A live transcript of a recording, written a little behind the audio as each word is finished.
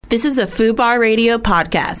This is a FUBAR Radio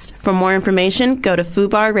podcast. For more information, go to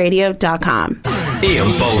FUBARradio.com. Ian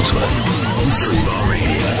Boldsworth on FUBAR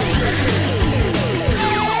Radio.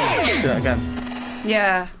 Do that again.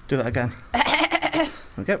 Yeah. Do that again.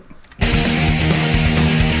 Okay.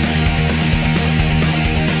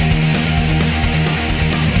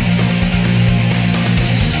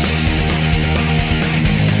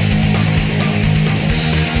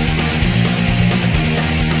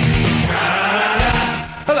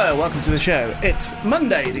 Hello, welcome to the show. It's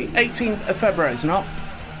Monday, the 18th of February. It's not.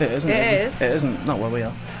 It isn't. It is. It isn't. Not where we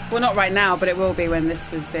are. Well, not right now, but it will be when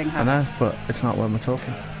this is being I had. know, but it's not when we're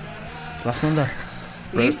talking. It's last Monday.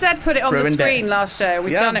 You said put it on the Ruined screen it. last show.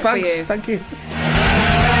 We've Yeah, done it thanks. for you. Thank you.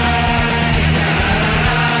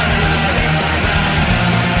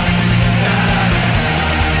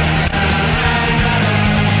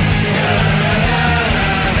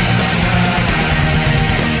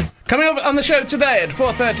 Coming up on the show today at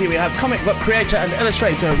 4:30, we have comic book creator and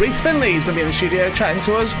illustrator Rhys Finley. He's going to be in the studio chatting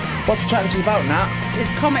to us. What's he chatting to us about, Nat? His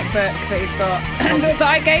comic book that he's got that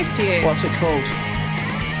I gave to you. What's it called?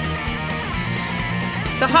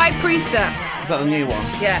 The High Priestess. Is that the new one?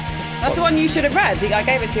 Yes. That's the one you should have read. I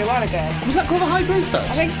gave it to you a while ago. Was that called The High Priestess?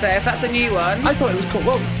 I think so, if that's a new one. I thought it was called...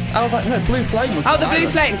 Well, no, Blue Flame was Oh, the one, Blue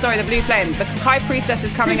either. Flame. Sorry, the Blue Flame. The High Priestess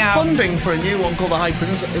is coming Who's out. funding for a new one called The High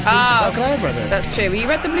Priestess? How could I have read it? That's true. Well, you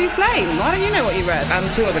read the Blue Flame. Why don't you know what you read?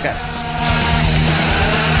 And two other guests.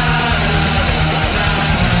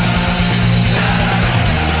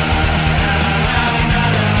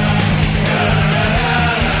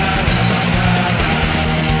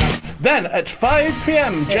 Then at 5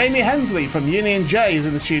 p.m, Jamie Hensley from Union J is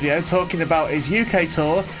in the studio talking about his UK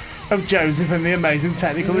tour of Joseph and the Amazing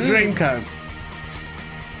Technicolor Dreamcoat.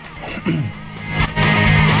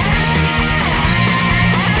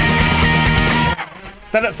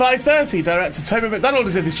 Then at 5:30, director Toby McDonald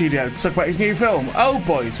is in the studio to talk about his new film, Old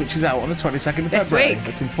Boys, which is out on the 22nd of This February. week.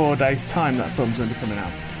 It's in 4 days' time that film's going to be coming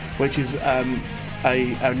out, which is a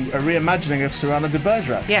reimagining of Cyrano de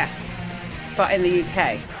Bergerac. Yes. But in the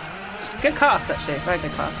UK. Good cast, actually. Very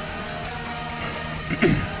good cast.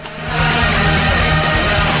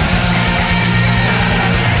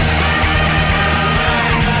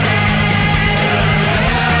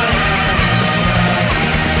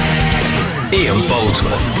 Ian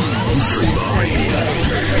Boldsworth on FUBAR Radio.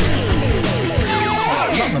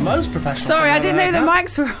 Not the most professional. Sorry, thing I I've didn't know ever the heard.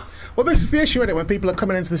 mics were... Well, this is the issue, isn't it? When people are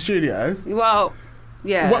coming into the studio, Well,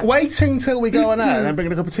 yeah. waiting till we go on air and then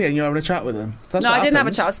bringing a cup of tea and you're having a chat with them. That's No, what I didn't have a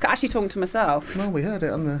happens. chat. I was actually talking to myself. Well, we heard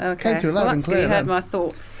it on the... Okay. Came through Well, loud and that's good. clear You heard then. my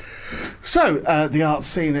thoughts. So, the art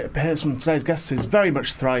scene, it appears from today's guests, is very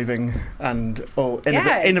much thriving and all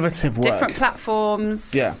Yeah. innovative work. Different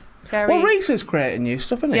platforms. Yeah. Very... Well, Rhys is creating new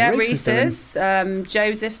stuff, isn't he? Yeah, Rhys Rhys is.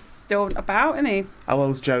 Joseph's still about, isn't he? How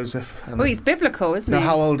old's Joseph? Well, he's biblical, isn't No, he?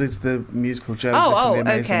 how old is the musical Joseph Oh, and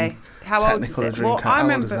the Amazing okay. How old is Technicolor it? Well, Dreamcoat? I How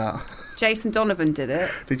remember old is that? Jason Donovan did it.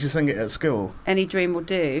 Did you sing it at school? Any Dream Will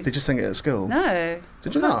Do. Did you sing it at school? No.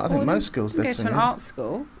 Did you not? I think most schools did did go sing to an it. art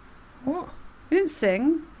school. What? We didn't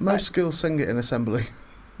sing. Most schools sing it in assembly.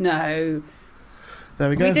 No. There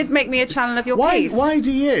we go. We did make me a channel of your Why? piece. Why do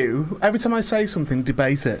you, every time I say something,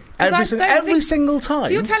 debate it? 'Cause I don't Every think- single time. So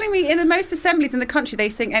you're telling me in most assemblies in the country they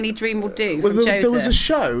sing Any Dream Will Do Well, from Joseph? there was a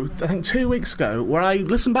show, I think 2 weeks ago, where I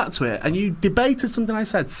listened back to it and you debated something I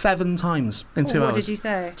said 7 times in 2 hours. What did you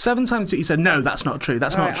say? 7 times you said, no, that's not true,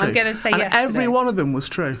 that's All not right, true. I'm gonna say and yes every today. one of them was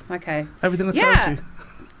true. Okay. Everything I Yeah. told you.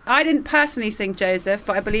 I didn't personally sing Joseph,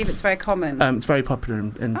 but I believe it's very common. It's very popular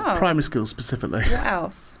in Oh. primary schools specifically. What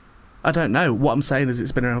else? I don't know. What I'm saying is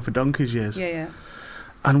it's been around for donkey's years. Yeah.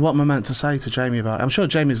 And what am I meant to say to Jamie about it? I'm sure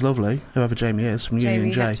Jamie's lovely, whoever Jamie is, from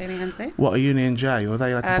Union J. Jamie Hensley. What are Union J? Were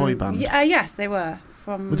they like a boy band? Yes, they were.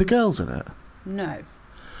 From Were the girls in it? No.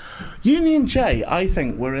 Union J, I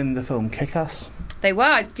think, were in the film Kick-Ass. They were.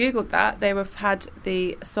 I googled that. They had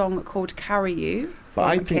the song called "Carry You." But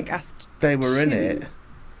I from think Kick-Ass they were in 2. it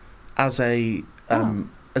as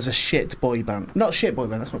a shit boy band. Not shit boy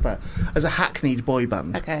band, that's not fair. As a hackneyed boy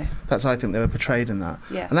band. Okay. That's how I think they were portrayed in that.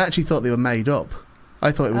 Yes. And I actually thought they were made up.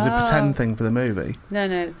 I thought it was a pretend thing for the movie. No,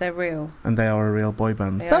 they're real. And they are a real boy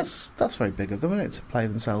band. They That's very big of them, isn't it? To play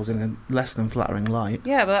themselves in a less than flattering light.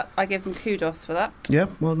 Yeah, but I give them kudos for that. Yeah,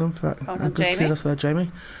 well done for that. Well done, Good Jamie. kudos for that, Jamie.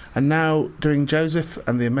 And now doing Joseph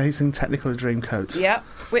and the Amazing Technicolor Dreamcoat. Yeah,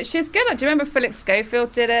 which is good. Do you remember Philip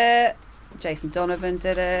Schofield did it? Jason Donovan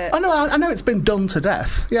did it. I know it's been done to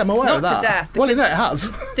death. Yeah, I'm aware Not of that. to death, Well, you know it because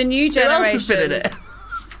has. The new Who generation. else has been in it?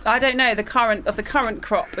 I don't know the current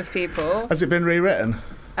crop of people. Has it been rewritten?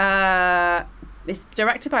 It's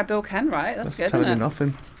directed by Bill Kenwright. That's good, telling isn't me it?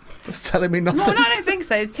 nothing. That's telling me nothing. Well, no, I don't think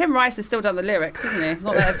so. Tim Rice has still done the lyrics, isn't he? It's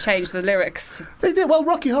not that they've changed the lyrics. They did. Well,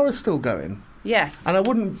 Rocky Horror's still going. Yes. And I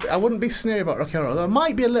wouldn't be sneery about Rocky Horror. There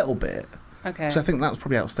might be a little bit. Okay. So I think that's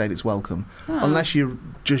probably outstayed its welcome. Unless you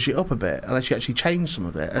judge it up a bit, unless you actually change some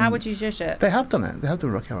of it. How would you judge it? They have done it. They have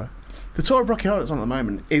done Rocky Horror. The tour of Rocky Horror that's on at the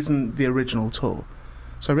moment isn't the original tour.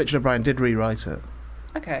 So Richard O'Brien did rewrite it.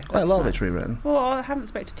 Okay. Quite a lot of it's rewritten. Well, I haven't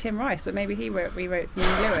spoken to Tim Rice, but maybe he rewrote some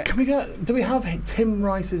new lyrics. Do we have Tim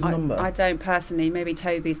Rice's number? I don't personally. Maybe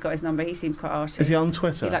Toby's got his number. He seems quite arty. Is he on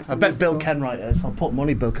Twitter? He likes I the bet Bill musical. Kenwright is. I'll put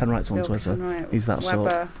money Bill Kenwright's on Twitter. He's that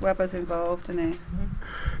sort. Webber's involved, isn't he?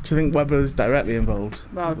 Do you think Webber's directly involved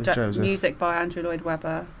Well, with Joseph? music by Andrew Lloyd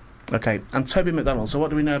Webber. Okay, and Toby McDonald. So what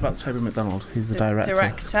do we know about Toby McDonald? He's the director.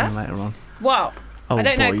 And later on. Well, I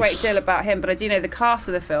don't know a boys. great deal about him, but I do know the cast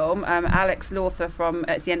of the film. Alex Lawther from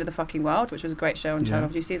It's the End of the Fucking World, which was a great show on Channel.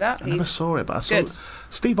 Did you see that? I never saw it, but I saw good.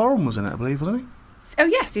 Steve Oram was in it, I believe, wasn't he? Oh,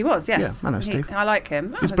 yes, he was, yes. Yeah, I know Steve. I like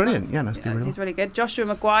him. He's brilliant. Yeah, no, Steve really He's really good. Joshua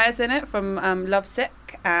Maguire's in it from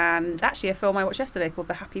Lovesick, and actually a film I watched yesterday called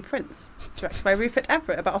The Happy Prince, directed by Rupert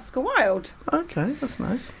Everett about Oscar Wilde. Okay, that's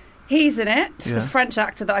nice. He's in it, Yeah. the French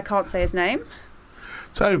actor that I can't say his name.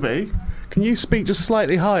 Toby, can you speak just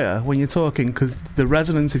slightly higher when you're talking? Because the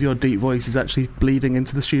resonance of your deep voice is actually bleeding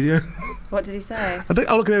into the studio. What did he say?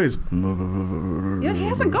 All I can hear is... Yeah, he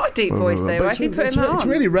hasn't got a deep voice, though. Why is he putting that on? It's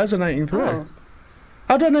really resonating through. Oh.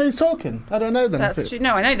 I don't know he's talking. I don't know then. That's true.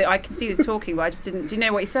 No, I know that I can see he's talking, but I just didn't... Do you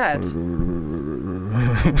know what he said?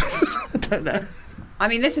 I don't know. I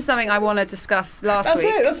mean, this is something I want to discuss last That's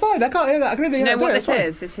week. it. That's fine. I can't hear that. I can really Do you know hear what it. this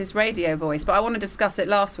is? It's his radio voice, but I want to discuss it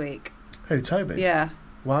last week. Who, Toby? Yeah.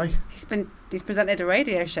 Why? He's presented a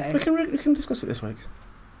radio show. We can discuss it this week.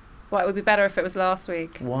 Well, it would be better if it was last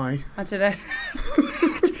week. Why? I don't know.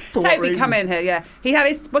 For what Toby, reason? come in here. Yeah, he had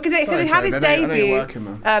his because he had his Toby, I know you're debut.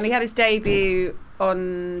 working, man. He had his debut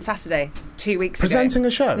on Saturday, 2 weeks Presenting ago.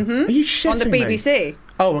 a show? Mhm. Are you shitting on the me? BBC.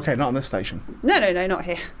 Oh, okay, not on this station. No, not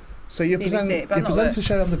here. So you BBC, present but you not present there. a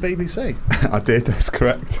show on the BBC. I did, that's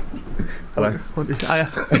correct. Hello. What did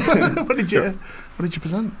you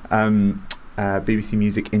present? BBC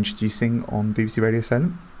Music introducing on BBC Radio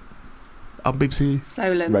Solent. On BBC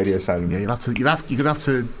Solent. Radio Solent. Yeah, you're gonna have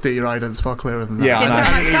to do your idents far clearer than that. Yeah, It I know.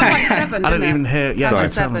 sounded like Seven. I didn't didn't even it? hear. Yeah, Sorry.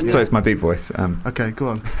 grade seven. Yeah. So it's my deep voice. Okay, go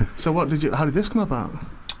on. So how did this come about?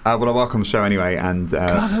 Well, I work on the show anyway, and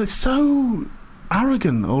God, it's so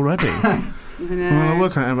arrogant already. I know. Well, I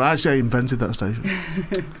work on it, but actually I invented that station.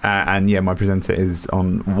 and yeah, my presenter was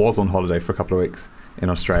on holiday for a couple of weeks in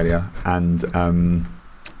Australia, and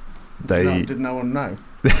Did no one know?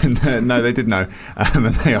 no, they did know, and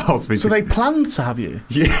they asked me. So they planned to have you?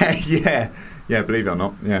 Yeah. Believe it or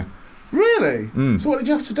not, yeah. Really? Mm. So what did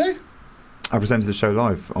you have to do? I presented the show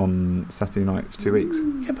live on Saturday night for 2 weeks.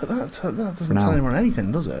 Yeah, but that doesn't No. tell anyone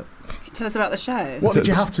anything, does it? Tell us about the show. What did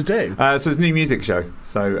you have to do? So it's a new music show.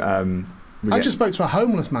 So I just spoke to a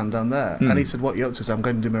homeless man down there, and he said, "What are you up to?" So I'm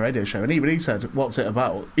going to do my radio show, and he said, "What's it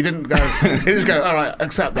about?" He didn't go. He just go, "All right,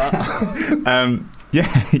 accept that."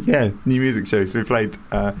 Yeah, new music show. So we played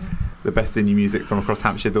the best in new music from across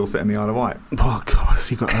Hampshire, Dorset, and the Isle of Wight. Oh God,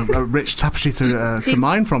 so you've got a rich tapestry to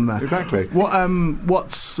mine from there. Exactly.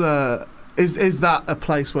 What's is that a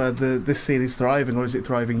place where this scene is thriving, or is it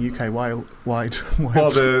thriving UK wide? Well,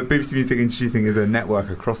 the BBC Music Introducing is a network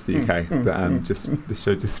across the UK, but just this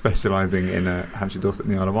show just specialising in Hampshire, Dorset,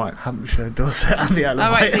 and the Isle of Wight. Hampshire, Dorset, and the Isle of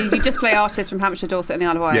Oh, Wight. right, so you just play artists from Hampshire, Dorset, and the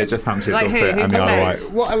Isle of Wight? Yeah, just Hampshire, Like who? Dorset, Who and the Isle of played?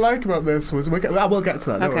 Wight. What I like about this was, I will get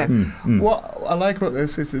to that. Don't Okay. worry. What I like about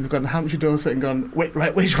this is they've gone Hampshire, Dorset, and gone.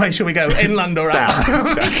 Which way should we go? Inland or out?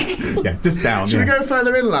 Down. Yeah, just down. Should yeah. we go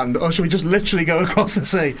further inland, or should we just literally go across the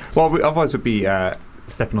sea? Well, otherwise we'd be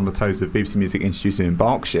stepping on the toes of BBC Music Introducing in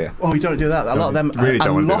Berkshire. Oh, you don't do that. A lot of them, Really don't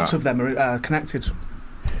a wanna do lot that. of them are connected.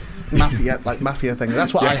 Mafia thing.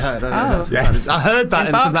 That's what I Yes. heard. I don't know, Oh. that's Yes. I heard that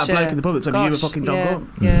In from that Berkshire. bloke in the pub that told me you were Gosh, fucking dog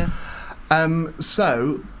yeah, up. yeah.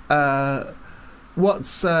 So,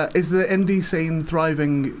 is the indie scene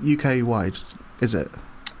thriving UK wide? Is it,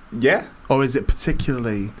 Yeah, or is it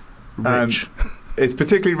particularly rich it's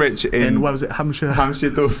particularly rich in where was it, Hampshire? Hampshire,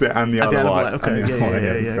 Dorset, and the Isle of Wight. Okay, And the Isle of Wight,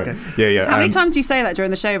 yeah. that's Okay. right. Yeah. How many times do you say that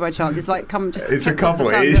during the show by chance? It's like It's a slipped off the couple.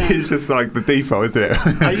 tongue, isn't it? It's just like the default, isn't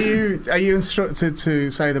it? Are you instructed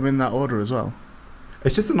to say them in that order as well?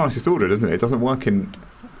 It's just the nicest order, doesn't it? It doesn't work in.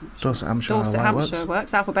 Dorset, Hampshire, Dorset, Isle of Wight Hampshire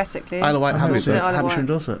works alphabetically. Isle of Wight, Oh, Hampshire, Dorset, Isle of Hampshire, Wight. and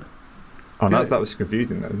Dorset. Oh, that was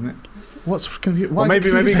confusing though, isn't it? What's confusing? Well, maybe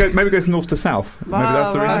it goes north to south. Maybe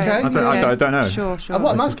that's the reason. Okay. I don't know. Sure.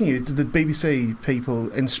 What I'm asking you is, did the BBC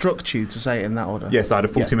people instruct you to say it in that order? Yes, I had a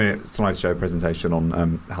 40-minute slideshow presentation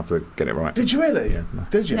on how to get it right. Did you really? Yeah. No.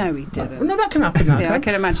 Did you? No, we didn't. Well, no, that can happen. Yeah, I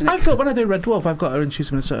can imagine it. I've got, when I do Red Dwarf, I've got to introduce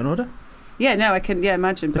them in a certain order. Yeah, no, I can. Yeah,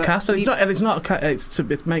 imagine The but cast, and it's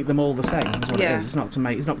to make them all the same. Is what it is. It's not to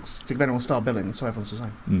give anyone star billing, so everyone's the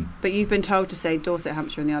same. But you've been told to say Dorset,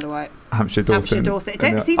 Hampshire, and the other way. Hampshire, Dorset.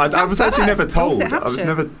 I was actually never told. Dorset, I was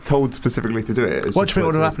never told specifically to do it. What do you think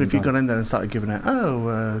would have happened if you'd gone in there and started giving it?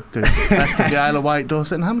 Doing best of the Isle of Wight,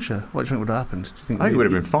 Dorset, and Hampshire. What do you think would have happened? Do you think I think it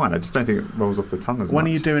would have been fine. I just don't think it rolls off the tongue as much. When are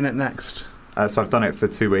you doing it next? So I've done it for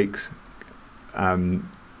 2 weeks.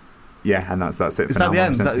 Yeah, and that's it. Is that the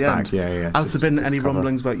end? Is that the end? Yeah. Has there been any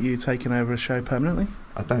rumblings about you taking over a show permanently?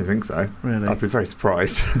 I don't think so. Really? I'd be very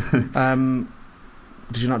surprised. Did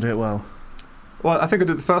you not do it well? Well, I think I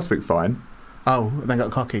did the first week fine. Oh, and then got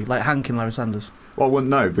cocky, like Hank and Larry Sanders. Well, I wouldn't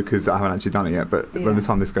know because I haven't actually done it yet. But by the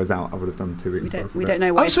time this goes out, I would have done 2 weeks. We don't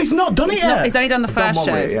know. So he's not done it yet. He's only done the first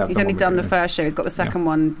show. He's only done the first show. He's got the second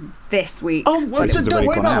one this week. Oh, well, don't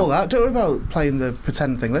worry about all that. Don't worry about playing the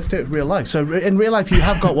pretend thing. Let's do it in real life. So in real life, you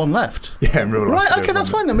have got one left. Yeah, in real life. Right. Okay, that's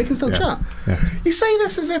fine. Then we can still chat. Yeah. You say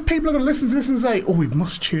this as if people are going to listen to this and say, "Oh, we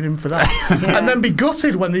must tune in for that," and then be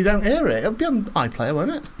gutted when they don't hear it. It'll be on iPlayer,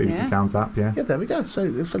 won't it? BBC Sounds app. Yeah. Yeah, there we go. So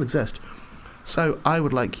it still exists. So I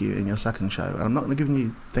would like you in your second show, and I'm not going to give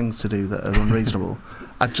you things to do that are unreasonable.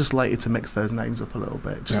 I'd just like you to mix those names up a little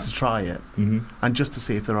bit, just to try it, and just to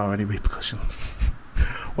see if there are any repercussions.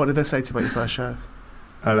 What did they say to you about your first show?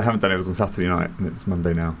 They haven't done it. It was on Saturday night, and it's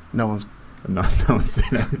Monday now. No one's said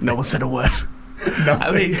anything. No one said a word. No,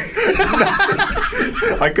 I mean,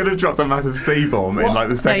 I could have dropped a massive C-bomb in like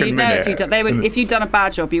the second minute. If you'd done a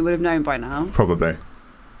bad job, you would have known by now. Probably.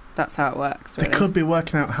 That's how it works. Really. They could be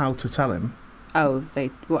working out how to tell him. Oh,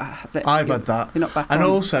 I've had that. You're not back and on.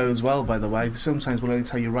 Also, as well, by the way, sometimes we'll only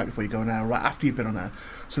tell you right before you go on air, right after you've been on air.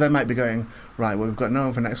 So they might be going, right, well, we've got no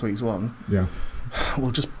one for next week's one. Yeah.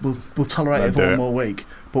 We'll tolerate it for one more week,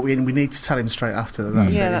 but we need to tell him straight after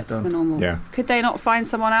that. That's the normal. Yeah. Could they not find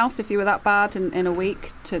someone else if you were that bad in a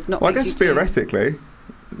week to not? Well, I guess theoretically,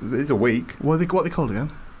 it's a week. What are they called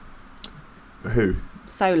again? Who?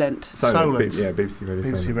 Solent. Yeah, BBC Radio Solent.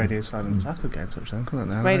 BBC Radio Solent. I could get in touch with them,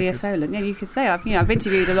 couldn't I? Radio Solent. Yeah, you could say I've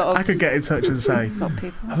interviewed a lot of. I could get in touch and say,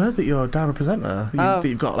 people. I've heard that you're down a presenter. That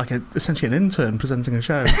you've got like essentially an intern presenting a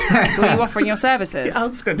show. Were you offering your services?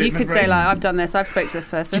 Yeah, you could say like, I've done this. I've spoke to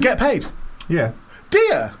this person. Do you get paid? Yeah. Do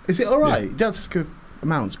you? Is it all right? You don't have to give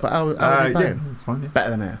amounts, but how are you paying? Yeah, it's fine. Yeah. Better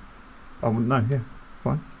than here. I wouldn't know. Yeah,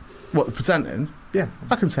 fine. What, the presenting? Yeah.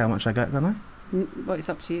 I can say how much I get, can't I? Well, it's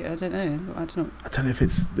up to you. I don't know. I don't know if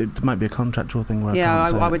it might be a contractual thing where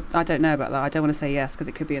I don't know about that. I don't want to say yes because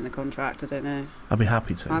it could be in the contract. I don't know. I'd be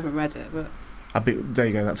happy to. I haven't read it, but there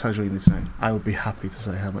you go. That tells you all you need to know. I would be happy to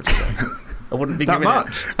say how much I get. I wouldn't be that giving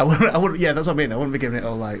much. I wouldn't. Yeah, that's what I mean. I wouldn't be giving it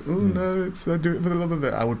all like, oh no, I do it for the love of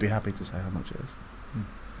it. I would be happy to say how much it is.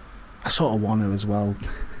 I sort of want to as well.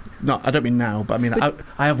 No, I don't mean now, but I mean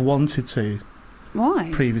I have wanted to. Why?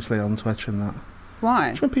 Previously on Twitter and that.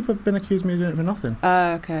 Why? When people have been accusing me of doing it for nothing.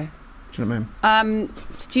 Okay. Do you know what I mean?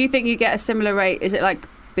 Do you think you get a similar rate? Is it like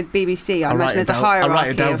with BBC? I imagine there's a hierarchy. I'll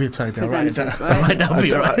write it down for you, Toby. I'll write it down for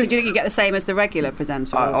you. Do you think you get the same as the regular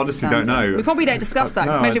presenter? I honestly don't know. We probably don't discuss that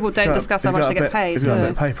because most people don't discuss how much they get paid. If you've got a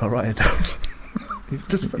bit of paper, I'll write it down. You've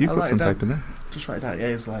got some paper there. Just write it down. Yeah,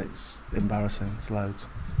 it's embarrassing. It's loads.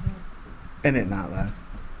 In it and out there.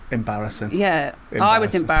 Embarrassing. Yeah. I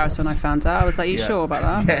was embarrassed when I found out. I was like, you sure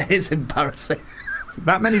about that? Yeah, it's embarrassing.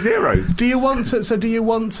 That many zeros. Do you want to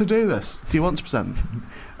do this? Do you want to present?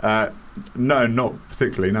 No, not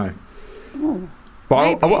particularly. No. Oh,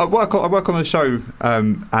 but I work on the show,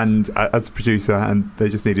 and as a producer, and they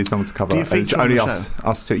just needed someone to cover. Do you feature only on the show?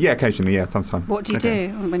 us two. Yeah, occasionally. Yeah, time to time. What do you do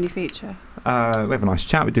when you feature? We have a nice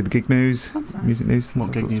chat. We do the gig news, That's nice. music news.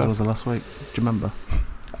 What gig news was the last week? Do you remember?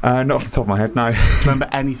 Not off the top of my head, no. Do you remember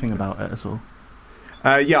anything about it at all?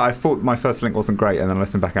 Yeah, I thought my first link wasn't great, and then I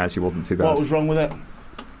listened back, it actually wasn't too bad. What was wrong with it?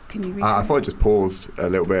 Can you read I thought it just paused a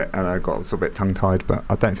little bit, and I got a little bit tongue-tied, but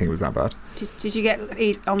I don't think it was that bad. Did you get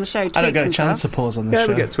on the show tweets I don't get a and chance stuff? to pause on this show.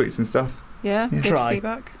 Yeah, we get tweets and stuff. Yeah? Good Try.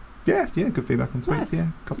 feedback? Yeah, good feedback on tweets, Nice. yeah.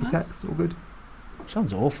 A couple of That's texts, all good.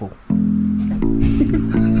 Sounds awful.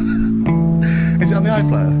 Is it on the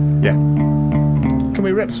iPlayer? Yeah. Can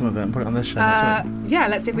we rip some of it and put it on this show next week? Yeah,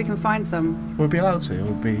 let's see if we can find some. Would we be allowed to?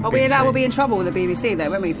 Would be We'll be in trouble with the BBC though,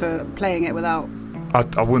 won't we, for playing it without...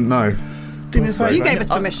 I wouldn't know. Do me a favour. You gave us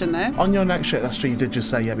permission though. On your next shit, that's true, you did just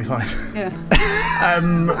say, yeah, be fine. Yeah.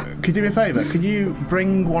 Could you do me a favour? Could you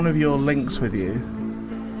bring one of your links with you?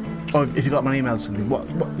 or if you've got my email or something,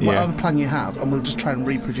 whatever plan you have, and we'll just try and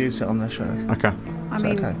reproduce it on the show. Okay. I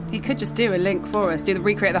mean, okay? you could just do a link for us,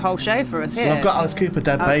 recreate the whole show for us here. Well, I've got Alice Cooper,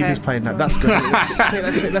 Dead Okay. Babies playing now. That's good.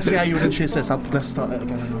 Let's see how you would introduce this. Let's start it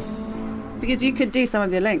again. Because you could do some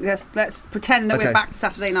of your links. Let's pretend that Okay. we're back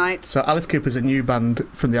Saturday night. So Alice Cooper's a new band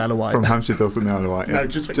from the Isle of Wight. From Hampshire, Dorset, and the Isle of Wight. Yeah. No,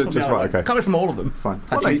 just from the Isle of right. Wight. Okay. Can't be from all of them. Fine.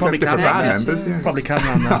 Actually, you probably have different can. band Yeah. members. Yeah. Probably can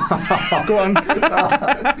around that. Go on.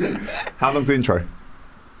 How long's the intro?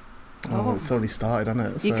 Oh, it's already started,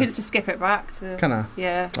 hasn't it? You So- could just skip it back to. Can I?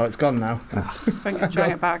 Yeah, Oh, it's gone now. bring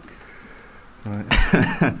it back. Right.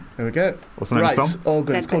 There we go. What's the name Right, of the song? all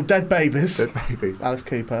good. Dead It's called Dead Babies. Dead Babies. Alice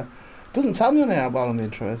Cooper. Doesn't tell me on how well on the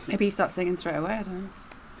intro is. Maybe you start singing straight away. I don't know.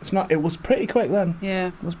 It's not. It was pretty quick then. Yeah.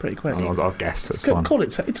 It was pretty quick. I'll guess. That's It's fun. call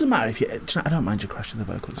it. It doesn't matter if you. I don't mind you crashing the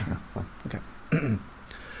vocals. Okay.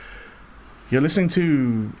 You're listening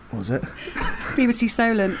to what was it? BBC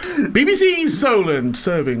Solent. BBC Solent,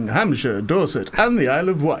 serving Hampshire, Dorset, and the Isle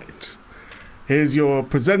of Wight. Here's your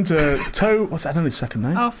presenter, what's that? I don't know his second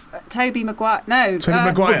name. Oh, Toby Maguire. No. Toby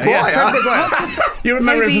Maguire. Yeah, Toby Maguire. You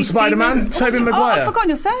remember him from Spider-Man? Toby Oh, Maguire. I've forgotten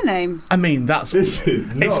your surname. I mean, that's. This is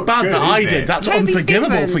not It's bad good, that I is did. it? That's Toby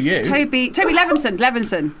unforgivable Stevens. for you. Toby Levinson.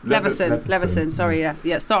 Levinson. Levinson. Sorry,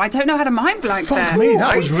 yeah. Sorry, I don't know how to mind blank Fuck there. me,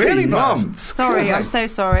 that was 18 really bad. months. Sorry, I'm so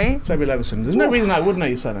sorry. Toby Levinson. There's no reason I would know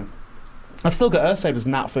your surname. I've still got her saved as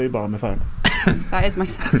Nat Fubar on my phone. That is my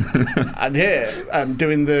son. And here, I'm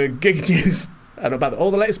doing the gig news and about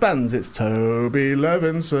all the latest bands. It's Toby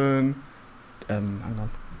Levinson. Hang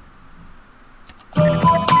on.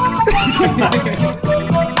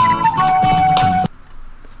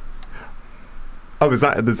 Oh, was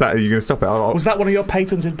that? Are you going to stop it? Was that one of your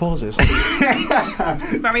patented pauses?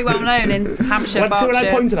 It's very well known in Hampshire, See when I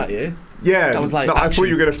Berkshire. pointed at you? yeah. I was like, no, I thought actually-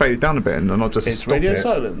 you were going to fade it down a bit and not just It's stop Radio it.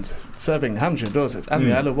 Silent, serving Hampshire, Dorset, and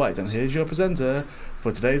the Isle of Wight. And here's your presenter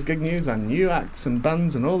for today's gig news and new acts and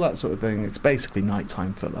bands and all that sort of thing. It's basically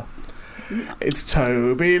nighttime filler. It's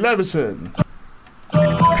Toby Levinson.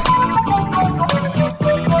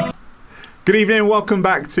 Good evening and welcome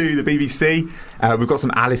back to the BBC. We've got some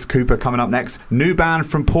Alice Cooper coming up next. New band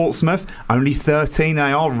from Portsmouth, only 13. They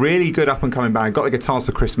are really good up and coming band. Got the guitars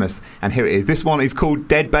for Christmas, and here it is. This one is called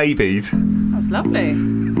Dead Babies. That was lovely.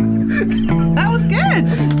 That was good.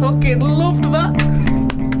 Fucking loved that.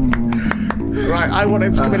 Right, I want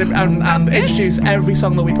him to come in and good. introduce every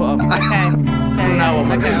song that we put on. Okay. So From now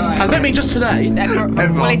onwards. Okay, all right. And let me just today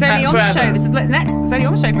Well, he's only on the Forever. show. This is next. He's only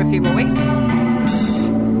on the show for a few more weeks.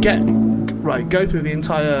 go through the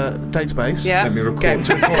entire database. Yeah. Let me record. Get him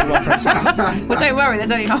to record one for us. Well, don't worry.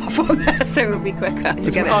 There's only half on there, so it'll be quicker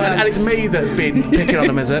to get it done. And it's me that's been picking on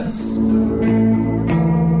him, is it?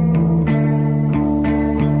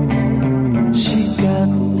 She got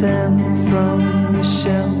them from the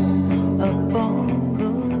shelf up on the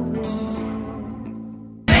wall.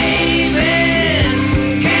 Babies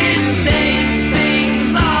can take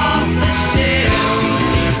things off the shelf.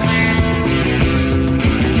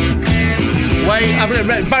 Wait, I've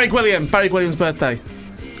written Barry Williams' birthday.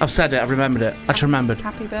 I've said it, I've remembered it. I just remembered.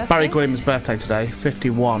 Happy birthday. Barry Williams' birthday today,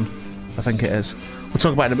 51, I think it is. We'll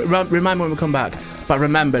talk about it in a bit. Remind me when we come back. But I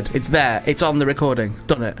remembered, it's there, it's on the recording.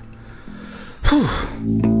 Done it. Whew.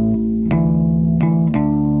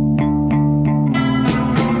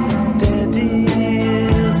 Daddy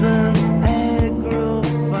is an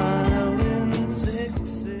agrophile in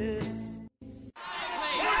Texas.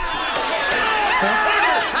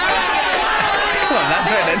 Come on, that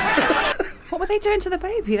Brennan. What were they doing to the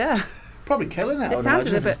baby there? Probably killing it. It I sounded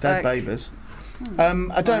imagine, a if it's bit Dead like- Babies.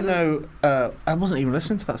 I don't know. I wasn't even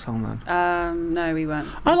listening to that song then. No, we weren't.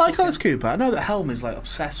 I like Alice Cooper. I know that Helm is like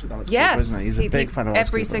obsessed with Alice Yes, Cooper, isn't he? He's a big fan of Alice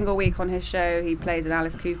every Cooper. single week on his show, he plays an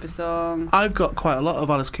Alice Cooper song. I've got quite a lot of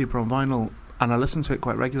Alice Cooper on vinyl, and I listen to it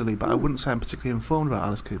quite regularly. But I wouldn't say I'm particularly informed about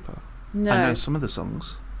Alice Cooper. No, I know some of the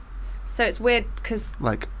songs. so it's weird because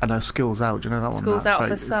Like I know "Skills Out." Do you know that one? School's That's Out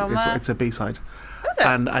for it's Summer. It's a B-side. what was it?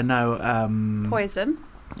 And I know Poison.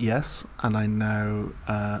 yes, and I know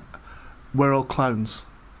 "We're All Clones."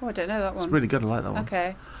 Oh, I don't know that It's one. really good. I like that one.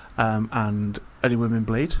 Okay. And "Only Women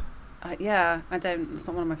Bleed." Yeah, I don't. It's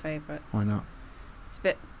not one of my favourites. Why not? It's a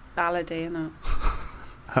bit ballady, isn't it?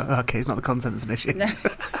 Okay, it's not the content that's an issue. No.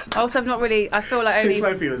 Also, I'm not really. I feel like It's too only.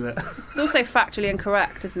 slow for you, is it? It's also factually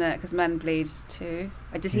incorrect, isn't it? Because men bleed too.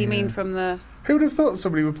 Does he mean Yeah. from the Who would have thought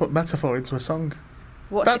somebody would put metaphor into a song?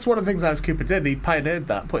 what? That's one of the things Alice Cooper did. He pioneered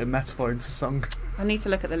that, putting metaphor into song. I need to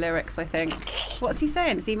look at the lyrics. I think. What's he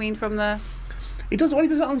saying? Does he mean from the? He does when he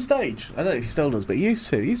does it on stage. I don't know if he still does, but he used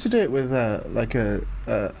to. He used to do it with like a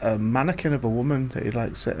mannequin of a woman that he'd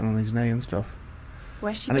like sitting on his knee and stuff.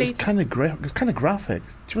 Where she And it was bleeds? kind of graphic.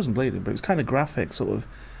 She wasn't bleeding, but it was kind of graphic, sort of.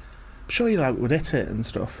 sure he like would hit it and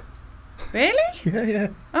stuff. Really? Yeah.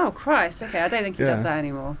 Oh, Christ. Okay, I don't think he does that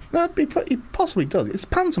anymore. No, he possibly does. It's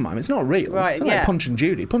pantomime. It's not real. Right, it's not like Punch and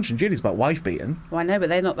Judy. Punch and Judy's about wife beating. Well, I know, but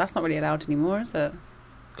that's not really allowed anymore, is it?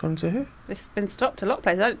 According to who? It's been stopped a lot of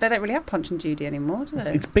places. They don't really have Punch and Judy anymore, do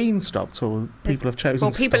they? It's been stopped, or people have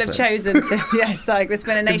chosen to people stop have it. chosen to. Yes, like there's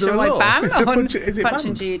been a Is there a nationwide law? ban on Punch and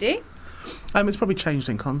Punch Judy. It's probably changed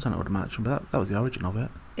in content, I would imagine, but that was the origin of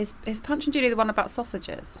it. Is Punch and Judy the one about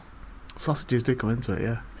sausages? Sausages do come into it,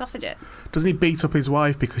 yeah. Sausages. Doesn't he beat up his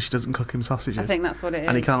wife because she doesn't cook him sausages? I think that's what it is.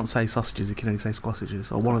 And he can't say sausages, he can only say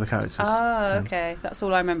squassages, or one of the characters. Oh, okay. That's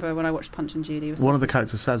all I remember when I watched Punch and Judy. One of the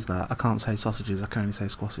characters says that, I can't say sausages, I can only say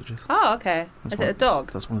squassages. Oh, okay. Is it a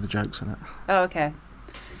dog? That's one of the jokes in it. Oh, okay.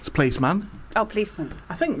 It's a policeman. Oh, policeman.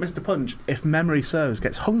 I think Mr. Punch, if memory serves,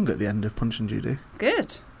 gets hung at the end of Punch and Judy.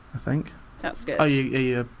 Good. I think. That's good. Are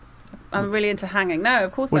you I'm really into hanging. No,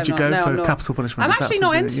 of course I'm not. would you go no, for I'm not. capital punishment? I'm Is that actually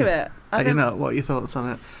not something into that it. Are you not? What are your thoughts on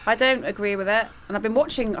it? I don't agree with it. And I've been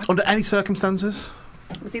watching... Under any circumstances?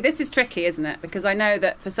 Well, see, this is tricky, isn't it? Because I know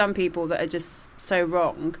that for some people that are just so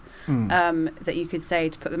wrong that you could say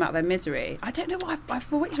to put them out of their misery. I don't know why.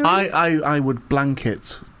 For which reason. I would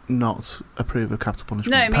blanket not approve of capital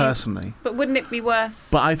punishment, personally. But wouldn't it be worse?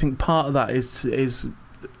 But I think part of that is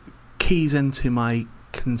keys into my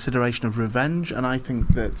consideration of revenge, and I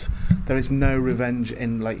think that there is no revenge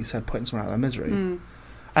in, like you said, putting someone out of their misery. And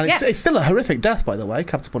it's still a horrific death, by the way,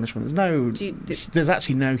 capital punishment. There's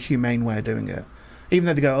actually no humane way of doing it. Even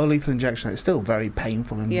though they go, lethal injection, it's still very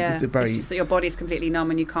painful. And it's just that your body's completely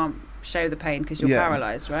numb and you can't show the pain because you're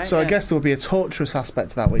paralysed, right? So I guess there would be a torturous aspect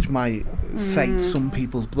to that which might sate some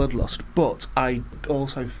people's bloodlust. But I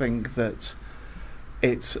also think that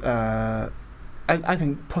it's... I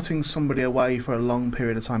think putting somebody away for a long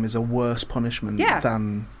period of time is a worse punishment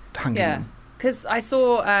than hanging them. Because I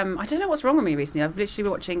saw, I don't know what's wrong with me recently. I've literally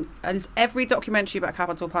been watching every documentary about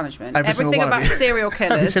capital punishment, everything about serial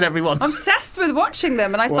killers. Have you seen every one? I'm obsessed with watching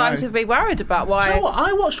them, and I started to be worried about why. Do you know what?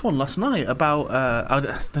 I watched one last night about. I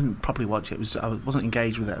didn't properly watch it. I wasn't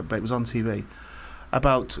engaged with it, but it was on TV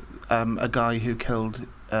about a guy who killed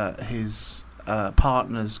his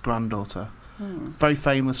partner's granddaughter. Very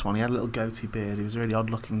famous one. He had a little goatee beard. He was a really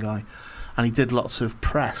odd-looking guy, and he did lots of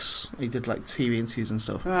press. He did like TV interviews and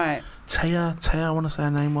stuff. Right. Taya, I want to say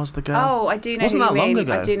her name was the girl. Oh, I do know who you mean. Wasn't that long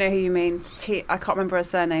ago? I do know who you mean. I can't remember her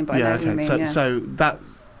surname, but I know who you mean. So that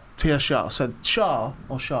Tia Sharp. So Shah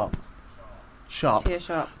or Sharp? Sharp. Tia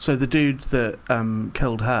Sharp. So the dude that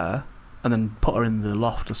killed her and then put her in the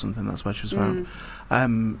loft or something. That's where she was found.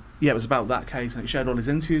 It was about that case, and it showed all his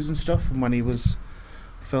interviews and stuff from when he was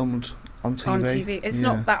filmed on TV. It's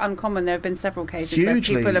not that uncommon. There have been several cases where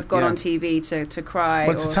people have gone on TV to cry.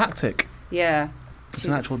 Well, it's a tactic. Yeah. It's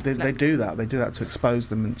an actual... They do that. They do that to expose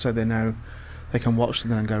them, and so they know they can watch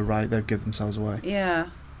them and go, right, they've given themselves away. Yeah.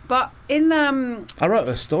 But in... I wrote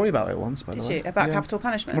a story about it once, by the way. Did you? About capital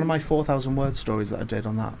punishment? One of my 4,000-word stories that I did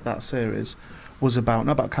on that series was about...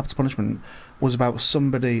 Not about capital punishment, was about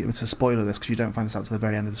somebody... It's a spoiler this, because you don't find this out to the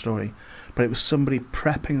very end of the story. But it was somebody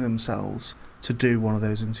prepping themselves to do one of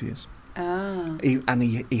those interviews.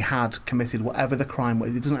 He had committed whatever the crime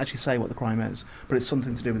was. He doesn't actually say what the crime is, but it's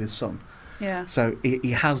something to do with his son. Yeah. So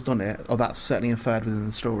he has done it, or that's certainly inferred within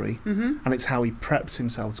the story, and it's how he preps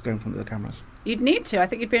himself to go in front of the cameras. You'd need to. I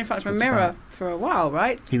think you'd be in front of a mirror for a while,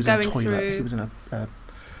 right? He was in a toilet. He was in a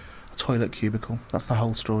toilet cubicle. That's the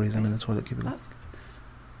whole story, is him in the toilet cubicle.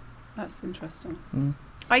 That's interesting.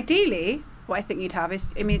 Ideally, what I think you'd have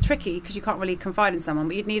is, I mean, it's tricky because you can't really confide in someone,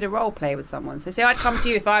 but you'd need a role play with someone. So say I'd come to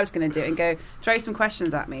you if I was going to do it and go, throw some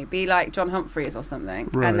questions at me, be like John Humphreys or something.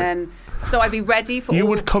 Right. And then, so I'd be ready for You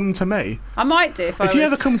would come to me? I might do if you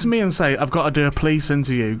ever come to me and say, I've got to do a police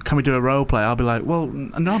interview, can we do a role play? I'll be like, well,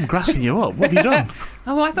 no, I'm grassing you up. What have you done?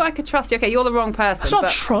 Oh, well, I thought I could trust you. Okay, you're the wrong person. It's not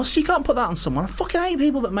trust. You can't put that on someone. I fucking hate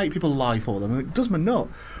people that make people lie for them. It does me nut.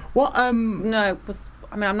 What, No,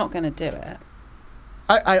 I mean, I'm not going to do it.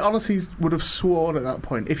 I honestly would have sworn at that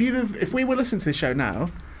point. If we were listening to this show now,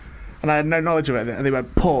 and I had no knowledge of it, and they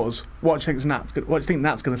went, pause, what do you think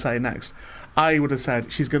Nat's going to say next? I would have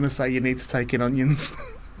said, she's going to say you need to take in onions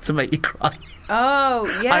to make you cry.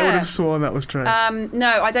 Oh, yeah. I would have sworn that was true.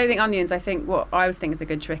 No, I don't think onions. I think what I always think is a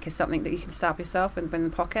good trick is something that you can stab yourself in the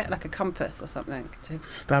pocket, like a compass or something.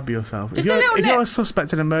 Stab yourself? Just if you're a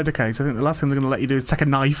suspect in a murder case, I think the last thing they're going to let you do is take a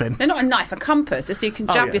knife in. No, not a knife, a compass, just so you can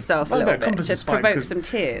jab yourself a little bit to provoke some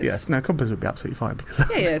tears. Yes, no, compass would be absolutely fine because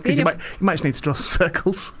you might just need to draw some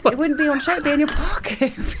circles. It wouldn't be on show, it'd be in your pocket.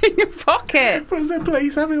 It'd be in your pocket. There's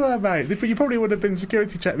police everywhere, mate. You probably would have been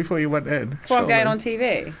security checked before you went in. Before I'm going on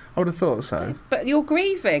TV. really? I would have thought so. But you're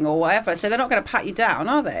grieving or whatever, so they're not going to pat you down,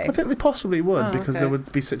 are they? I think they possibly would, Oh, because okay. there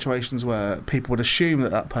would be situations where people would assume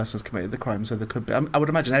that person's committed the crime, so there could be. I would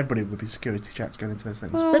imagine everybody would be security checks going into those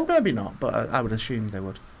things. Well- Maybe not, but I would assume they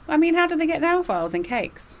would. I mean, how do they get nail files in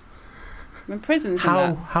cakes? In prisons and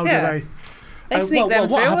that. How Yeah. do they? They sneak them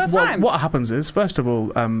through all the time. What happens is, first of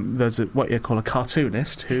all, there's what you call a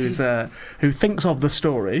cartoonist who thinks of the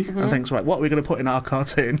story Mm-hmm. and thinks, right, what are we going to put in our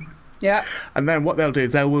cartoon? Yeah. And then what they'll do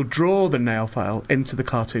is they will draw the nail file into the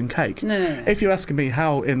cartoon cake. No. If you're asking me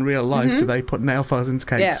how in real life do they put nail files into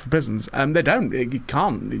cakes Yeah. for prisons, they don't. You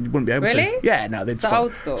can't. You wouldn't be able to. Really? Yeah, no, they'd It's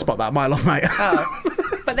old school. spot that a mile off, mate. Oh.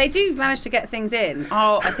 But they do manage to get things in.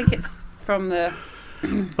 Oh, I think it's from the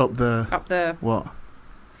Up the what?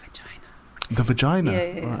 vagina. The vagina.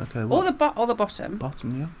 Yeah. Right, okay. Or What? the bottom.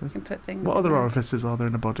 Bottom, yeah. You can put things. What in other there. orifices are there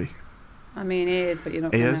in a body? I mean, ears, but you're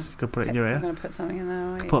not. Ears. You could put it in your You're ear. going to put something in there.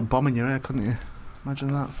 Are you? Put a bomb in your ear, couldn't you?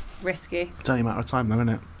 Imagine that. Risky. It's only a matter of time, though, isn't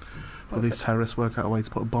it? Will these terrorists work out a way to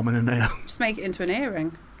put a bomb in an ear? Just make it into an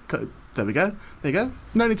earring. There we go. There you go.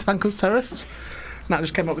 No need to thank us, terrorists. Nat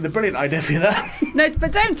just came up with a brilliant idea for you there. No,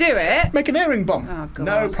 but don't do it. Make an earring bomb. Oh, God.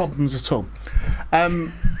 No problems at all.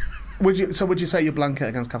 Would you say you're blanket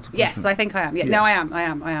against capital Yes, punishment? I think I am. Yeah, Yeah. no, I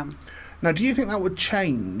am. Now, do you think that would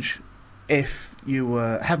change if you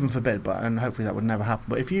were, heaven forbid, and hopefully that would never happen,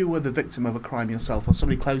 but if you were the victim of a crime yourself or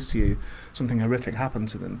somebody close to you, something horrific happened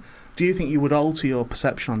to them, do you think you would alter your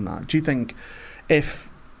perception on that? Do you think if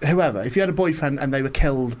you had a boyfriend and they were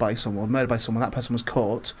killed by someone, murdered by someone, that person was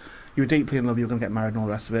caught, you were deeply in love, you were going to get married and all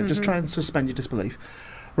the rest of it, just try and suspend your disbelief.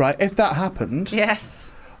 Right, if that happened,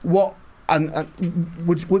 Yes. what... And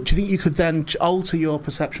would do you think you could then alter your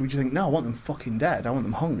perception? Would you think, no, I want them fucking dead, I want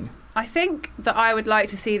them hung? I think that I would like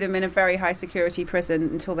to see them in a very high security prison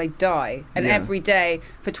until they die, and Yeah. every day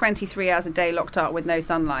for 23 hours a day locked up with no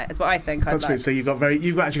sunlight. That's what I think. That's I'd sweet. like. So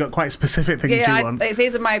you've actually got quite specific things Yeah, you want.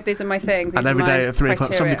 these are my things. And These every are day my at 3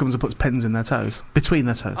 o'clock, somebody criteria. comes and puts pins in their toes, between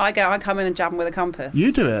their toes. I come in and jab them with a compass.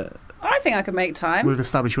 You do it. I think I could make time. We've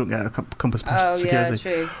established you won't get a compass past Oh yeah,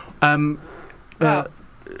 security. true. Well,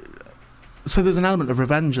 So there's an element of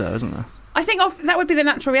revenge there, isn't there? I think that would be the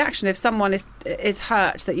natural reaction if someone is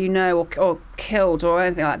hurt that you know or killed or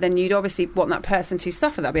anything like that. Then you'd obviously want that person to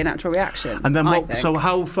suffer. That'd be a natural reaction. And then I what? think. So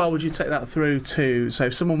how far would you take that through to? So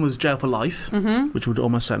if someone was jail for life, which would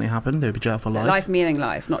almost certainly happen, they would be jail for life. Life meaning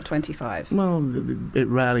life, not 25. Well, it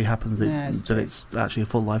rarely happens Yeah, it's that true. it's actually a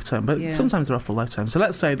full life term, but Yeah. sometimes they're a full life term. So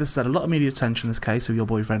let's say this has had a lot of media attention, this case of your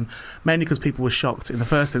boyfriend, mainly because people were shocked in the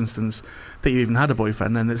first instance that you even had a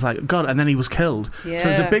boyfriend, and it's like, God, and then he was killed. Yeah. So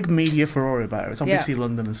there's a big media furore about it. It's on Yeah. BBC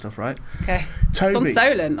London and stuff, right? Okay. Toby, It's on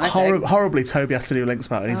Solent, I think. horribly, Toby has to do links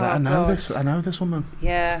about it. He's Oh, like, I know God. this woman.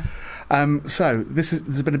 Yeah. So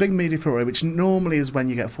there's been a big media furore, which normally is when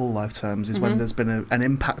you get full life terms, is when there's been an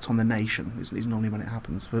impact on the nation. Is normally when it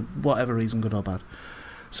happens for whatever reason, good or bad.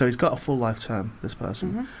 So he's got a full life term, this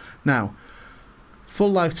person. Now,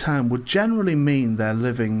 full life term would generally mean they're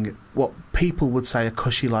living what people would say a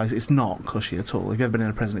cushy life. It's not cushy at all. If you've ever been in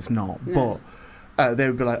a prison, it's not. No. But they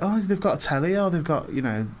would be like, oh, they've got a telly, or they've got,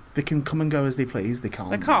 they can come and go as they please. They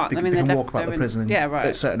can't. They can't. They, I mean, they can they're walk about the they're in- prison yeah, right.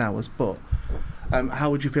 at certain hours. But how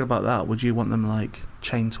would you feel about that? Would you want them like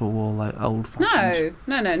chained to a wall, like old fashioned?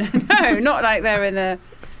 No, not like they're in a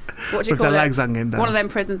what do you With call their it? legs hanging down. One of them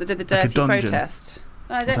prisons that did the Like a dirty dungeon. protest.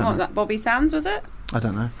 I don't don't want know. that. Bobby Sands, was it? I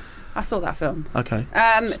don't know. I saw that film. Okay.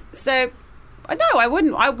 So, no, I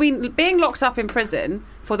wouldn't. I mean, being locked up in prison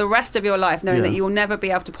for the rest of your life, knowing Yeah. that you will never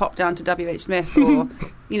be able to pop down to WH Smith or,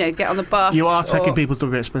 get on the bus. You are taking or, people's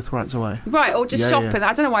WH Smith rights away. Right, or just Yeah, shopping. yeah.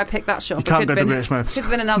 I don't know why I picked that shop. You can't It go could to have WH Smith's. Could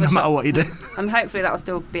have been another no shop. matter what you do. And hopefully that will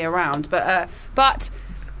still be around. But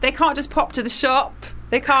they can't just pop to the shop.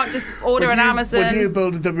 They can't just order an Amazon. Would you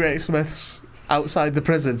build a WH Smith's outside the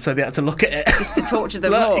prison so they had to look at it? just to torture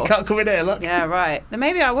them Look, more. you can't come in here, look. Yeah, right. Then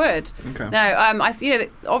maybe I would. Okay. No,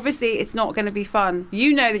 obviously it's not going to be fun.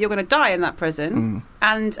 You know that you're going to die in that prison,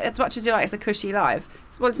 and as much as you like, it's a cushy life.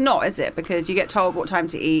 Well, it's not, is it? Because you get told what time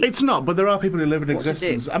to eat. It's not, but there are people who live in What to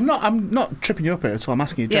existence. do. I'm not tripping you up here, so I'm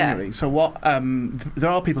asking you Yeah. generally. So what? There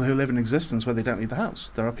are people who live in existence where they don't leave the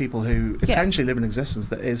house. There are people who essentially live in existence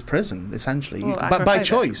that is prison, essentially, Well, but by agoraphobics.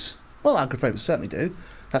 choice. Well, agoraphobics certainly do.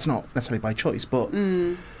 That's not necessarily by choice, but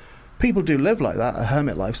people do live like that, a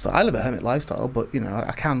hermit lifestyle. I live a hermit lifestyle, but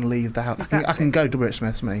I can leave the house. Exactly. I can go to WH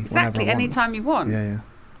Smith's me Exactly, whenever I want. anytime you want. Yeah.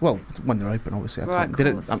 Well, when they're open, obviously. I Right, can't. They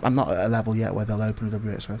don't, course. I'm not at a level yet where they'll open a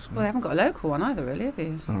WH Smith's. Well, they haven't got a local one either, really, have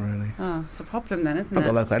you? Not really. Oh, it's a problem then, isn't Not it?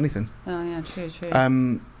 got local anything. Oh, yeah,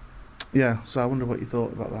 true. Yeah, so I wonder what you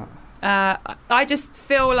thought about that. I just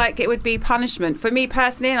feel like it would be punishment for me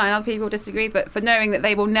personally, and I know other people disagree, but for knowing that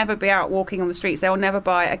they will never be out walking on the streets, they will never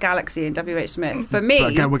buy a Galaxy in WH Smith. For me,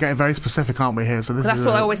 But again, we're getting very specific, aren't we? Here, so that's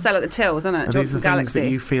what I always sell at the tills, isn't it? Are these the things that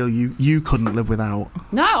you feel you couldn't live without?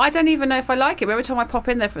 No, I don't even know if I like it. Every time I pop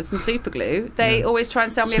in there for some super glue, they always try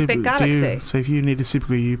and sell me a big Galaxy. So if you needed super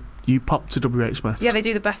glue, you pop to WH Smith. Yeah, they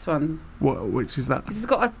do the best one. Which is that? 'Cause it's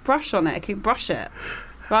got a brush on it. It can brush it.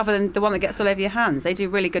 Rather than the one that gets all over your hands. They do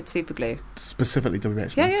really good super glue. Specifically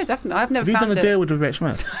WH Smith. Yeah, definitely. I've never Have you found done a deal with WH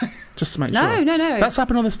Smith? Just to make sure. No. That's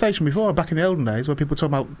happened on the station before, back in the olden days, where people talk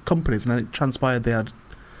about companies and then it transpired they had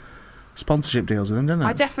sponsorship deals with them, didn't it?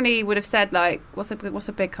 I definitely would have said, like, what's a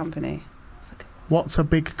big company? What's a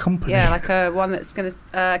big company? Yeah, like a one that's going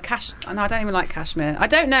to cash. No, I don't even like cashmere. I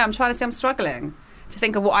don't know. I'm trying to say I'm struggling to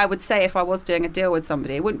think of what I would say if I was doing a deal with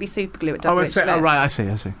somebody. It wouldn't be super glue at WH Smith. Right, I see.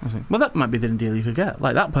 Well, that might be the only deal you could get.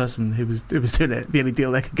 Like that person who was doing it, the only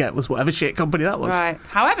deal they could get was whatever shit company that was. Right.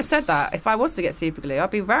 However, said that, if I was to get super glue, I'd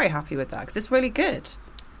be very happy with that because it's really good.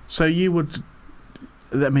 So you would...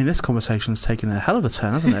 I mean, this conversation's taken a hell of a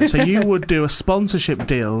turn, hasn't it? So you would do a sponsorship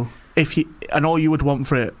deal and all you would want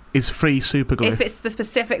for it is free super glue. If it's the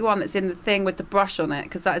specific one that's in the thing with the brush on it,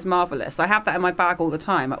 because that is marvellous. I have that in my bag all the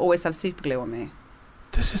time. I always have super glue on me.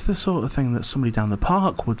 This is the sort of thing that somebody down the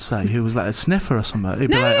park would say, who was like a sniffer or something. He'd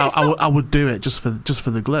be No, like, it's I would do it just for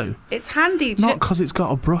the glue. It's handy. Not because it's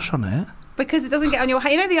got a brush on it. Because it doesn't get on your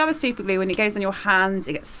hand. You know the other super glue, when it goes on your hands,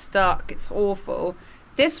 it gets stuck. It's awful.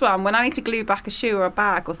 This one, when I need to glue back a shoe or a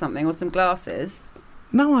bag or something, or some glasses...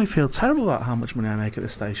 Now I feel terrible about how much money I make at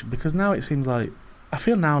this station, because now it seems like... I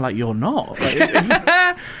feel now like you're not. Like,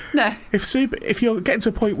 No. If you're getting to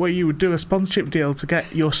a point where you would do a sponsorship deal to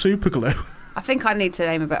get your super glue... I think I need to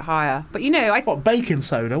aim a bit higher. But, you know... What, baking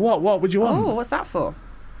soda? What would you want? Oh, what's that for?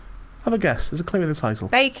 Have a guess. There's a clue in the title.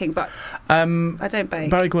 Baking, but I don't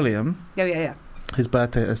bake. Barry Gwilliam. Oh, yeah. His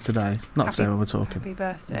birthday is today. Not today when we're talking. Happy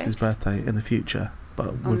birthday. It's his birthday in the future. But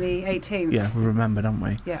on the 18th. Yeah, we've remembered, haven't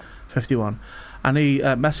we? Yeah. 51. And he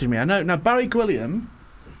messaged me. I know. Now, Barry Gwilliam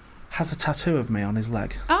has a tattoo of me on his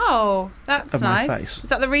leg. Oh, that's of my nice. face. Is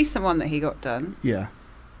that the recent one that he got done? Yeah.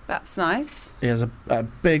 That's nice. He has a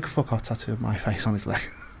big fuck off tattoo of my face on his leg.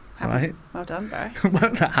 Right? Well done, Barry.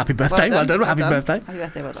 Happy birthday. Well done. Happy birthday. Happy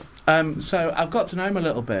birthday, well done. So I've got to know him a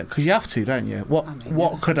little bit, because you have to, don't you?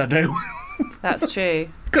 What could I do? That's true.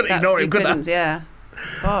 Couldn't ignore him, could I? Yeah.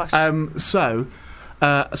 Gosh. So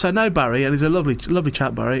I know Barry, and he's a lovely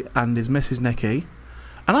chap, Barry, and his Mrs. Nikki.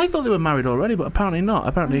 And I thought they were married already, but apparently not.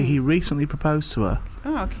 Apparently he recently proposed to her.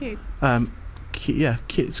 Oh, cute. Yeah,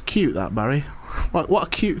 cute. It's cute, that, Barry. What a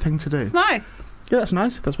cute thing to do. It's nice. Yeah, that's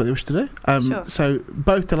nice, if that's what they wish to do. Sure. So,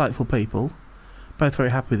 both delightful people, both very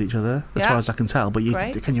happy with each other, as far as I can tell. But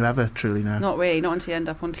can you ever truly know? Not really, not until you end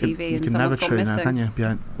up on TV and can someone's never gone truly missing. know, can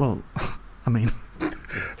you? Well, I mean,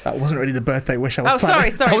 that wasn't really the birthday wish I was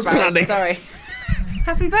planning. Sorry, I was Barry, planning. Sorry.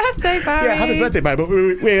 Happy birthday, Barry. Yeah, happy birthday, Barry. But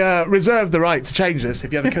we reserve the right to change this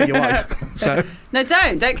if you ever kill your wife. So no,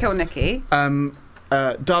 don't kill Nikki.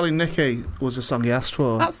 Darling Nikki was the song he asked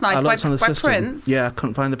for. That's nice. I looked on the by system. Prince? Yeah, I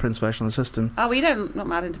couldn't find the Prince version on the system. Oh, well, not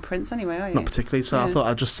mad into Prince anyway, are you? Not particularly, so I thought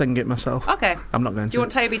I'd just sing it myself. Okay. I'm not going to. Do you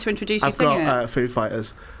want Toby to introduce you I've singing got it? Foo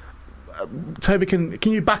Fighters. Toby, can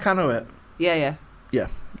you backhand it? Yeah. Yeah.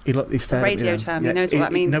 He stared radio at me. term. He knows what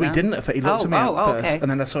that means. No, now. he didn't at first. He looked at me at first, okay. and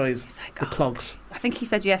then I saw his like, the clogs. I think he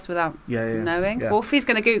said yes without knowing. Yeah. Well, if he's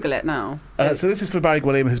going to Google it now. So this is for Barry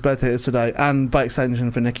Gwilliam, whose birthday is today, and by extension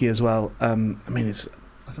for Nikki as well. I mean,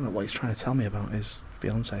 I don't know what he's trying to tell me about his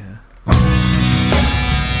fiancée here.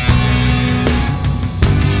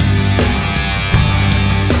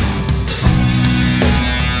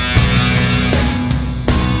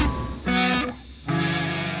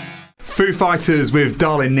 Foo Fighters with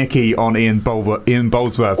Darling Nikki on Ian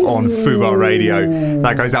Boldsworth on Fubar Radio.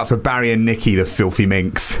 That goes out for Barry and Nikki, the filthy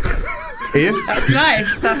minx. Ian? That's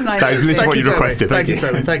nice. That's nice. That is literally what you requested. Thank you,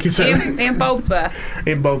 Toby. Thank you, Toby. Ian Boldsworth.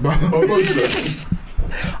 Ian Boldsworth.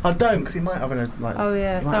 I don't, because he might have an Oh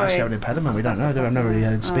yeah, he might sorry. actually have an impediment. We don't know. I've never really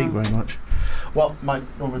heard him speak very much. Well, Mike,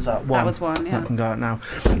 what was that? One. That was one. Yeah. That can go out now.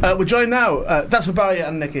 We're joined now. That's for Barry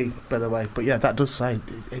and Nikki, by the way. But yeah, that does say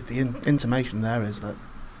the intimation there is that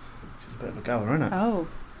she's a bit of a goer, isn't it? Oh,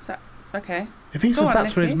 is that okay? If he says on,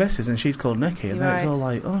 that's for his Nikki. missus and she's called Nikki, and You're then it's right. all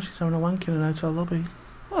like, oh, she's having a wank in an hotel lobby.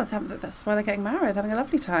 Well, that's why they're getting married, having a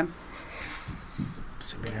lovely time.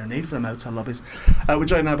 Simply no need for them hotel lobbies. We're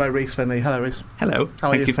joined now by Reese Finley. Hello, Reese. Hello. How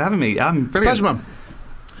are Thank you? you for having me. I'm It's a brilliant. pleasure, man.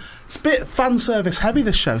 It's a bit fan service heavy,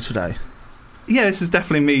 this show today. Yeah, this is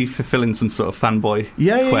definitely me fulfilling some sort of fanboy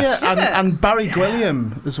quest. Yeah. Is it? And Barry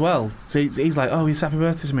Gwilliam as well. So he's like, oh, he's happy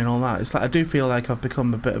birthday to me and all that. It's like, I do feel like I've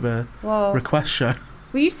become a bit of a Well, request show.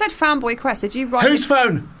 Well, you said Fanboy Quest. Did you write? Whose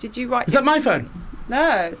phone? Did you write? Is that my phone?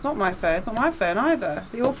 No, it's not my phone. It's not my phone either.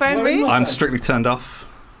 Is it your phone, Where is Reece? mine? I'm strictly turned off.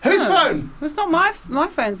 Whose Oh. phone? It's not my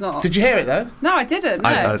phone's not. Did you hear it though? No, I didn't.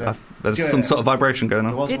 No. There's Do some it. sort of vibration going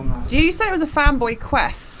There on. was one there. Do you say it was a Fanboy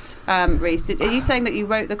Quest, Reece? Are you saying that you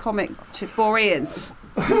wrote the comic for Ian?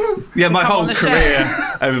 Yeah, my come on whole the show. career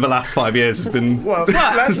over the last 5 years has been. Well, It's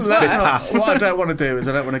worked. let's It's not. worked. What I don't want to do is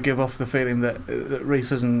I don't want to give off the feeling that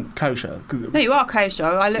Reece isn't kosher. 'Cause, No, you are kosher.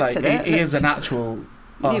 I looked like, at it. he is an actual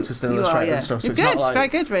artist and You are, illustrator yeah. and stuff. So You're it's good. not like Very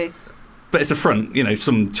good, Reece. But it's a front. You know,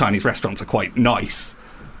 some Chinese restaurants are quite nice,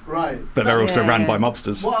 right. but they're also Yeah. ran by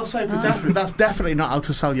mobsters What I'll say for definite, that's definitely not how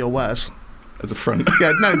to sell your wares. as a front.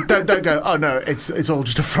 Yeah, no, don't go. Oh no, it's all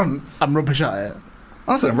just a front. I'm rubbish at it.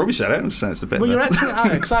 I'm saying I'm rubbish at it. I'm just saying it's a bit. Well, of you're a- excellent at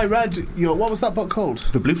it because I read your. What was that book called?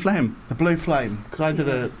 The Blue Flame. The Blue Flame. Because I did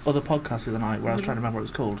a other podcast the other night where I was trying to remember what it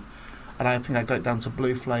was called, and I think I got it down to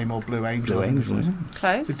Blue Flame or Blue Angel. Blue I think it Angel. was.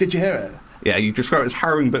 Close. Did you hear it? Yeah, you describe it as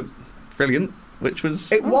harrowing but brilliant, which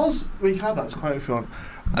was. It was. We can have that as a quote if you want.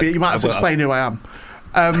 But you might have to will. explain who I am.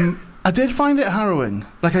 I did find it harrowing.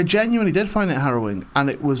 Like, I genuinely did find it harrowing. And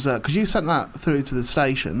it was... Because you sent that through to the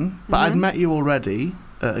station, but I'd met you already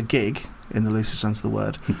at a gig, in the loosest sense of the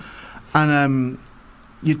word. And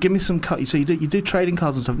you'd give me some... So you do trading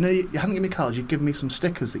cards and stuff. No, you hadn't given me cards. You'd give me some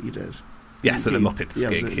stickers that you did. Yes, at the Muppets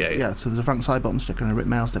gig. Yeah. So there's a Frank Sidebottom sticker and a Rick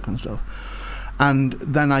Mail sticker and stuff. And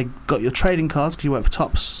then I got your trading cards, because you work for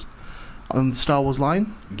Topps on the Star Wars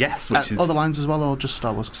line. Yes, which is Other lines as well, or just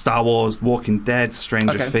Star Wars? Star Wars, Walking Dead,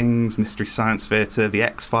 Stranger Okay. Things, Mystery Science Theatre, The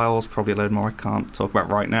X-Files, probably a load more I can't talk about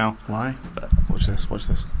right now. Why? But Watch this.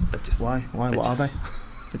 But just, Why? they What are they? just-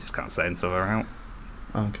 I just can't say until they're out.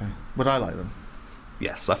 Okay. Would I like them?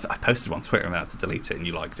 Yes, I posted one on Twitter and I had to delete it, and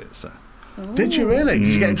you liked it. So Did you really? Did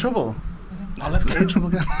you get in Mm. trouble? Oh, let's get in trouble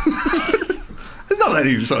again. it's not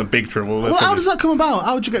any sort of big trouble. Well, how does that come about?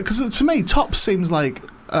 How would you get? Because to me, Topps seems like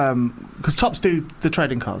because Topps do the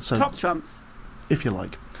trading cards. So Top trumps. if you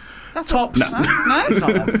like, That's Topps. Not, no. It's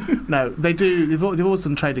not them. No, they do. They've always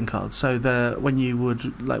done trading cards. So when you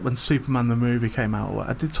would like when Superman the movie came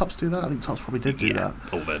out, did Topps do that? I think Topps probably did do that.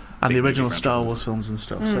 all the And big the original movie Star franchises. Wars films and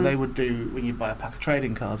stuff. So they would do when you'd buy a pack of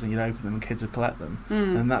trading cards and you'd open them and kids would collect them,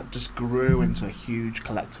 and that just grew into a huge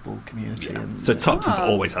collectible community. Yeah. And, So Topps have Ah.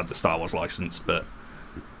 always had the Star Wars license, but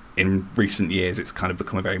in recent years, it's kind of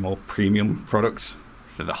become a very more premium product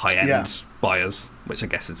for the high-end Yeah. buyers, which I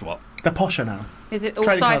guess is what. they're posher now. Is it all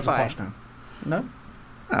Trading cards are sci-fi? posh now. No,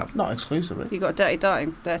 Oh. not exclusively. You got a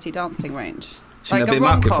dirty dancing range, Should like there be a a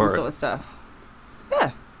market rom-com for sort it? of stuff.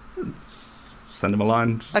 Yeah, Send them a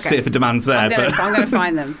line, Okay. see if the demand's there. I'm But going to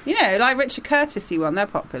find them. You know, like Richard Curtisy one. They're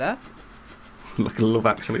popular. like a Love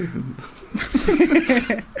Actually.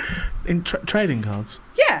 In trading cards,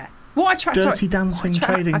 Yeah. What I try. Dirty Dancing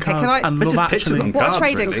trading okay, cards, can I? and They're Love just pictures Actually. on What are cards,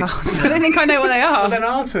 trading really. cards? I don't think I know what they Well, are. then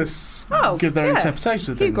artists Oh, give their yeah. interpretations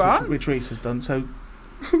of Hugh things, Grant. which Reece has done. So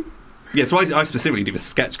Yeah, so I specifically do the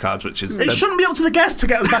sketch cards, which is it shouldn't be up to the guest to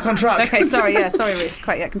get us back on track. Okay, sorry. Yeah, sorry, Reece.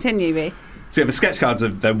 Quite. Yeah, continue, Reece. so yeah, the sketch cards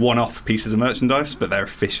they're one-off pieces of merchandise, but they're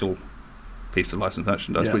official pieces of licensed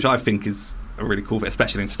merchandise, Yeah. which I think is a really cool thing,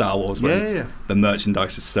 especially in Star Wars, when Yeah. the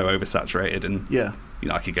merchandise is so oversaturated, and Yeah. you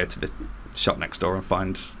know I could go to the shop next door and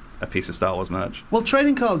find a piece of Star Wars merch. Well,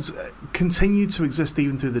 trading cards continued to exist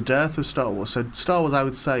even through the dearth of Star Wars. So Star Wars, I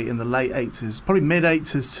would say, in the late 80s, probably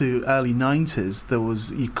mid-80s to early 90s,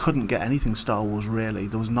 you couldn't get anything Star Wars, really.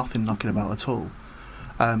 There was nothing knocking about at all.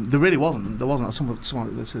 There really wasn't. There wasn't. Someone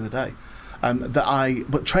this the other day.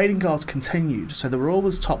 But trading cards continued. So there were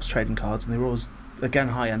always Topps trading cards, and they were always, again,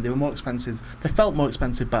 high-end. They were more expensive. They felt more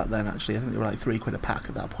expensive back then, actually. I think they were like £3 a pack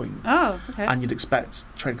at that point. Oh, okay. And you'd expect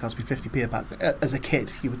trading cards to be 50p a pack. As a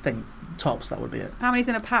kid, you would think Topps, that would be it. How many's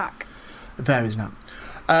in a pack? It varies now.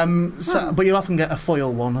 But you'll often get a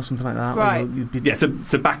foil one or something like that. where Right. you'd be- Yeah,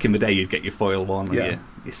 so back in the day, you'd get your foil one, or Yeah.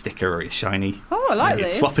 your sticker, or your shiny. Oh, I like You'd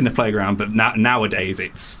this. swap in the playground, but nowadays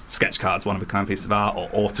it's sketch cards, one of a kind piece of art, or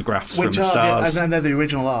autographs Which from the are, stars. and then they're the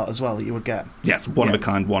original art as well that you would get. Yes, one of Yeah. a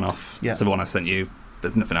kind, one off. Yeah. So the one I sent you,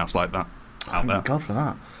 there's nothing else like that out there. Thank God for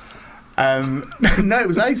that. No, it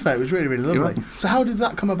was ace though. It was really, really You're lovely. So how did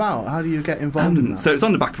that come about? How do you get involved in that? So it's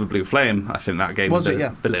on the back of a Blue Flame. I think that gave Was me it?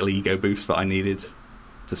 Yeah. the little ego boost that I needed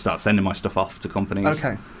to start sending my stuff off to companies.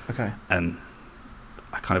 Okay. And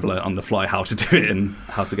I kind of learned on the fly how to do it and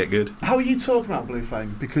how to get good. How are you talking about Blue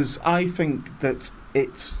Flame? Because I think that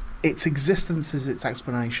its existence is its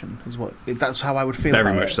explanation. That's how I would feel.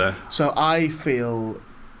 Very about much it. so. So I feel,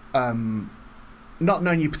 not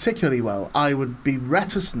knowing you particularly well, I would be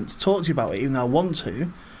reticent to talk to you about it, even though I want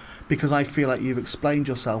to, because I feel like you've explained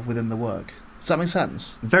yourself within the work. Does that make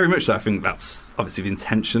sense? Very much so. I think that's obviously the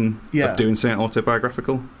intention Yeah. of doing something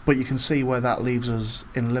autobiographical. But you can see where that leaves us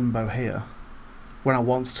in limbo here. When I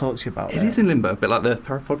want to talk to you about it. It is in limbo, a bit like the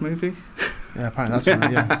Parapod movie. Yeah, apparently that's in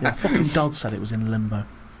it, yeah. Fucking Dodd said it was in limbo.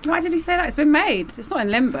 Why did he say that? It's been made. It's not in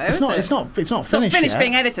limbo. It's is not. it? It's not It's not finished. finished yet.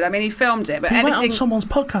 being edited. I mean, he filmed it, but He went editing. on someone's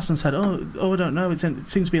podcast and said, "Oh, I don't know. It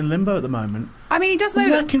seems to be in limbo at the moment." I mean, he does know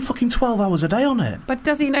We're that. working fucking 12 hours a day on it. But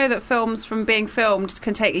does he know that films from being filmed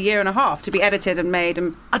can take a year and a half to be edited and made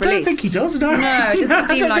and I don't released? think he does. No, No, it doesn't I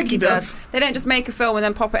seem don't like think he does. They don't just make a film and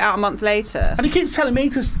then pop it out a month later. And he keeps telling me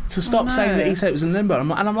to stop no. saying that he said it was in limbo,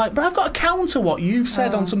 and I'm like, but I've got to counter what you've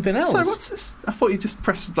said on something else. So what's this? I thought you just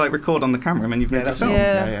pressed like record on the camera and then you've made the film.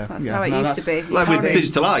 That's how it used to be. Like with Sorry.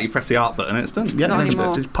 digital art, you press the art button and it's done. Yeah, Not then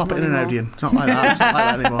anymore. just pop it Not in an anymore. Odeon. It's not like that. It's not like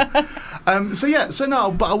that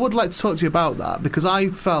anymore. But I would like to talk to you about that because I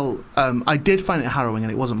felt I did find it harrowing,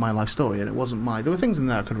 and it wasn't my life story, and it wasn't my. There were things in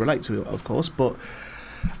there I could relate to, of course, but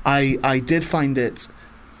I did find it.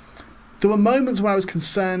 There were moments where I was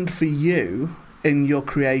concerned for you in your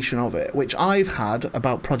creation of it, which I've had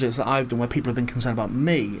about projects that I've done where people have been concerned about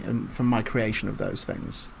me and from my creation of those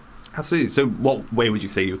things. Absolutely. So what way would you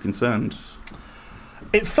say you were concerned?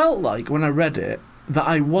 It felt like when I read it that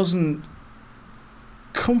I wasn't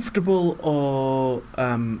comfortable or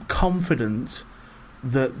confident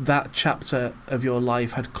that chapter of your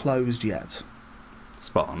life had closed yet.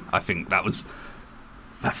 Spot on. I think that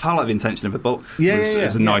felt like the intention of the book. Yeah, It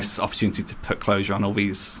was a yeah. nice opportunity to put closure on all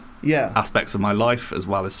these Yeah. aspects of my life, as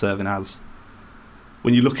well as serving as,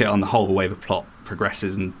 when you look at it on the whole, the way the plot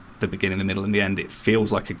progresses and the beginning, the middle and the end, it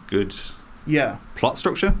feels like a good Yeah. plot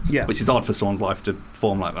structure, Yeah. which is odd for someone's life to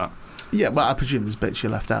form like that. Yeah, well, I presume there's bits you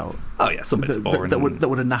left out. Oh yeah, some bits are boring. That would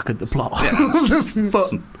have knackered the plot.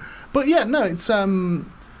 Yeah. but yeah, no, it's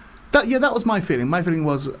that was my feeling. My feeling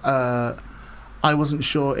was I wasn't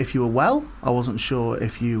sure if you were well. I wasn't sure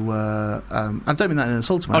if you were. I don't mean that in an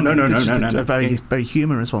insulting way. Oh, no, no, This no, is no, a no. very very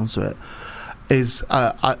human response to it. Is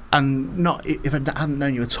and not if I hadn't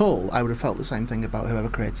known you at all, I would have felt the same thing about whoever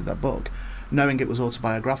created that book, knowing it was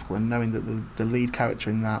autobiographical and knowing that the lead character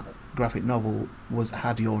in that graphic novel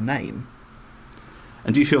had your name.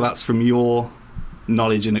 And do you feel that's from your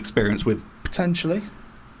knowledge and experience with Potentially.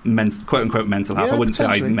 quote unquote mental health? Yeah, I wouldn't say I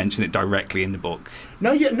potentially. mention it directly in the book.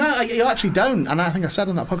 No, you actually don't. And I think I said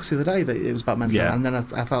on that podcast the other day that it was about mental Yeah. health, and then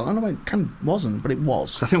I felt, oh no, it kind of wasn't, but it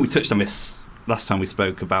was. So I think we touched on this last time we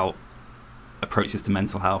spoke about approaches to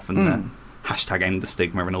mental health and the hashtag end the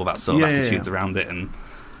stigma and all that sort of Yeah, yeah, attitudes yeah. around it. And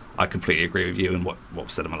I completely agree with you and what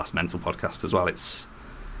was said on my last mental podcast as well.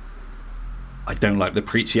 I don't like the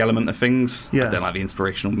preachy element of things. Yeah. I don't like the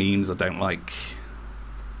inspirational memes. I don't like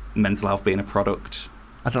mental health being a product.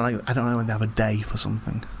 I don't know when they have a day for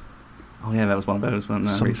something. Oh yeah, that was one of those, wasn't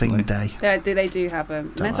there, Something recently? day. They do have a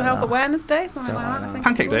mental like health that. awareness day, something Don't like like that. I that. think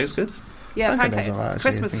Pancake it's Day called. is good. Yeah, Pancake pancakes. Days are alright, actually,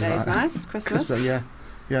 Christmas things Day like is that. nice. Christmas.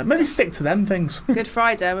 Yeah. Maybe stick to them things. Good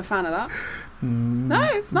Friday, I'm a fan of that. No,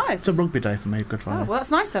 it's nice. It's a rugby day for me, Good Oh, Friday. well,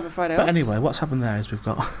 that's nice to have a Friday But off. anyway, what's happened there is we've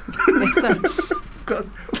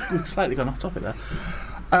we've slightly gone off topic there.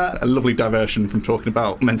 A lovely diversion from talking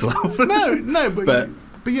about mental health. No, But-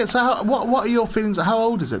 but yeah. So what are your feelings? How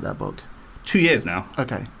old is it, that book? 2 years now.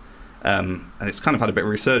 Okay. And it's kind of had a bit of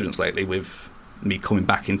a resurgence lately with me coming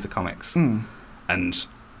back into comics. And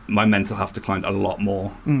my mental health declined a lot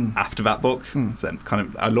more after that book. So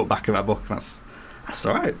I look back at that book and that's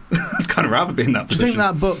all right. I'd kind of rather be in that Do you position. think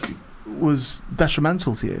that book was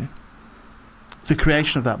detrimental to you? The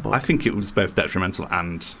creation of that book? I think it was both detrimental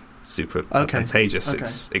and super advantageous.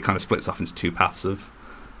 Okay. It kind of splits off into two paths of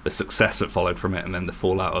the success that followed from it and then the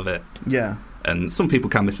fallout of it. Yeah. And some people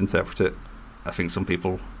can misinterpret it. I think some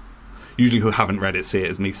people, usually who haven't read it, see it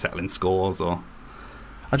as me settling scores or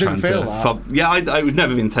I didn't trying feel to that. I was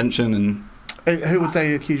never the intention. And Who would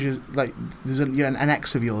they accuse you? Like, there's an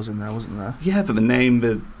ex of yours in there, wasn't there? yeah, but the name,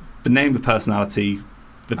 the personality,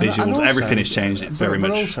 the And visuals, also- everything has changed. It's very but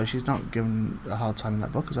much. also, she's not given a hard time in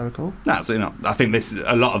that book, as I recall. No, absolutely not. I think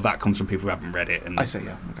a lot of that comes from people who haven't read it and I see.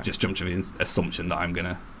 Yeah. Okay. just jump to the assumption that I'm going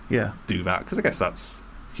to Yeah. do that, because I guess that's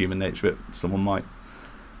human nature. That someone might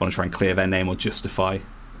want to try and clear their name or justify.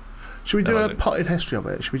 Should we do I a like it. potted history of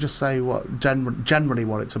it? Should we just say what generally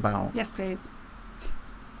what it's about? Yes, please.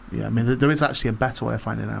 Yeah, I mean, there is actually a better way of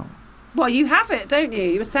finding out. Well, you have it, don't you?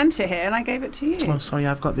 You were sent it here and I gave it to you. Oh, sorry,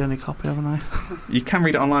 I've got the only copy, haven't I? You can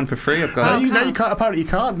read it online for free. I've No, got it. you can't. Apparently, you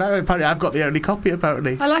can't. No, apparently, I've got the only copy.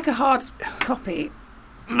 Apparently. I like a hard copy.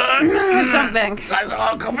 Something. That's a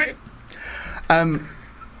hard copy.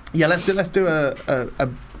 Yeah, let's do a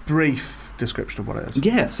brief description of what it is.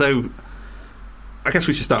 Yeah, so I guess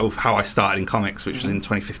we should start with how I started in comics, which was in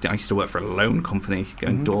 2015. I used to work for a loan company,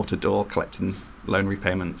 going door to door, collecting loan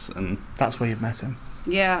repayments, and That's where you've met him.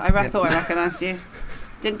 Yeah, I thought I recognised you.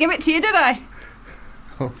 Didn't give it to you, did I?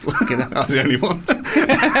 Oh, fucking hell. I was the only one.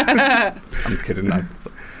 I'm kidding, no.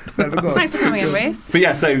 Never got. Thanks for coming in, Reese. But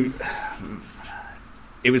yeah, so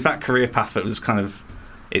it was that career path that was kind of,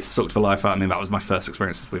 it sucked the life out of me. That was my first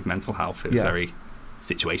experiences with mental health. It was very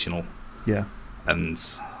situational, Yeah. and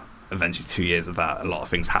eventually 2 years of that, a lot of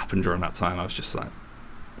things happened during that time. I was just like,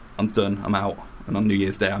 I'm done, I'm out. And on New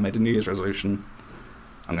Year's Day, I made a New Year's resolution.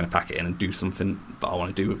 I'm going to pack it in and do something that I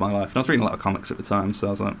want to do with my life. And I was reading a lot of comics at the time, so I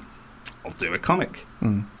was like, I'll do a comic.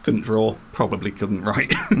 Couldn't draw, probably couldn't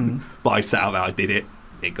write. But I set out there, I did it.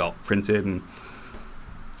 It got printed and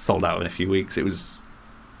sold out in a few weeks.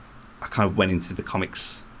 I kind of went into the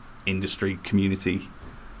comics industry community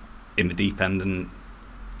in the deep end, and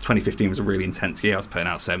 2015 was a really intense year. I was putting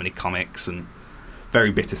out so many comics and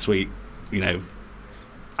very bittersweet. You know,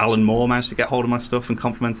 Alan Moore managed to get hold of my stuff and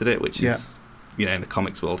complimented it, which is, you know, in the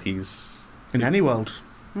comics world, he's... In any world.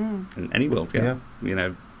 In any world, yeah. You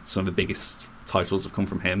know, some of the biggest titles have come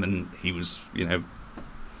from him, and he was, you know,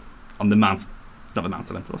 on the Mount... Not the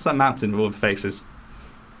Mount Olympus. What's that mountain with all the faces?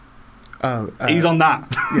 Oh, he's on that.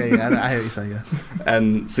 yeah, I hear what you say, yeah.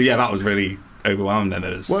 And so, yeah, that was really overwhelming. Then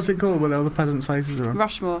there was... What's it called when all the presidents' faces are on?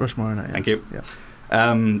 Rushmore. Rushmore, innit? Yeah. Thank you. Yeah.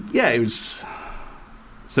 Yeah, it was...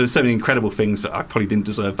 So there's so many incredible things, but I probably didn't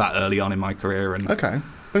deserve that early on in my career. And Okay.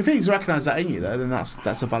 But if he's recognised that in you, though, then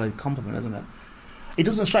that's a valid compliment, isn't it? He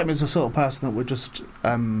doesn't strike me as the sort of person that would just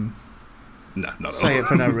no, not at say all. it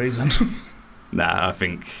for no reason. Nah, I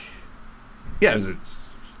think... Yeah,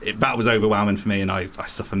 that was overwhelming for me, and I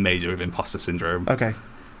suffer major with imposter syndrome. Okay.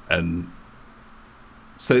 And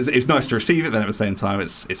so it's nice to receive it, then at the same time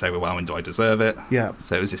it's overwhelming. Do I deserve it? Yeah.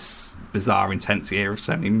 So it was this bizarre, intense year of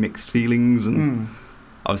so many mixed feelings, and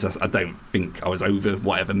I don't think I was over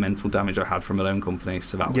whatever mental damage I had from my own company,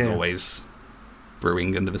 so that was always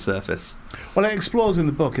brewing under the surface. Well, it explores in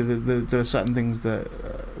the book. There are certain things that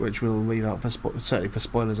which will lead out for certainly for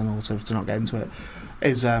spoilers, and also to not get into it.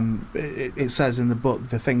 Is it says in the book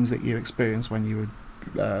the things that you experienced when you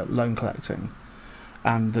were loan collecting,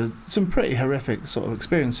 and there's some pretty horrific sort of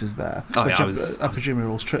experiences there. Oh, which yeah, I presume are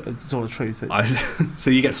all it's all the truth. So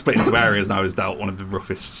you get split into areas, and I was dealt one of the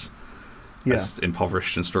roughest, Yeah. most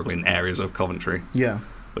impoverished and struggling areas of Coventry. Yeah.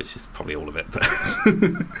 Which is probably all of it. But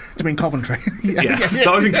Do you mean Coventry? yes,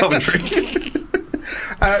 I was in Coventry.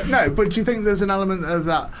 No, but do you think there's an element of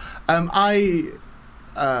that?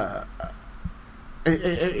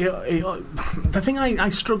 The thing I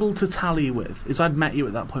struggled to tally with is I'd met you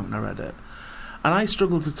at that point when I read it, and I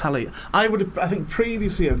struggled to tally. I think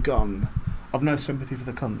previously have gone, I've no sympathy for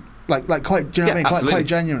the cunt. Like quite, do you know what I mean? Quite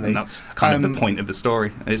genuinely. And that's kind of the point of the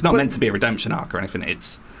story. And it's not meant to be a redemption arc or anything.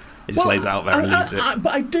 It just lays it out there and leaves it.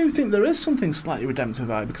 But I do think there is something slightly redemptive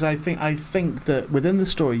about it, because I think that within the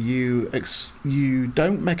story you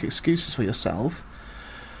don't make excuses for yourself.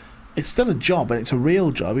 It's still a job, and it's a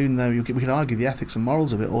real job, even though we could argue the ethics and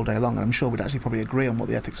morals of it all day long, and I'm sure we'd actually probably agree on what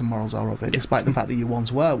the ethics and morals are of it, despite the fact that you once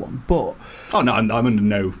were one. But no, I'm under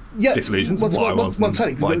no disillusions of what I was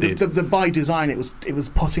and what I did. The by design, it was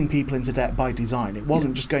putting people into debt by design. It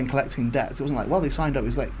wasn't just going collecting debts. It wasn't like, well, they signed up. It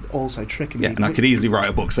was like also tricking people. And I could easily write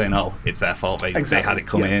a book saying, oh, it's their fault. They had it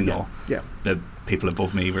come in, or the people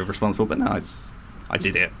above me were responsible. But no, I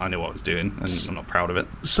did it. I knew what I was doing, and I'm not proud of it.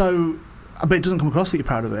 So... But it doesn't come across that you're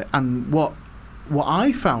proud of it. And what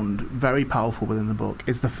I found very powerful within the book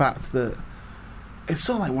is the fact that it's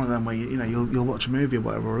sort of like one of them where you'll watch a movie or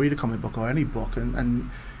whatever, or read a comic book or any book, and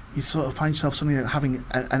you sort of find yourself suddenly having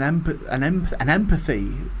an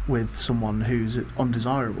empathy with someone who's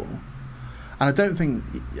undesirable. And I think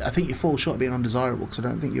you fall short of being undesirable, because I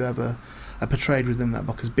don't think you ever are portrayed within that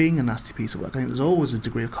book as being a nasty piece of work. I think there's always a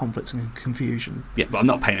degree of conflict and confusion. Yeah, but I'm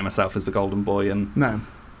not painting myself as the golden boy, and no.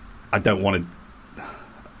 I don't want to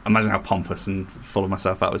imagine how pompous and full of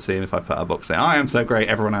myself that would seem if I put a book saying, I am so great,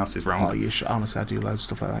 everyone else is wrong. Oh, you should, honestly, I do loads of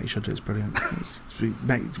stuff like that. You should do. It's brilliant.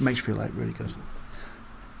 It makes you feel like really good.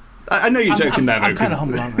 I know you're joking there, though. I'm kind of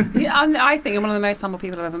humble, aren't I? Yeah, I think I'm one of the most humble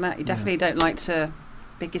people I've ever met. You definitely don't like to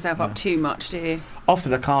big yourself up too much, do you?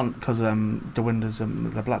 Often I can't, because the windows, the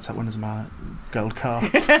black top windows of my gold car.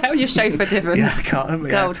 Your chauffeur Divon. Yeah, I can't.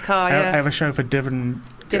 Gold car, I have a chauffeur Divon.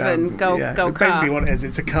 Gold car. Basically, what it is,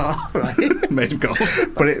 it's a car, right? Made of gold.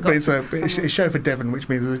 but it's a chauffeur Divon, which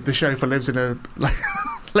means the chauffeur lives in a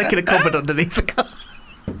in a cupboard underneath the car.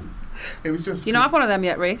 It was just. You not have one of them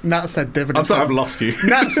yet, Reese? Nat said Divon. I'm sorry, I've lost you.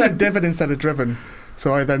 Nat said Divon instead of driven.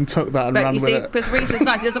 So I then took that and But ran you with see, it. because Reese is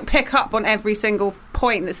nice. He doesn't pick up on every single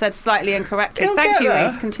point that said slightly incorrectly. He'll Thank get you, there.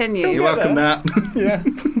 Reese. Continue. You're welcome, Nat. Yeah,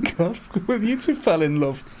 God, well, you two fell in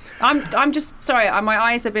love. I'm just sorry. My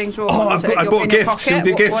eyes are being drawn. Oh, to I your, bought in gifts. Your Should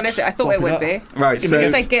we pocket. do What gifts? is it? I thought What it we would got? be. Right, If you so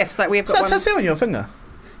say gifts, like we've Is got that one. tattoo on your finger?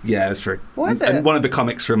 yeah, it's true. What is And it? one of the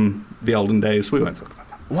comics from the olden days. We won't talk about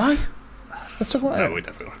that. Why? Let's talk about No, it. we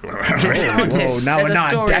definitely won't talk about it. want to. Whoa, now There's we're a not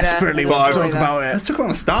story there. desperately There's a want to story talk there. about it. Let's talk about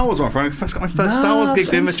the Star Wars one. I first got my first Star Wars I've gig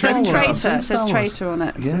seen in the Star trading Wars. club. I've seen Traitor. It Star says Wars. traitor on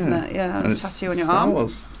it, Yeah. doesn't it? Yeah, And it's tattoo on your Star arm.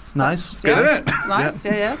 Wars. Nice. Good, isn't it? It's nice.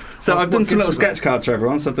 Yeah. So I've done what some little gives you sketch cards for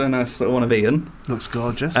everyone. So I've done a sort of one of Ian. Looks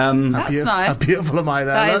gorgeous. That's nice. How beautiful am I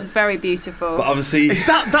there? That look? is very beautiful. But obviously, Is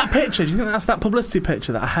that picture? Do you think that's that publicity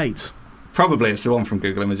picture that I hate? probably it's the one from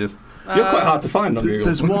Google Images. You're quite hard to find on Google.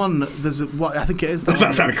 There's one. What I think it is.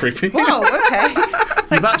 That sounded creepy. Whoa, okay.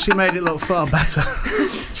 You've actually made it look far better.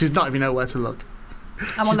 She's not even know where to look.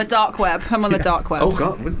 I'm on the dark web. I'm on the dark web. Oh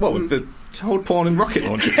God! What with the child porn and rocket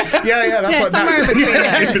launchers? Yeah, that's Yeah, what. somewhere in Nat- between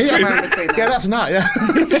there. between Somewhere in between there. Yeah, that's not.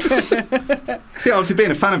 Yeah. See, obviously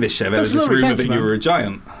being a fan of this show, there was That's this lovely, rumour thank that you, you man. were a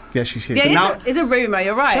giant. Yeah, she's huge. Yeah, now- it's a rumour.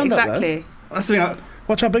 You're right. Stand up, though. Exactly. That's the thing.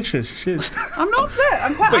 Watch how big she is. She's huge. I'm not there.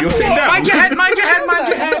 I'm quite. Wait, you're sitting down? Mind your head, mind your head, mind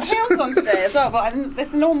your I've got head. heels on today as well, but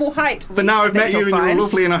it's normal height. But now I've met you and you're fine.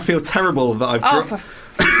 lovely, and I feel terrible that I've Oh, drawn.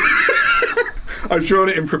 I've drawn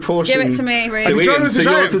it in proportion. give it to me, Reese. To Have you drawn Ian, it as so a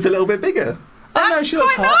yours giant? is a little bit bigger. Oh, no, That's she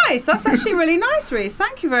looks quite hot. nice. That's actually really nice, Reese.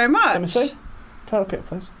 Thank you very much. Let me see. Can I look at it,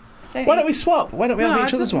 please? Don't Why you- don't we swap? Why don't we No, have I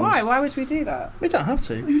each other's just- ones? Why? Why would we do that? We don't have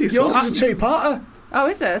to. do Yours swap. is a two-parter. Oh,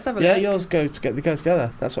 is it? Let's have a Yeah, look. yours go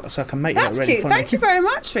together. That's what. So I can make That's that really cute. funny. Thank you very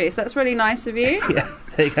much, Reese. That's really nice of you. Yeah,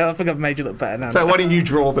 there you go. I think I've made you look better now. So why don't you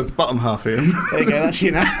draw the bottom half, Ian? There you go. That's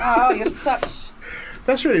you now. Oh, you're such.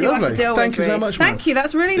 That's really You have lovely. to deal Thank with you so Reese. much, man. Thank you.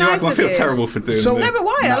 That's really You're nice welcome. I of feel you. terrible for doing So- the- No, but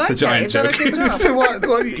why? I That's like a giant it. You've done a joke. good job. So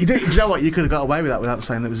what you did? You know what? You could have got away with that without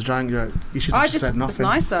saying that it was a giant joke. You should have I just just- said it's nothing.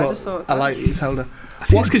 nicer, I But just thought- I like that you told her. I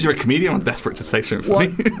think it's because you're a comedian. I'm desperate to say something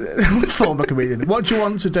What? funny. Former comedian. What do you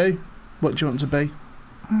want to do? What do you want to be?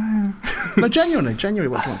 No, genuinely. What do you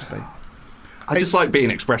want to be? I just like being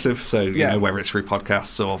expressive. So you Yeah. know, whether it's through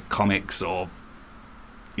podcasts or comics or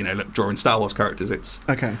drawing Star Wars characters,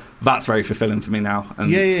 Okay. that's very fulfilling for me now. And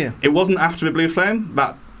Yeah. It wasn't after the Blue Flame.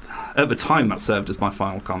 That at the time that served as my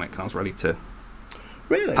final comic, and I was ready to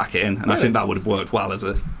Really? pack it in, and I Really? think that would have worked well as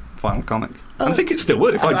a final comic. Uh, I think it still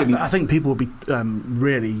would if I didn't. I think people would be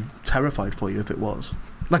really terrified for you if it was.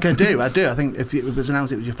 Like I do. I think if it was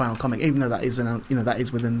announced it was your final comic, even though that is that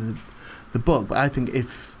is within the book. But I think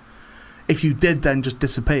if you did then just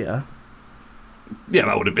disappear, Yeah,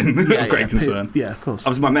 that would have been a great concern. Yeah, of course.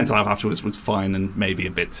 Obviously, my mental health afterwards was fine and maybe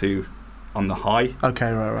a bit too on the high.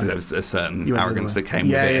 Okay, right. There was a certain You went the other arrogance way. that came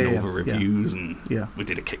Yeah, with it yeah, and yeah, all the yeah. reviews, and Yeah. we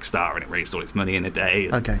did a Kickstarter and it raised all its money in a day.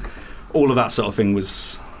 And Okay. all of that sort of thing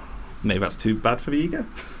was maybe that's too bad for the ego.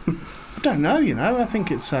 I don't know. I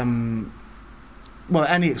think it's well,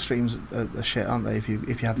 any extremes are shit, aren't they? If you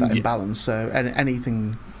have that Yeah. imbalance, so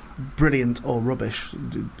anything brilliant or rubbish.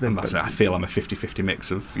 I feel I'm a 50-50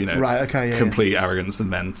 mix of Right. Okay. Yeah. complete arrogance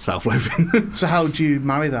and then self-loathing. Yeah. So how do you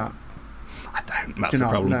marry that? I don't. That's Do the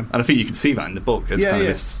not, problem. no. And I think you can see that in the book. There's Yeah, kind yeah.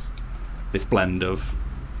 of this blend of.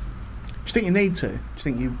 Do you think you need to? Do you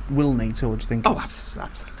think you will need to, or do you think? Oh, it's-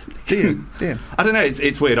 absolutely. Do you? Do you? I don't know.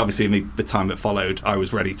 It's weird. Obviously, the time that followed, I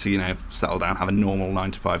was ready to settle down, have a normal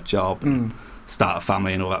 9-to-5 job, and start a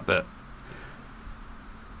family and all that. But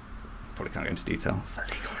probably can't go into detail for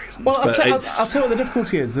legal reasons. Well, I'll but tell it's- you what the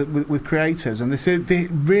difficulty is that with creators, and there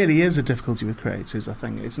really is a difficulty with creators. I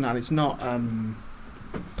think it's not.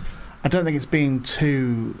 I don't think it's being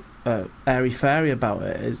too airy-fairy about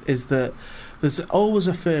it. Is that there's always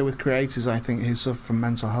a fear with creators, I think, who suffer from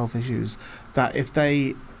mental health issues, that if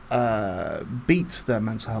they beat their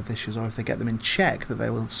mental health issues or if they get them in check, that they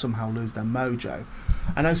will somehow lose their mojo.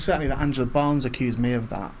 I know certainly that Angela Barnes accused me of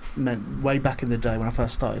that way back in the day when I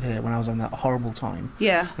first started here, when I was on that horrible time.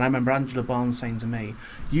 Yeah. And I remember Angela Barnes saying to me,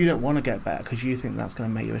 "You don't want to get better because you think that's going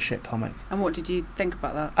to make you a shit comic." And what did you think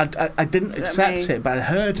about that? I didn't accept it, but I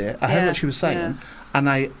heard it. I heard Yeah, what she was saying, yeah. and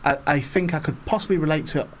I think I could possibly relate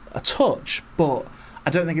to it a touch, but I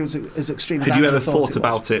don't think it was as extreme as had you Angela ever thought thought it was.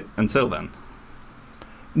 about it until then?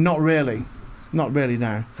 Not really. Not really,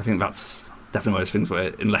 no. So I think that's definitely one of those things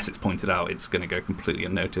where, unless it's pointed out, it's going to go completely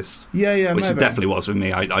unnoticed. Yeah, Which maybe. it definitely was with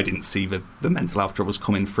me. I didn't see the mental health troubles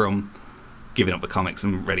coming from giving up the comics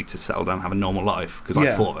and ready to settle down and have a normal life, because I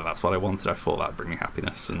Yeah. thought that's what I wanted. I thought that would bring me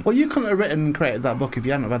happiness. And Well, you couldn't have written and created that book if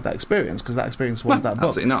you hadn't have had that experience, because that experience was Well, that book.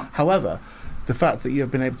 absolutely not. However, the fact that you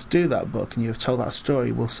have been able to do that book and you have told that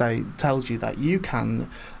story tells you that you can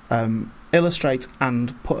illustrate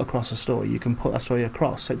and put across a story. You can put a story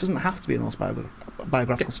across, so it doesn't have to be an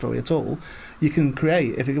autobiographical story at all. You can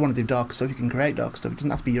create, if you want to do dark stuff, you can create dark stuff. It doesn't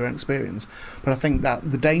have to be your own experience. But I think that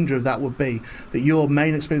the danger of that would be that your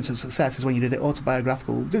main experience of success is when you did it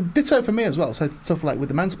autobiographical. Did so for me as well. So stuff like with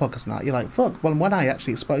the Mental Podcast and that, you're like, fuck, well, when I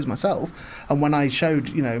actually exposed myself and when I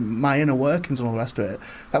showed, my inner workings and all the rest of it,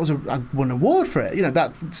 that was I won an award for it.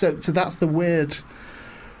 So that's the weird...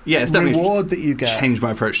 Yeah, it's definitely reward that you get. Changed my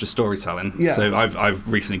approach to storytelling. Yeah. So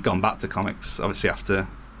I've recently gone back to comics. Obviously after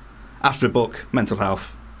a book, mental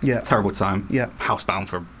health, terrible time, housebound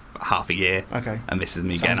for half a year. Okay. And this is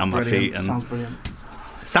me getting on my feet. And sounds brilliant.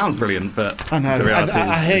 It sounds brilliant, but I know. the reality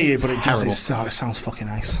I hear you, but terrible. it sounds fucking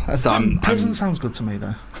nice. So Prison sounds good to me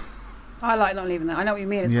though. I like not leaving that. I know what you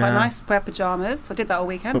mean. It's quite nice. Wear pyjamas. I did that all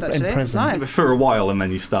weekend But in actually. It's prison. nice. But for a while, and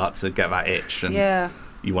then you start to get that itch, and Yeah.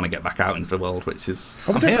 you want to get back out into the world, which is...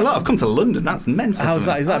 Oh, I'm here a lot. I've come to London. That's mental. How's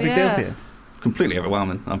that? Is that a big deal yeah. for you? Completely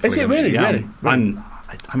overwhelming. Is it really? Yeah, Really?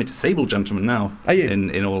 I'm a disabled gentleman now. Are you?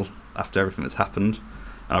 In all, after everything that's happened.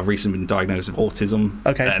 And I've recently been diagnosed with autism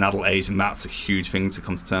at an adult age, and that's a huge thing to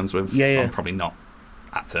come to terms with. Yeah. I'm probably not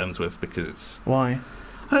at terms with because it's... Why?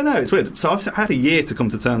 I don't know. It's weird. So I've had a year to come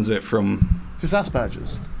to terms with it from... Is this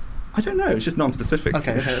Asperger's? I don't know. It's just non-specific.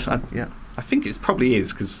 Okay, that's fine. Yeah. I think it probably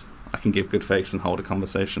is because I can give good face and hold a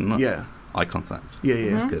conversation. Not eye contact. Yeah.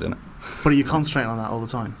 It's good, isn't it? But are you concentrating on that all the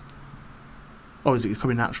time? Or is it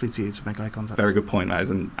coming naturally to you to make eye contact? Very good point. That is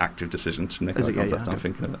an active decision to make eye contact. I'm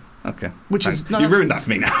thinking of it. Okay. Which is you ruined that for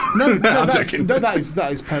me now. No, I'm joking. No,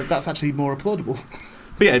 that's actually more applaudable.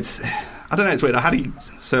 But yeah, I don't know. It's weird.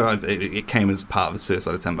 It came as part of a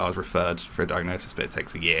suicide attempt. I was referred for a diagnosis, but it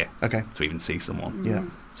takes a year to even see someone. Yeah.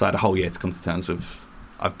 So I had a whole year to come to terms with.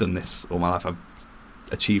 I've done this all my life. I've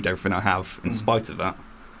achieved everything I have in spite of that.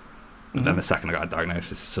 And then the second I got a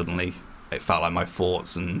diagnosis, suddenly it felt like my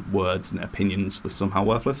thoughts and words and opinions were somehow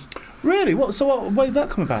worthless. Really? Where did that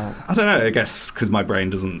come about? I don't know. I guess because my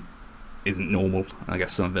brain isn't normal. I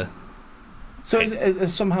guess some of the. So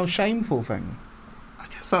it's somehow shameful thing.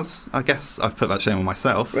 I guess I've put that shame on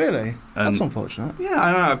myself. Really? That's unfortunate. Yeah,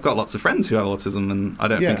 I know. I've got lots of friends who have autism, and I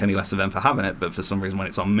don't think any less of them for having it. But for some reason, when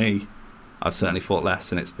it's on me, I've certainly thought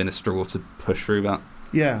less, and it's been a struggle to push through that.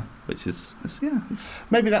 Yeah. Which is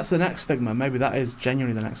Maybe that's the next stigma. Maybe that is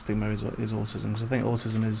genuinely the next stigma is autism. Because I think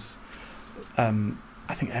autism is.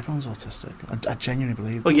 I think everyone's autistic. I genuinely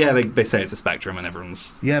believe. Well, yeah, they say it's a spectrum, and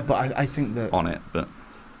everyone's. Yeah, but I think that on it, but.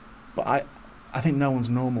 But I think no one's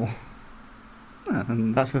normal. Yeah,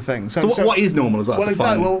 that's the thing. So what is normal as well? Well,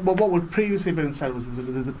 exactly. Well, what would previously been said was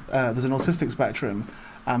there's an autistic spectrum,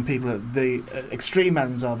 and people at the extreme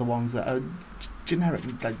ends are the ones that are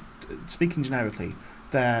generically, like speaking generically,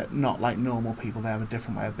 they're not like normal people. They have a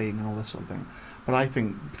different way of being and all this sort of thing. But I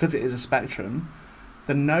think because it is a spectrum,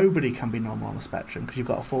 then nobody can be normal on a spectrum because you've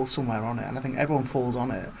got to fall somewhere on it, and I think everyone falls on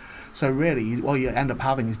it. So really, what you end up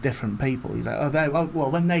having is different people. You're like,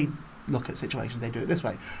 when they look at situations, they do it this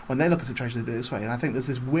way. When they look at situations, they do it this way. And I think there's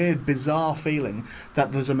this weird, bizarre feeling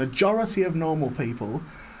that there's a majority of normal people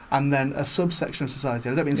and then a subsection of society.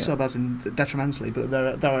 I don't mean sub as in detrimentally, but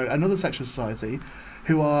there are another section of society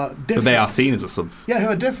who are different. But they are seen as a sub. Yeah, who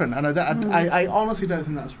are different. And I honestly don't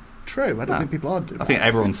think that's true. I don't think people are different. I think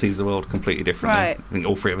everyone sees the world completely differently. Right. I think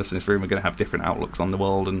all three of us in this room are going to have different outlooks on the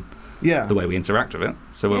world and the way we interact with it.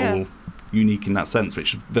 So we're all unique in that sense,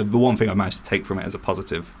 which the one thing I've managed to take from it as a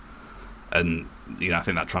positive. And, I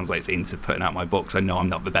think that translates into putting out my books. I know I'm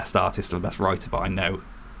not the best artist or the best writer, but I know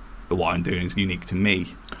that what I'm doing is unique to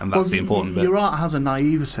me, and that's the important bit. Your art has a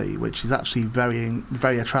naivety, which is actually very,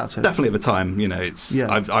 very attractive. Definitely at the time,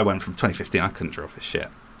 I went from 2015, I couldn't draw for shit,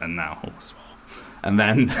 and now, and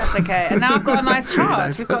then... That's okay. And now I've got a nice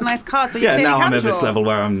card. We've got nice cards where you clearly now can I'm at draw. this level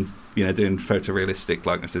where I'm, doing photorealistic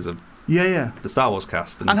likenesses of the Star Wars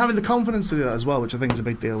cast. And having the confidence to do that as well, which I think is a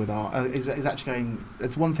big deal with art, is actually going...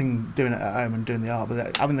 It's one thing doing it at home and doing the art,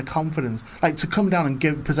 but having the confidence, like to come down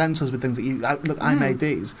and present us with things that you... Look, I made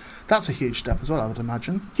these. That's a huge step as well, I would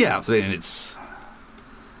imagine. Yeah, absolutely. And it's...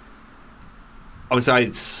 Obviously,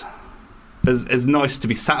 it's nice to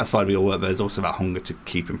be satisfied with your work, but there's also that hunger to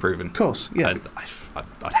keep improving. Of course, yeah.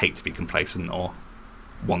 I'd hate to be complacent or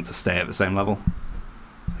want to stay at the same level.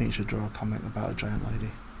 I think you should draw a comic about a giant lady.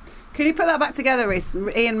 Can you put that back together, Reese?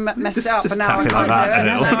 Ian messed it up, just and now I tap it can't like that do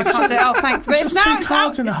it. a little. Now I can't do it. Oh, thanks. But It's it's now just two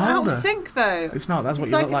cards in a holder. out of sync, though. It's not. That's what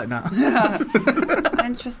It's you like look like now.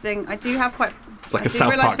 Interesting. I do have quite... It's like I a do South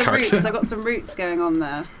realise Park the character. roots. I've got some roots going on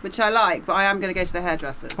there, which I like, but I am going to go to the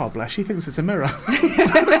hairdressers. Oh, bless. She thinks it's a mirror.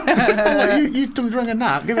 You've done drunk a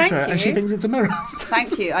nap. Give it to her, and she thinks it's a mirror.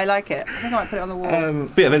 Thank you. I like it. I think I might put it on the wall.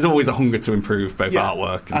 But yeah, there's always a hunger to improve both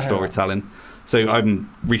artwork and storytelling. So I'm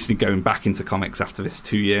recently going back into comics after this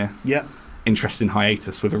 2-year Yeah. interesting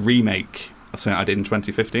hiatus with a remake of something I did in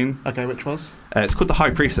 2015. Okay, which was? It's called The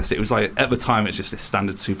High Priestess. It was like, at the time, it's just a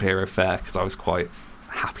standard superhero fare because I was quite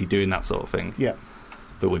happy doing that sort of thing. Yeah.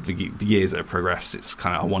 But with the years that have progressed, it's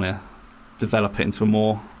kind of, I want to develop it into a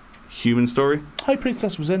more human story. High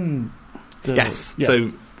Priestess was in the... Yes. Yeah.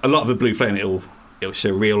 So a lot of the Blue Flame, it'll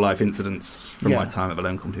show real life incidents from Yeah. my time at the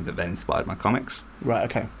Loan Company that then inspired my comics. Right,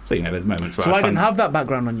 okay. So, you know, there's moments where So I find- didn't have that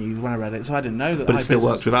background on you when I read it, so I didn't know that. But High it still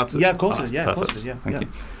Priestess- worked without it. Yeah, of course Oh, it that's did. Yeah, of course it perfect. did. Yeah, Thank yeah. you.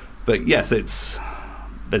 But yes,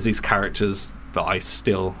 there's these characters that I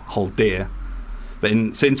still hold dear. But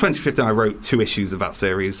in 2015, I wrote 2 issues of that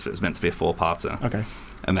series. It was meant to be a 4-parter. Okay.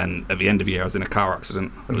 And then at the end of the year, I was in a car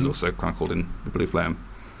accident. It was Mhm. also kind of called in the Blue Flame.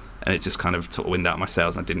 And it just kind of took the wind out of my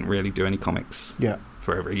sails, and I didn't really do any comics Yeah.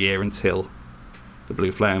 for over a year until the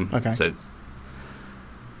Blue Flame. Okay. So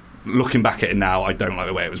looking back at it now, I don't like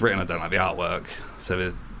the way it was written. I don't like the artwork.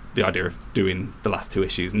 So the idea of doing the last 2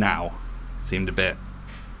 issues now seemed a bit...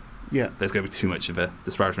 Yeah. There's going to be too much of a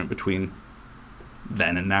disparagement between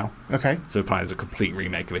then and now. Okay. So we're planning as a complete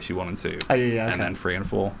remake of issue 1 and 2. Oh, yeah, okay. And then 3 and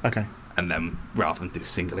 4. Okay. And then rather than do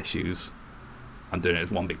single issues, I'm doing it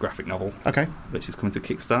as one big graphic novel. Okay. Which is coming to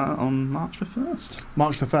Kickstarter on March the 1st.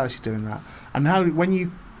 March the 1st, you're doing that. And how, when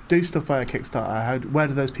you do stuff via Kickstarter, where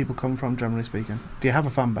do those people come from, generally speaking? Do you have a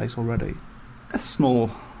fan base already? A small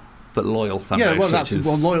but loyal fan Yeah, base. well, which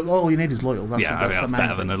is, loyal. All you need is loyal. That's, yeah, that's I mean, that's the main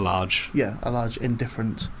better than thing. a large... Yeah, a large,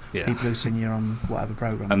 indifferent Yeah. people who've seen you on whatever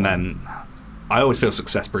program. And then I always feel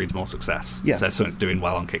success breeds more success. Yeah. So if something's doing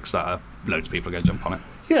well on Kickstarter, loads of people are going to jump on it.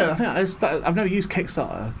 Yeah, I think I've never used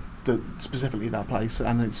Kickstarter, specifically that place,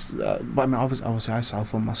 and it's. But I mean, obviously, I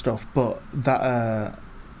self-fund my stuff, but that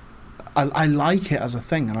I like it as a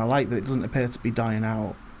thing, and I like that it doesn't appear to be dying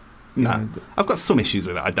out. You No. know, I've got some issues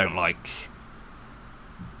with it. I don't like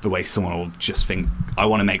the way someone will just think, I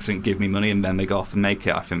want to make something, give me money, and then they go off and make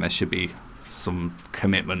it. I think there should be some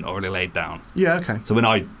commitment already laid down. Yeah, okay. So when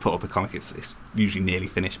I put up a comic, it's usually nearly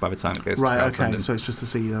finished by the time it goes Right, to okay. crowdfunding. So it's just to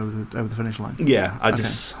see you over the finish line. Yeah, Okay.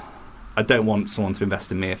 I don't want someone to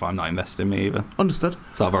invest in me if I'm not invested in me either. Understood.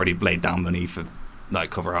 So I've already laid down money for like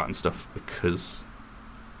cover art and stuff because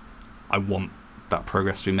I want that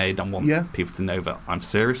progress to be made. I want Yeah. people to know that I'm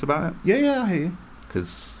serious about it. Yeah, I hear you.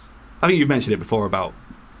 Because I think you've mentioned it before about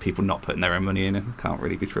people not putting their own money in and can't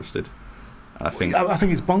really be trusted. And I think I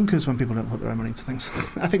think it's bonkers when people don't put their own money into things.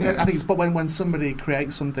 I think it's but when somebody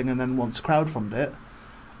creates something and then wants to crowdfund it,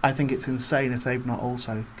 I think it's insane if they've not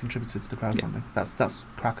also contributed to the crowdfunding. That's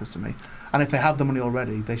crackers to me. And if they have the money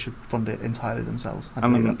already, they should fund it entirely themselves. I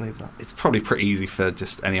believe that. it's probably pretty easy for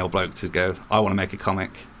just any old bloke to go, I want to make a comic,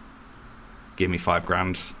 give me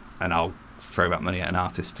 $5,000 and I'll throw that money at an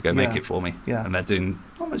artist to go make Yeah. it for me. Yeah. And they're doing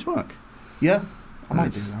not much work. Yeah, I might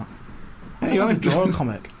And do it's- that. Yeah, I you think I wanna- could draw a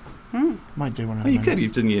comic. Might do one. in a Well, you minute. could.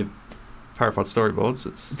 You've done your Parapod storyboards.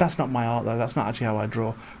 It's That's not my art though. That's not actually how I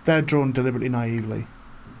draw. They're drawn deliberately naively.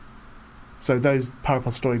 So those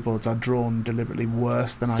Parapod storyboards are drawn deliberately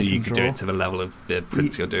worse than I so can you draw. could do it to the level of the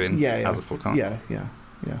prints you're doing yeah. as a full comic. Yeah.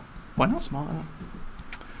 Why not? Smart.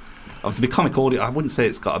 Obviously, the comic audience, I wouldn't say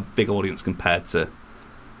it's got a big audience compared to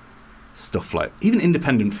stuff like... Even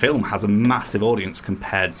independent film has a massive audience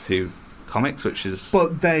compared to comics, which is...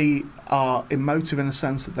 But they are emotive in a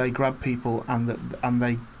sense that they grab people and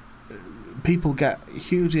they people get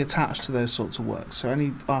hugely attached to those sorts of works. So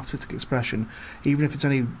any artistic expression, even if it's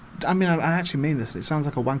only... I mean, I actually mean this. It sounds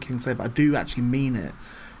like a wanky thing to say, but I do actually mean it.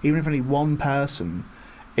 Even if only one person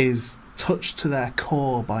is touched to their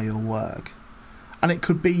core by your work, and it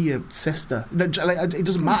could be your sister. It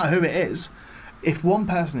doesn't matter who it is. If one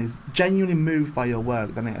person is genuinely moved by your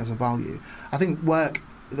work, then it has a value. I think work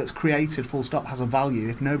that's created full stop has a value.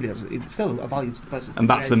 If nobody has it, it's still a value to the person. And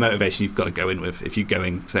that's the created it. motivation you've got to go in with. If you go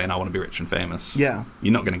in saying, I want to be rich and famous, Yeah.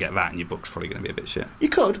 you're not going to get that, and your book's probably going to be a bit shit. You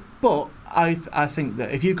could, but I think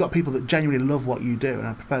that if you've got people that genuinely love what you do and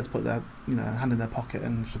are prepared to put their hand in their pocket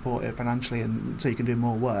and support it financially, and so you can do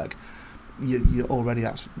more work, you're already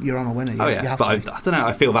you're on a winner. Oh, You yeah. have But I to be. don't know.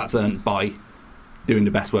 I feel that's earned by doing the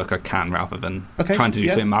best work I can rather than Okay, trying to do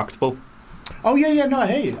yeah. something marketable. Oh yeah. No, I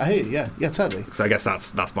hear you. Yeah, totally. So I guess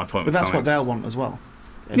that's my point. But with that's what comics. they'll want as well.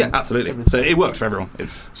 Yeah, absolutely. So it works for everyone.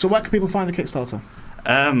 So where can people find the Kickstarter?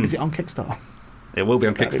 Is it on Kickstarter? It will be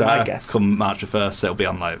on That'd be my Kickstarter guess. come March the 1st. It'll be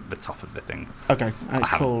on like the top of the thing. Okay, and it's I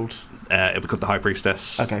haven't- called. It'll be called The High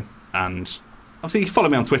Priestess. Okay. And obviously, you can follow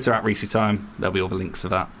me on Twitter at Reecy Time. There'll be all the links for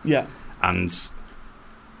that. Yeah. And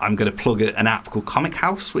I'm going to plug an app called Comic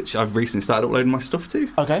House, which I've recently started uploading my stuff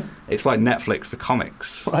to. Okay. It's like Netflix for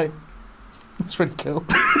comics. Right. That's really cool.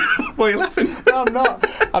 Why are you laughing? No,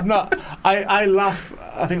 I'm not. I laugh,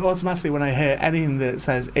 I think, automatically when I hear anything that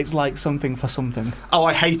says it's like something for something. Oh,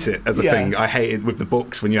 I hate it as a Yeah. thing. I hate it with the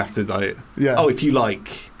books when you have to like. Yeah. Oh, if you like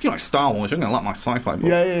Star Wars, you're gonna like my sci-fi book.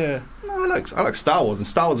 Yeah. No, I like Star Wars, and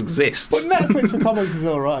Star Wars exists. But Netflix for comics is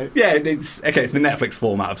all right. Yeah, it's okay. It's the Netflix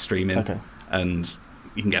format of streaming. Okay. And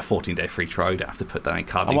you can get a 14-day free trial. You don't have to put down any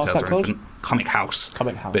card And what's details that or called? anything. Comic House.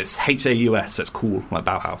 Comic House. But it's Haus, so it's cool, like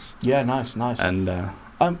Bauhaus. Yeah, nice. And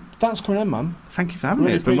Thanks for coming in, man. thank you for having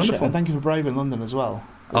Really me. It's been appreciate wonderful. it. And thank you for braving London as well.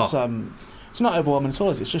 It's it's not overwhelming at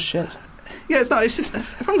all. It's just shit. Yeah, it's not. It's just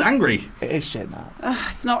everyone's angry. It is shit now.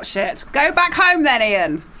 It's not shit. Go back home then,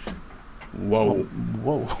 Ian. Whoa.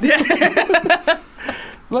 Whoa.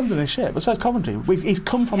 London is shit, but so is Coventry. He's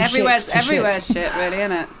come from Everywhere's shit to everywhere's shit. shit, really,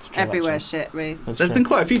 isn't it? true, Everywhere's shit, Reese. That's There's true. been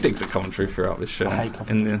quite a few digs at Coventry throughout this show I hate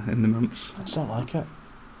Coventry. in the months. I just don't like it.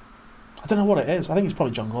 I don't know what it is. I think it's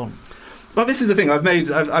probably John Gordon. Well, this is the thing.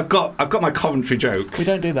 I've got my Coventry joke. We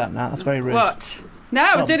don't do that now. That's very rude. What? No,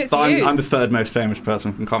 I was Oh, doing it to But you. I'm the third most famous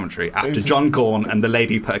person from Coventry after Who's- John Gorn and the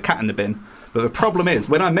lady who put a cat in the bin. But the problem is,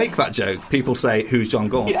 when I make that joke, people say, "Who's John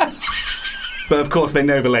Gorn?" Yeah. But of course, they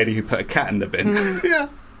know the lady who put a cat in the bin. Yeah.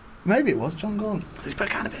 Maybe it was John Gordon. They put a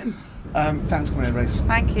cat in the bin. Thanks for coming in, Race.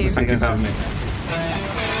 Thank you. We'll see Thank you again for having soon.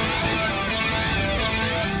 me.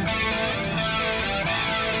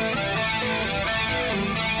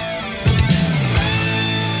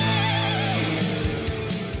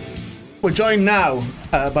 We're joined now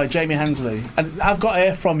by Jamie Hensley. And I've got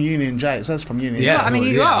here from Union J. It says from Union Yeah, J. I mean,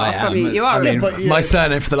 you well, are I from am. you are. I mean, but, yeah. my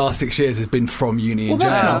surname for the last 6 years has been from Union Well,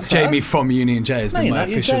 that's J. not fair. Jamie from Union J has No, been you're my not.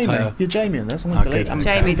 You're official Jamie. title. You're Jamie in this. I'm going to Oh, delete good. I'm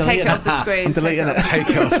Jamie, deleting take it. it off the screen. I'm deleting it. Take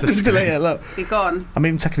it off the I'm screen. deleting it, look. Be gone. I'm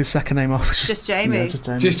even taking his second name off. It's Just Jamie. Yeah, just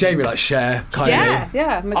Jamie. Just Jamie, like Cher, Kylie.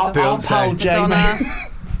 Yeah. Our Beyonce. pal Jamie.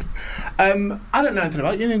 Madonna. I don't know anything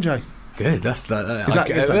about Union J. Good. That's that. Is that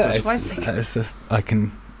good? It's just I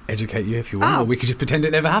can educate you if you want, Oh. or we could just pretend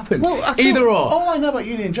it never happened. Well, I tell you Either what, or. All I know about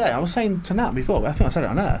Union J, I was saying to Nat before, but I think I said it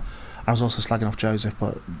on air. I was also slagging off Joseph,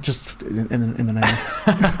 but just in the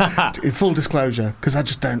name. In full disclosure, because I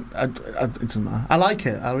just don't. It doesn't matter. I like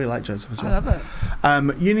it. I really like Joseph as I well.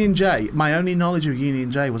 love it. Union J. My only knowledge of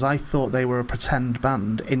Union J was I thought they were a pretend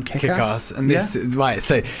band in Kick-Ass. Kick-Ass. And this, right,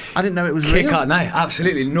 so I didn't know it was real. Kick-Ass, no,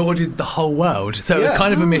 absolutely, nor did the whole world. So it Yeah. was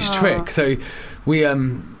kind of a missed trick. So we were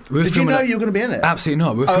Did you filming know you were going to be in it? Absolutely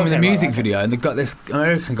not. We were Oh, filming okay, the music right, okay. video, and they got this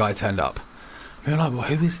American guy turned up. We were like, well,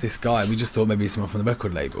 who is this guy? We just thought maybe someone from the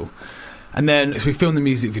record label. And then, so we filmed the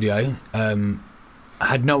music video. I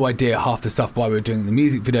had no idea half the stuff why we were doing the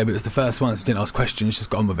music video, but it was the first one, so we didn't ask questions, just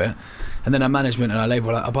got on with it. And then our management and our label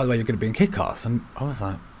were like, oh, by the way, you're going to be in Kick-Ass. And I was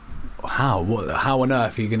like, how on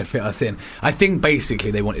earth are you going to fit us in? I think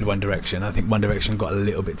basically they wanted One Direction. I think One Direction got a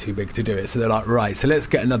little bit too big to do it, so they're like, right, so let's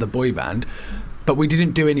get another boy band. But we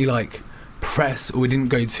didn't do any like press, or we didn't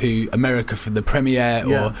go to America for the premiere,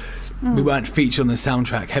 Yeah. or we weren't featured on the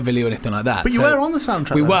soundtrack heavily or anything like that. But you So were on the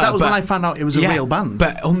soundtrack. we though. were, That was when but- I found out it was a yeah, real band.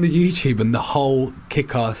 But on the YouTube and the whole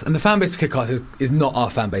Kick-Ass, and the fan base of Kick-Ass is not our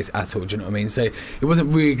fan base at all, do you know what I mean? So it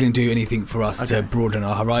wasn't really going to do anything for us to broaden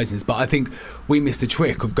our horizons. But I think we missed a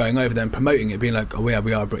trick of going over there and promoting it, being like, oh yeah,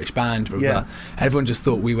 we are a British band, blah, blah, Yeah. blah. Everyone just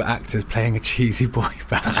thought we were actors playing a cheesy boy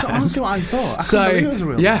band. That's honestly what I thought. I So couldn't believe it was a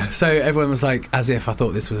real yeah, band. so everyone was like, as if I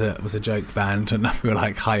thought this was a joke band, and we were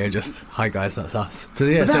like, hi guys, that's us. So,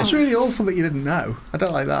 yeah, But so that's really awful that you didn't know. I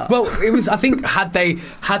don't like that. well, it was. I think had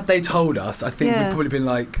they told us, I think Yeah. we'd probably been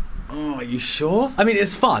like, "Oh, are you sure?" I mean,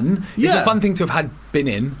 it's fun. It's Yeah. a fun thing to have been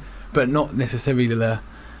in, but not necessarily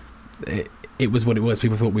It was what it was.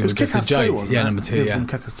 People thought we it were was just a Kick-Ass 2, joke. wasn't Yeah, it? number 2. It was Yeah. in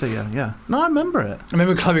Kick-Ass 2, yeah. No, I remember it. I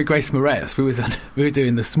remember Chloe Grace Moretz. We were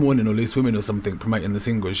doing This Morning or Loose Women or something, promoting the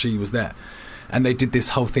single, and she was there. And they did this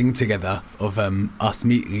whole thing together of us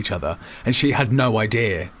meeting each other, and she had no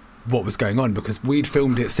idea what was going on because we'd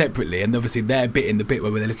filmed it separately, and obviously their bit in the bit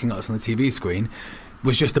where they're looking at us on the TV screen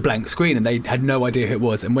was just a blank screen, and they had no idea who it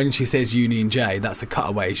was. And when she says Union J, that's a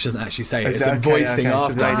cutaway. She doesn't actually say it. It's a voice thing so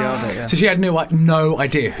after. the idea of it, yeah. So she had no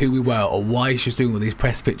idea who we were or why she was doing all these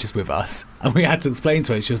press pictures with us, and we had to explain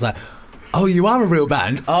to her. She was like, "Oh, you are a real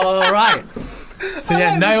band, all right." So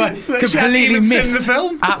yeah, She hadn't completely even seen missed the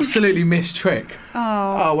film. absolutely missed trick.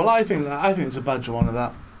 Oh, well, I think it's a badge of honour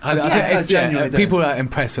that. I Yeah, think I genuinely do. people are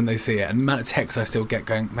impressed when they see it, and the amount of texts I still get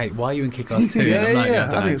going, "Mate, why are you in Kick-Ass 2?" Yeah, And I'm like, yeah. I don't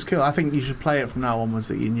I know. think it's cool. I think you should play it from now onwards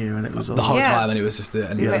that you knew, and it was all The whole Yeah. time, and it was just You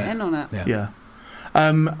went in on it. yeah. Yeah.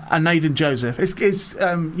 And now you did Joseph. Is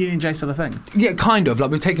Union J still a thing? Yeah, kind of.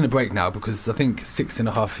 Like, we've taken a break now because I think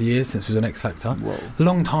 6.5 years since we was on X Factor. Whoa.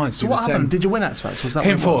 Long time. So what happened? Did you win X Factor? Was that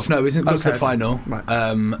Came when it fourth. was? No, it was the Okay. final. Right.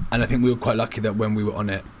 And I think we were quite lucky that when we were on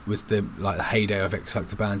it was the heyday of X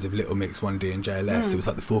Factor bands of Little Mix, 1D and JLS. It was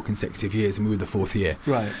like the 4 consecutive years, and we were the 4th year.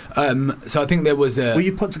 Right. So I think there was a... Were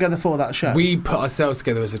you put together for that show? We put ourselves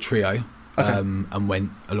together as a trio. Okay. And went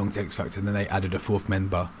along to X Factor, and then they added a 4th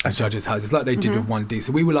member I as see. judges' houses, like they did with 1D.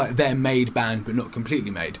 So we were like their made band, but not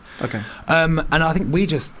completely made. Okay. And I think we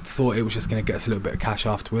just thought it was just going to get us a little bit of cash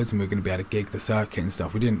afterwards, and we were going to be able to gig the circuit and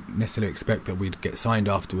stuff. We didn't necessarily expect that we'd get signed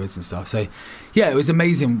afterwards and stuff. So yeah, it was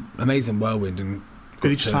amazing whirlwind. And Who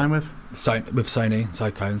did you sign with? with Sony,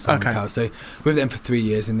 Psycho, and Simon Okay. Cowell. So we were with them for 3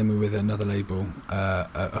 years, and then we were with another label,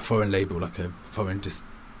 a foreign label, like a foreign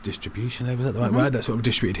distribution label, is that the right word? That sort of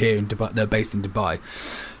distributed here in Dubai. They're based in Dubai.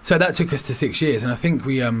 So that took us to 6 years, and I think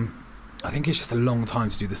it's just a long time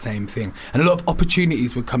to do the same thing. And a lot of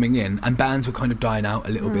opportunities were coming in, and bands were kind of dying out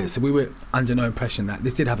a little bit. So we were under no impression that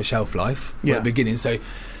this did have a shelf life at the beginning. So,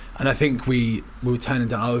 and I think we were turning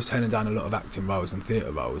down. I was turning down a lot of acting roles and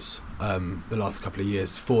theatre roles the last couple of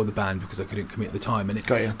years for the band because I couldn't commit at the time. And it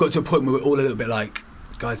got to a point where we were all a little bit like,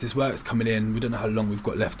 guys, this work's coming in. We don't know how long we've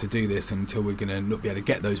got left to do this until we're going to not be able to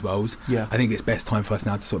get those roles. Yeah. I think it's best time for us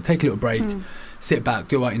now to sort of take a little break, sit back,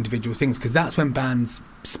 do our individual things, because that's when bands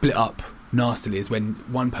split up nastily, is when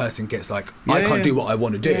one person gets like, I can't do what I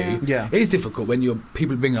want to do. Yeah. It is difficult when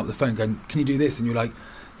people ringing up the phone going, can you do this? And you're like,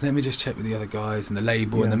 let me just check with the other guys and the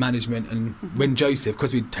label and the management. And when Joseph,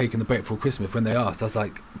 because we'd taken the break before Christmas, when they asked, I was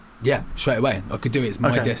like, yeah, straight away, I could do it. It's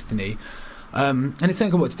my destiny. And it's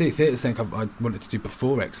something I want to do. Theatre is something I wanted to do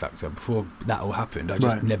before X Factor. Before that all happened, I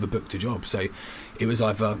just never booked a job. So it was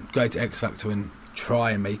either go to X Factor and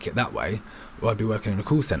try and make it that way, or I'd be working in a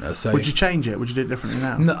call centre. So would you change it? Would you do it differently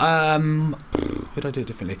now? No, would I do it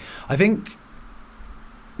differently? I think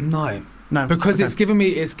no. No, because it's given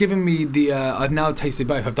me the I've now tasted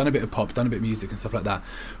both. I've done a bit of pop, done a bit of music and stuff like that.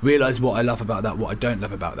 Realised what I love about that, what I don't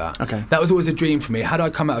love about that. Okay. That was always a dream for me. Had I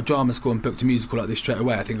come out of drama school and booked a musical like this straight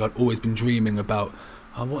away, I think I'd always been dreaming about,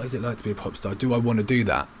 what is it like to be a pop star? Do I want to do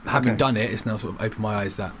that? Having done it, it's now sort of opened my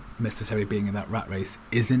eyes that necessarily being in that rat race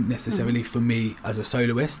isn't necessarily for me as a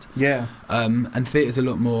soloist. Yeah. And theatre's a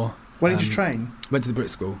lot more. Where did you train? Went to the Brit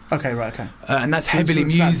School. Okay, right, okay. And that's heavily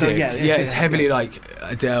music. It's heavily yeah. like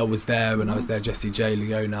Adele was there when I was there, Jessie J,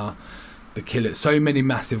 Leona, The Killers. So many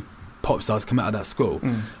massive pop stars come out of that school.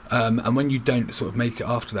 And when you don't sort of make it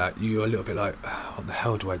after that, you're a little bit like, what the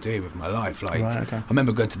hell do I do with my life? Like, I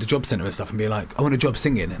remember going to the job centre and stuff and being like, I want a job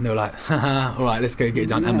singing. And they were like, haha, all right, let's go get it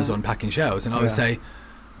down Amazon packing shelves. And I would say,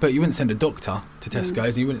 but you wouldn't send a doctor to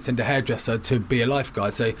Tesco's and you wouldn't send a hairdresser to be a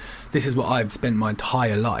lifeguard. So this is what I've spent my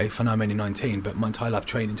entire life, and I'm only 19, but my entire life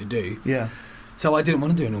training to do. Yeah. So I didn't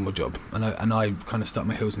want to do a normal job, and I kind of stuck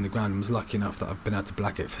my heels in the ground and was lucky enough that I've been able to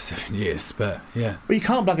black it for 7 years. But yeah. But you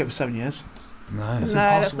can't black it for 7 years. No,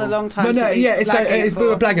 that's a long time. No, yeah, we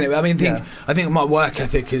were blagging it. I mean, Yeah. I think my work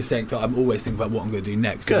ethic is saying that I'm always thinking about what I'm going to do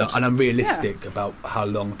next, Good. and I'm realistic about how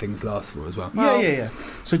long things last for as well. Yeah.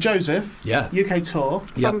 So Joseph, Yeah. UK tour.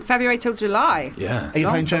 From February till July. Yeah. Are you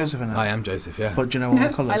playing Joseph in it? I am Joseph, yeah. But do you know all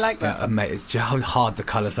the colours? I like that. Yeah, mate, it's just how hard the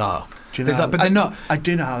colours are. Do you There's know? like, but they're not. I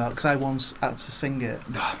do know how that, because I once had to sing it.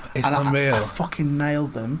 It's and unreal. I fucking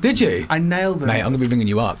nailed them. Did you? I nailed them. Mate, I'm going to be ringing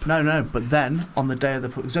you up. No, but then on the day of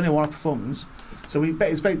it was only one performance. So it's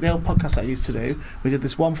basically the old podcast that I used to do. We did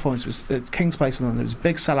this one performance. It was at King's Place in London. It was a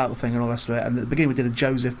big sellout thing and all the rest of it. And at the beginning we did a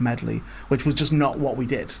Joseph medley, which was just not what we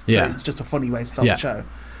did. Yeah. So it's just a funny way to start the show.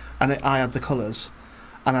 And I had the colours,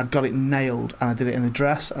 and I'd got it nailed, and I did it in the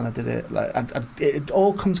dress, and I did it like it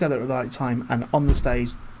all come together at the right time. And on the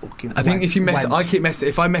stage, I think if you mess it, I keep messing.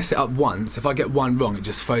 If I mess it up once, if I get one wrong, it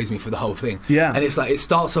just throws me for the whole thing. Yeah. And it's like it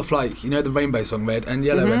starts off like, you know, the rainbow song, red and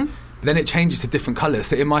yellow, and then it changes to different colours.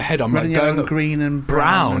 So in my head, I'm red like and yellow going and green and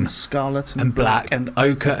brown and scarlet and black and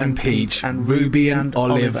ochre and peach and ruby and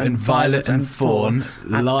olive and violet and fawn,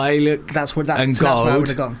 lilac that's and where I would gold,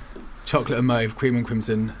 have gone. chocolate and mauve, cream and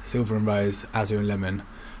crimson, silver and rose, azure and lemon,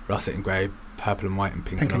 russet and grey, purple and white, and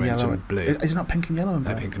pink and orange yellow and blue. Is it not pink and yellow?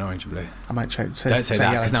 No, pink and orange and blue. I might say Don't say that,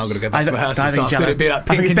 yellow. because now I'm going to go back to rehearsal. I think So it'd be like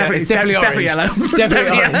I think pink and yellow. It's definitely orange. yellow.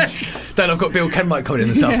 Definitely orange. Then I've got Bill Kenwright coming in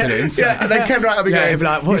this afternoon. So. Yeah, and then Kenwright will be going, he'll be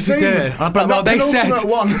like, what's he doing? I'm like, well, they said,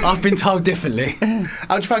 I've been told differently.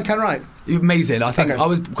 How'd you find Kenwright? Amazing. I think Okay. I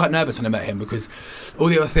was quite nervous when I met him, because all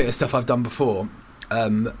the other theatre stuff I've done before,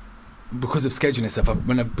 because of scheduling stuff,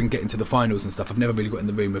 when I've been getting to the finals and stuff, I've never really got in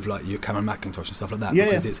the room with like your Cameron McIntosh and stuff like that,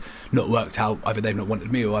 because it's not worked out. Either they've not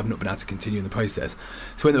wanted me, or I've not been able to continue in the process.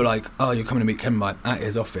 So when they were like, oh, you're coming to meet Kenwright at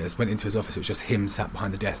his office, went into his office, it was just him sat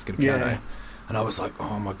behind the desk at a piano. And I was like,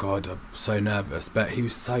 oh my God, I'm so nervous. But he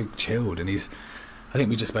was so chilled, and I think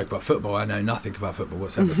we just spoke about football. I know nothing about football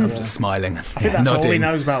whatsoever, so I'm just smiling. I think that's all he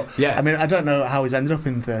knows about. Yeah. I mean, I don't know how he's ended up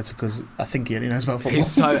in theatre because I think he only knows about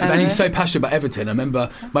football. And he's so passionate about Everton. I remember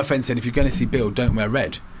my friend said, if you're going to see Bill, don't wear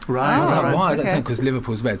red. Right. I was like, right. why? That's because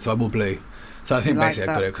Liverpool's red, so I wore blue. So I think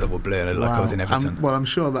basically I got it because I wore blue and I looked like I was in Everton. I'm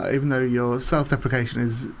sure that even though your self-deprecation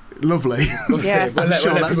is lovely, We'll Yes. see. We'll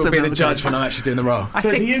let people be the another judge thing. when I'm actually doing the role. So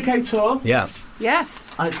it's a UK tour, Yeah.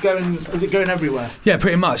 Yes. and it's going. Is it going everywhere? Yeah,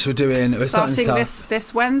 pretty much. We're Starting starting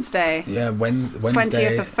this Wednesday. Yeah, Wednesday.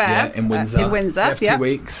 20th of Feb, Yeah, in Windsor. in Windsor, We have 2 yeah.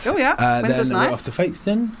 weeks. Oh, yeah. Windsor's then we're nice. off to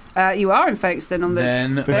Folkestone. You are in Folkestone on the...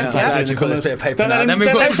 Then This is I'm like glad doing you've the got this colours. bit of paper Don't now. let Then him- we've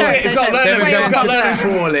don't got let him say it. It's got then we're learning. going It's got to learning.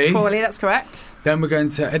 Crawley. Crawley, that's correct. Then we're going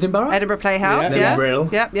to Edinburgh. Edinburgh Playhouse, Yeah. yeah. Brill.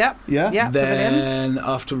 Yep. Yeah. Yeah, Pavilion. Then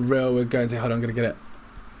after Real, we're going to... Hold on, I'm going to get it.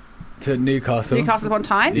 To Newcastle. Newcastle upon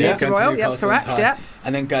Tyne, Yeah, yes, going to Royal, yeah, that's Newcastle correct, on yeah. time.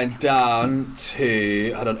 And then going down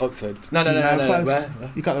to... Hold on, Oxford. No. Close. Where?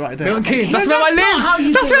 You got the right idea. Milton Keynes. That's No, where I that's not how live.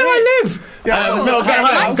 you That's do where it. I live. Yeah, I'm well, going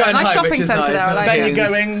nice- home, going nice home, shopping which is centre nice. there, I like Then it. you're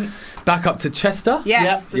going back up to Chester.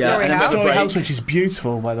 Yes, the Yeah, Story and then House. Story Story break. House, which is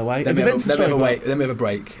beautiful, by the way. Then Have we you been have to then we have a Story wait. Then we have a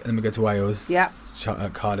break, and then we go to Wales. Yep.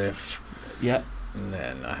 Cardiff. Yeah. And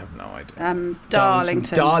then I have no idea.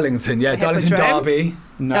 Darlington. Darlington, yeah, Darlington, Hippodrome. Derby,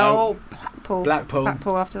 No. Oh, Blackpool.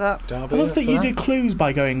 Blackpool after that. Derby. I love that after you do clues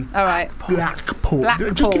by going All right. Blackpool. Blackpool.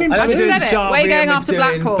 Just give him I I just clues. said it. Where are you going after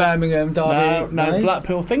Blackpool? Birmingham, Derby. No,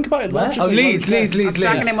 Blackpool. Think about it Where? logically. Oh, Leeds. I'm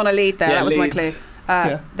dragging him on a lead there. Yeah, that was my Leeds. clue.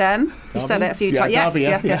 Yeah. Then you said Derby? it a few Yeah, times. Yes,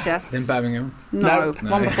 Derby, yeah. yes. Then Birmingham. No,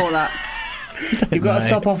 No. one before that. You've got to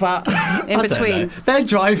No. stop off at. In I don't between. know. They're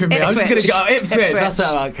driving me. I'm just going to go Ipswich. That's Ipswich.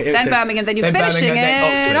 how I like it. Then Ipswich. Birmingham. Then you're Then finishing Birmingham,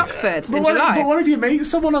 then in Oxford. Oxford But in what, July. but what if you meet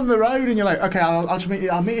someone on the road and you're like, okay, I'll just meet you.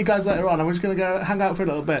 I'll meet you guys later on. I'm just going to go hang out for a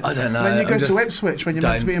little bit. I don't know. And then you go I'm to just- Ipswich when you're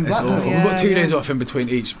meant to be in It's awful. Blackpool. We've got 2 Yeah, days yeah. off in between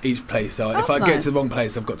each place, so if That's I get nice. to the wrong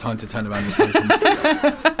place, I've got time to turn around and find some.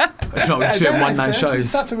 If not, we're just doing one-man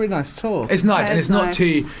shows. That's a really nice tour. It's nice, That and is it's not nice.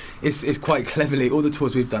 too. It's quite cleverly. All the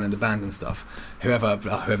tours we've done in the band and stuff.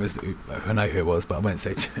 Whoever's, I know who it was, but I won't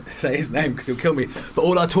say his name because he'll kill me. But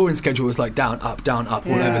all our touring schedule was like down, up, all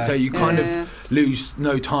Yeah. over. So you kind Yeah. of lose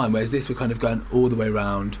no time. Whereas this, we're kind of going all the way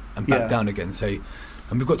around and back Yeah. down again. So.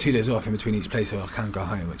 And we've got 2 days off in between each place, so I can go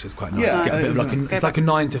home, which is quite nice. Yeah, Get a bit of like isn't it's like a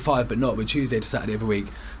 9 to 5, but not. We're Tuesday to Saturday every week,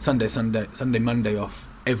 Sunday, Monday off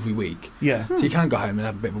every week. Yeah. So you can go home and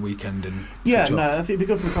have a bit of a weekend and Yeah, switch no, off. I think it'd be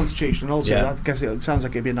good for the constitution. And also, Yeah. I guess it sounds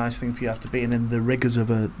like it'd be a nice thing for you after being in the rigours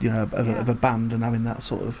of a, of a band and having that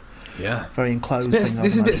sort of Yeah. very enclosed This thing.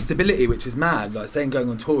 is a bit of I'd stability, which is mad. Like saying going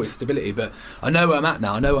on tour is stability, but I know where I'm at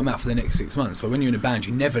now. I know where I'm at for the next 6 months. But when you're in a band,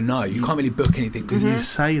 you never know. You can't really book anything because imagine. You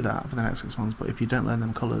say that for the next 6 months, but if you don't learn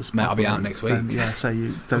them colours, Mate, I'll be out properly, next week. then, yeah, so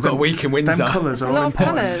you. I've got a week in Windsor. Them colours A are lot all of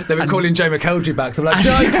important. colours. They've been calling Joe McKeldry back. They're like,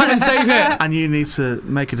 Joe, come and save it. And you need to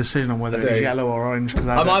make a decision on whether I it's do. yellow or orange. Because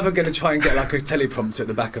I'm either going to try and get like a teleprompter at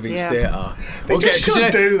the back of each Yeah. theatre. They just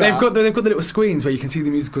should do that. They've got the little screens where you can see the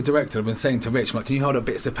musical director. I've been saying to Rich, I'm like, can you hold up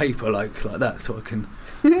bits of paper like that so I can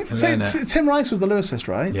So learn it? Tim Rice was the lyricist,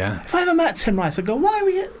 right? Yeah. If I ever met Tim Rice, I'd go, why are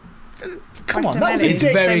we... Come Why on, so that was a many? He's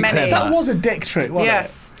dick. very so many. clever. That was a dick trick, wasn't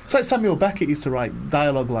Yes. it? It's like Samuel Beckett used to write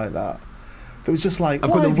dialogue like that. It was just like, I've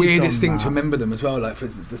why got the have you weirdest done thing that? to remember them as well. Like, for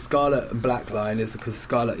instance, the Scarlet and Black line is because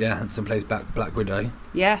Scarlett Johansson plays Black Widow.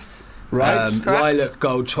 Yes. Right? Correct. Lilac,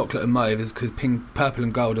 gold, chocolate, and mauve is because pink, purple,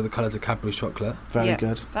 and gold are the colours of Cadbury's chocolate. Very Yeah.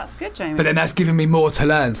 good. That's good, Jamie. But then that's given me more to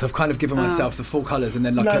learn, so I've kind of given Oh. myself the full colours and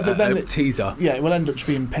then like No, but then a it- teaser. Yeah, it will end up just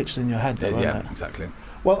being pitched in your head, though, won't Yeah, it? exactly.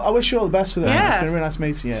 Well, I wish you all the best with it. Yeah. It's been a really nice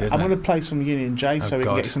meeting you. Cheers, I'm mate. going to play some Union J so Oh, we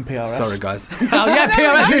can God. get you some PRS. Sorry, guys. Oh yeah,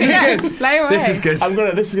 PRS. This is good. Play away. This is good.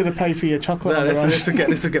 This is going to pay for your chocolate. No, on the road.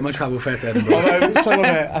 this will get my travel fare to Edinburgh.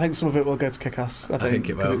 Although I think some of it will go to kick us. I think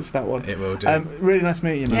it 'cause will. It's that one. It will do. Really nice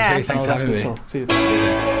meeting you, man. Yeah. Thanks for that's having good me. talk. See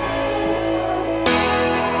you.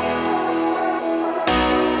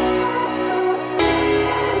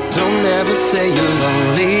 Don't ever say you're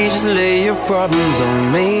lonely, just lay your problems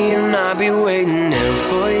on me and I'll be waiting here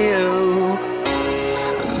for you.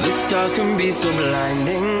 The stars can be so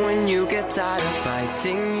blinding when you get tired of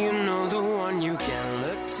fighting, you know the one you can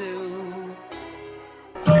look to.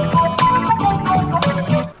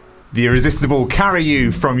 The irresistible Carry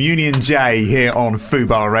You from Union J here on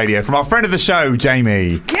Fubar Radio. From our friend of the show,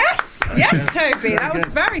 Jamie. Yes, Toby. That was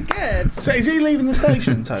very good. So is he leaving the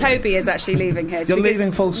station, Toby? Toby is actually leaving here. You're because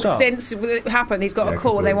leaving full stop? Since it happened, he's got a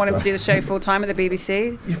call. They want him to do the show full time at the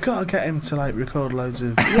BBC. You've got to get him to record loads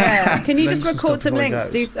of. Yeah. Can you just links and record stuff some before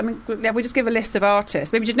he links? goes. We just give a list of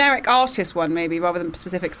artists, maybe generic artist one, maybe rather than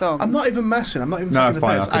specific songs. I'm not even messing. I'm not even No, taking the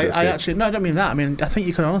fine, piss. I'll do it for I you. actually no, I don't mean that. I mean I think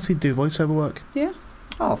you can honestly do voiceover work. Yeah.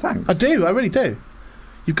 Oh, thanks. I do. I really do.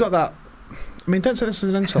 You've got that. I mean, don't say this as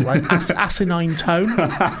an insult, like asinine tone.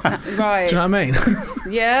 Right. Do you know what I mean?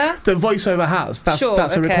 Yeah. The voiceover has. That's Sure, a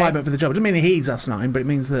okay. requirement for the job. It doesn't mean he's asinine, but it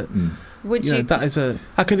means that Would you know, you? that is a.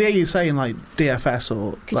 I could hear you saying like DFS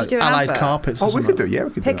or Could you like do an Allied advert? Carpets. Or Oh, we something. could do. Yeah,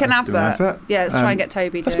 we could Pick do an that. Do advert. Yeah, let's try and get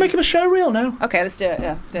Toby. Let's to- make him a show reel now. Okay, let's do it.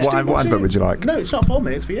 Yeah, let's do it. What advert would you like? No, it's not for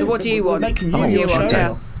me. It's for you. What do you We're want? making you What do your you show want? reel.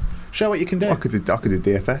 Yeah. Show what you can do. I could do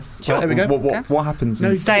DFS. Sure. There we go. What happens? No,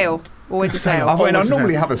 in- Sale. Always a sale. I mean, I Always a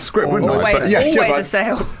normally sale. have a script, wouldn't I? Always, But yeah, always but- a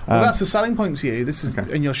sale. Well, that's the selling point to you. This is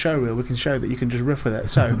Okay. in your show reel. We can show that you can just riff with it.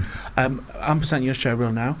 So, I'm presenting your show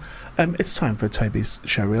reel now. It's time for Toby's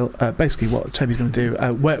show reel. Basically, what Toby's going to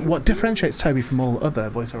do, what differentiates Toby from all other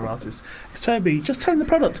voiceover artists, is Toby just tell him the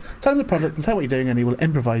product and tell what you're doing, and he will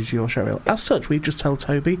improvise your show reel. As such, we've just told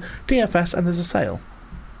Toby DFS, and there's a sale.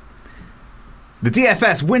 The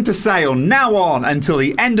DFS winter sale now on until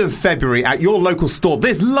the end of February at your local store.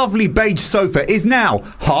 This lovely beige sofa is now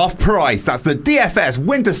half price. That's the DFS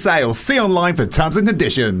winter sale. See online for terms and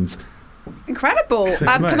conditions. Incredible. So,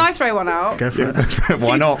 Can mate. I throw one out? Go for it.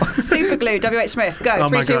 Why not? Super glue. WH Smith. Go. Oh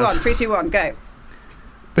my 3, 2, God. 1. 3, 2, 1. Go.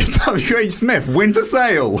 W.H. Smith winter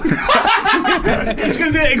sale. It's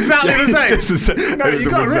going to do exactly the same. Just as- No, it was you've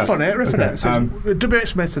a got to winter riff sale. on it. Riff on Okay, it. So WH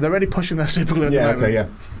Smith, so they're already pushing their super glue at the Yeah, moment. okay,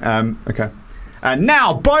 yeah. Okay. And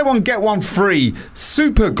now, buy one, get one free.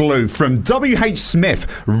 Super glue from W.H. Smith.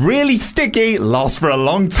 Really sticky, lasts for a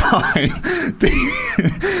long time.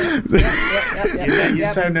 You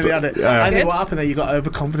so nearly had it. I think Good. what happened there, you got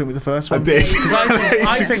overconfident with the first one. I did. Because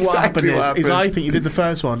I think what happened Exactly is what I think you did the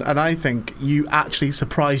first one, and I think you actually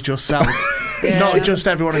surprised yourself. Not just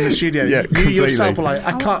everyone in the studio. Yeah, you completely. yourself were like,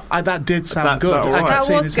 I can't. That did sound That- good. that I was- could That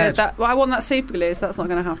see in was his good. head. I want that super glue, so that's not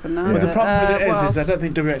going to happen now. Yeah. But the problem with it what is else? I don't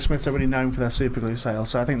think WX Smiths are really known for their super glue sales,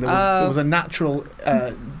 so I think there Oh. was a natural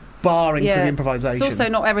barring to the improvisation. It's also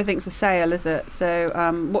not everything's a sale, is it? So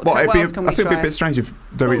what Well, else can I we think it'd be try? a bit strange if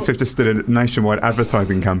W.H. Smith just did a nationwide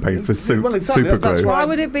advertising campaign for Well, exactly. super That's glue. why Why I'm-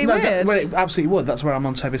 would it be no, weird? Well, it absolutely would. That's where I'm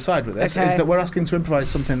on Toby's side with this. Okay. Is that we're asking to improvise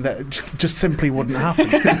something that just simply wouldn't happen.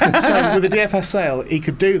 So with the DFS sale, he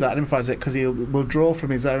could do that and improvise it because he will draw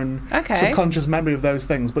from his own Okay. subconscious memory of those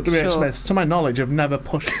things. But WH Sure. Smiths, to my knowledge, have never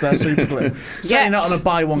pushed their super glue. Yet. Certainly not on a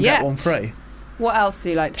buy one Yet. get one free. What else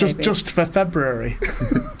do you like, Toby? Just for February.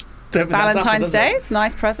 Don't think that's happened, Valentine's has Day. it? It's a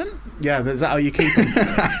nice present. Yeah, is that how you keep them?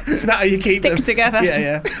 Is that how you keep Stick them? together.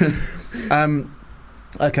 Yeah.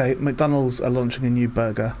 Okay, McDonald's are launching a new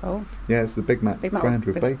burger. Oh, Yeah, it's the Big Mac Big Mac brand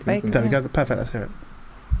with with bacon. bacon. isn't it? There we go. Perfect. Let's hear it.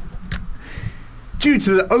 Due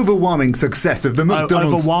to the overwhelming success of the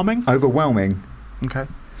McDonald's... Overwhelming. Okay.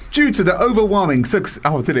 Due to the overwhelming success...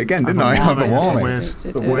 Oh, I did it again, didn't I? Overwhelming. Overwhelming. It's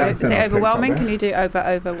weird. It's a weird Is accent it I picked up overwhelming? there. Can you do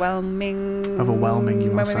overwhelming? Overwhelming,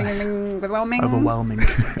 you must say. Overwhelming. Overwhelming.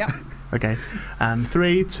 Yeah. Okay. And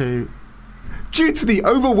 3, 2. Due to the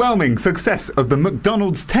overwhelming success of the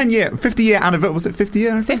McDonald's 50-year anniversary... Was it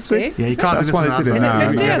 50-year anniversary? 50? Yeah, you can't That's do this why on they did it Is it now.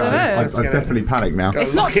 50? I don't know. I definitely panicked now.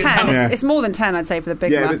 It's not 10. Yeah. It's more than 10, I'd say, for the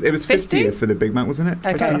Big Yeah, Mac. it was 50 for the Big Mac, wasn't it?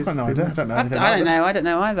 Okay. I've got no idea. I don't know anything I about don't this. know. I don't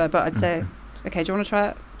know either, but I'd say... Okay, do you want to try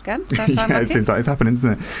it again? Third time Yeah, it lucky? seems like it's happening,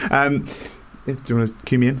 doesn't it? Do you want to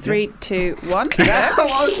cue me in? 3, 2, 1.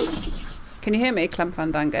 Go. Can you hear me, Clem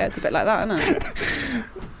Fandango? It's a bit like that, isn't it?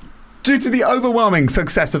 Due to the overwhelming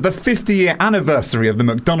success of the 50-year anniversary of the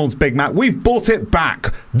McDonald's Big Mac, we've brought it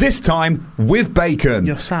back. This time with bacon.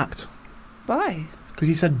 You're sacked. Why? Because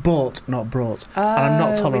you said bought, not brought. And I'm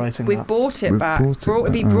not tolerating We've that. bought it We've back. brought it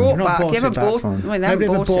It'd be back. brought You've not back. bought You haven't it back. bought... Well, they Nobody haven't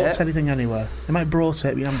ever bought bought it. anything anywhere. They might have brought it,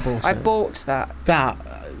 but you haven't bought I it. bought that. That,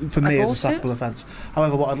 for I me, is a bought it. sackable offence.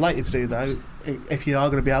 However, what I'd like you to do, though, if you are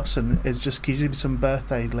going to be absent, is just give me some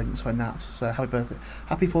birthday links for Nat. So, happy birthday.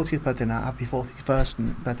 Happy 40th birthday, Nat. Happy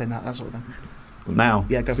 41st birthday, Nat. That sort of thing. Now,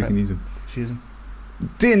 Yeah, go so for you it. can use them. Choose them.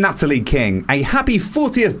 Dear Natalie King, a happy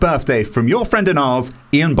 40th birthday from your friend and ours,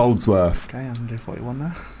 Ian Boldsworth. Okay, I'm going to do 41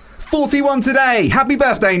 now. 41 today. Happy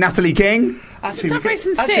birthday, Natalie King. Actually, not very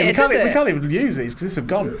sincere, we does it? can't even use these because these have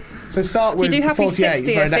gone. So start You with do happy 48 for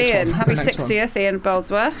the 60th, next Ian. one. Happy The next one. 60th, Ian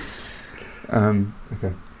Boldsworth.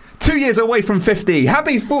 Okay. 2 years away from 50.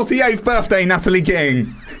 Happy 48th birthday, Natalie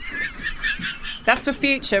King. That's for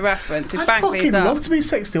future reference. We've I'd banked fucking these up. love to be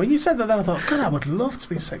 60. When you said that, then I thought, God, I would love to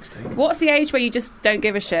be 60. What's the age where you just don't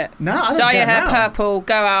give a shit? No, I don't Dye your care hair now. purple,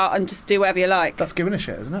 go out and just do whatever you like. That's giving a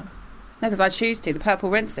shit, isn't it? No, because I choose to. The purple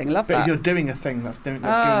rinsing, love But if that. you're doing a thing, that's giving Oh.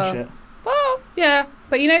 a shit. Well, yeah,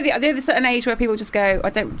 but you know, there's a certain age where people just go,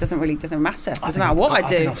 doesn't matter. Doesn't matter what I I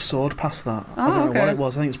think do. I've soared past that. Oh, I don't know okay. what it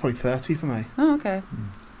was. I think it's probably 30 for me. Oh, okay.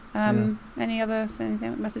 Any other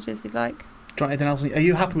messages you'd like? Do you want anything else? Are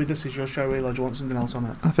you happy with this as your show reel, or do you want something else on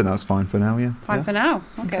it? I think that's fine for now, yeah. Fine Yeah. for now.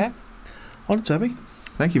 Okay. On it, Toby.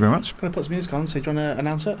 Thank you very much. Going to put some music on, so do you want to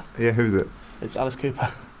announce it? Yeah, who's it? It's Alice Cooper.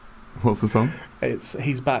 What's the song? It's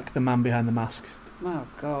He's Back, the Man Behind the Mask. Oh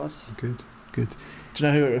God. Good. Do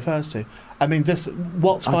you know who it refers to? I mean, what's I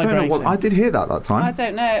don't vibrating? know what. I did hear that time. I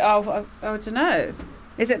don't know. I don't know.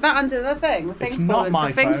 Is it that under the thing? The thing's It's not fallen, my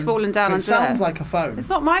the thing's phone. fallen down It under sounds there. like a phone. It's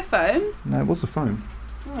not my phone. No, it was a phone.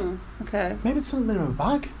 Oh, okay. Maybe it's something in a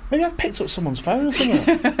bag. Maybe I've picked up someone's phone or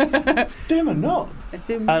something. It's doom or not.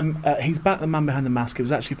 He's Back, the Man Behind the Mask. It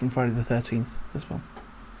was actually from Friday the 13th, this one.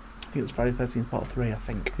 I think it was Friday the 13th, part 3, I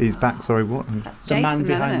think. He's back. Sorry, what? That's The Jason, Man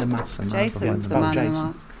Behind isn't the it? Mask. Jason's the man in the Jason.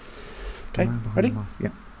 mask. Okay, The Man Behind ready? the Mask, yeah.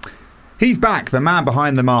 He's Back, the Man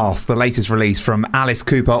Behind the Mask, the latest release from Alice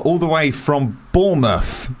Cooper, all the way from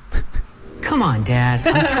Bournemouth. Come on, Dad.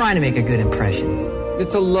 I'm trying to make a good impression.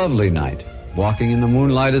 It's a lovely night. Walking in the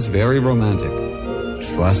moonlight is very romantic.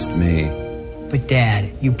 Trust me. But,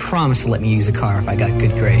 Dad, you promised to let me use the car if I got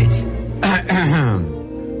good grades.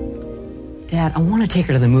 Dad, I want to take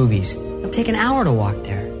her to the movies. It'll take an hour to walk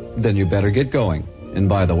there. Then you better get going. And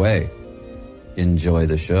by the way, enjoy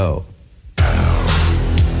the show.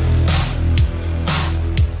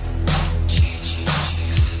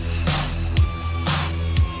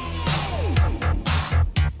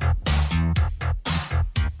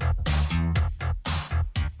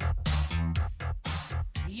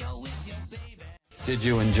 Did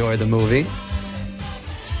you enjoy the movie?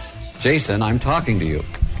 Jason, I'm talking to you.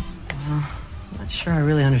 I'm not sure I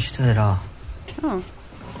really understood it all. Oh,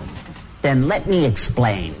 Then let me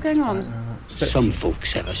explain. what's going on? Some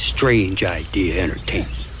folks have a strange idea of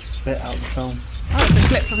entertainment. It's a bit out of the film. Oh, it's a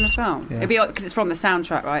clip from the film. Yeah. It'd be because it's from the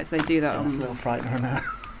soundtrack, right? So they do that. That's a little frightening, isn't it?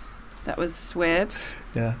 That was weird.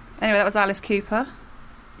 Yeah. Anyway, that was Alice Cooper.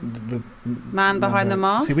 With Man Behind the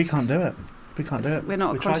Mask. See, we can't do it. We can't do it. We're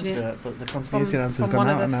not We tried to do continue- it, but the continuity answer's from gone one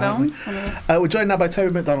out of the now, haven't we? films. One of the- We're joined now by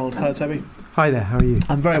Toby McDonald. Hello, Toby. Hi there, how are you?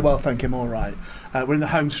 I'm very well, thank you. I'm all right. We're in the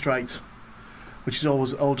home straight, which is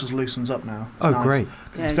always all just loosens up now. It's Oh, nice. great.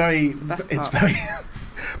 'Cause Yeah, it's very, it's the best it's part. very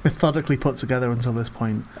methodically put together until this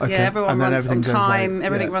point. Okay. Yeah, everyone And then runs on everything goes time. like-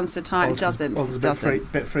 Everything yeah. runs to time. All It just- doesn't. all just a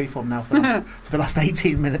Doesn't. bit freeform now for the last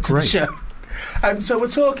 18 minutes Great. of the show. So we're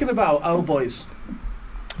talking about Old Boys,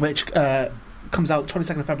 which comes out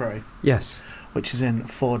 22nd of February, Yes. which is in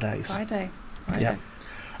 4 days. Friday. Yeah.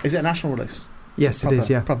 Is it a national release? Yes, it is,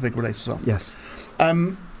 yeah. Proper big release as well. Yes.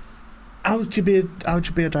 How would you be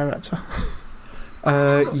a director?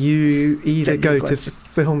 You either Get your go to question.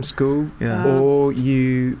 film school Yeah. or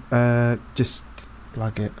you just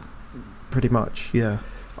Plug it. pretty much. Yeah.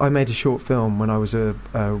 I made a short film when I was a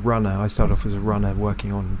runner. I started off as a runner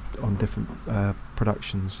working on different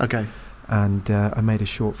productions. Okay. And I made a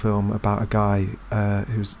short film about a guy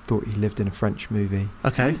who thought he lived in a French movie.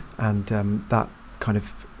 Okay. And that kind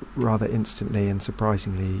of rather instantly and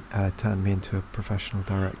surprisingly turned me into a professional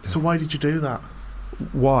director. So why did you do that?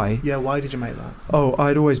 Why? Yeah, why did you make that? Oh,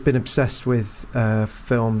 I'd always been obsessed with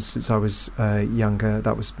films since I was younger.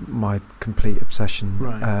 That was my complete obsession.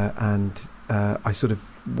 Right. And I sort of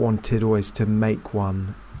wanted always to make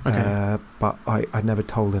one. Okay. But I never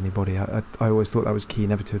told anybody. I always thought that was key,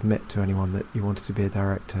 never to admit to anyone that you wanted to be a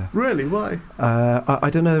director. Really? Why? I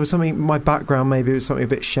don't know. There was something. My background maybe it was something a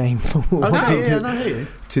bit shameful. wanting Okay, I hear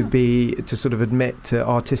you. to sort of admit to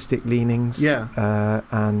artistic leanings. Yeah.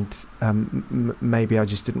 And maybe I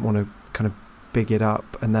just didn't want to kind of big it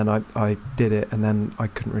up, and then I did it, and then I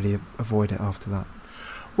couldn't really avoid it after that.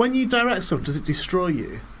 When you direct stuff, does it destroy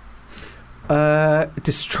you?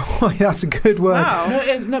 Destroy. That's a good word. Wow. No, it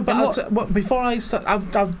is, no, but before I start,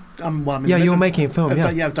 I'm Yeah, you're making a film. Yeah.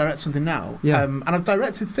 I've directed something now. Yeah. And I've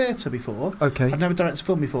directed theatre before. Okay. I've never directed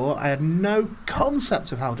film before. I had no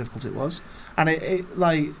concept of how difficult it was, and it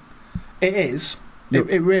is. Yep.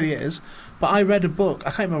 It really is. But I read a book. I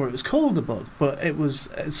can't remember what it was called. The book, but it was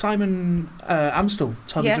Simon Amstel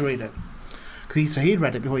told me to read it because he'd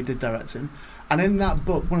read it before he did directing. And in that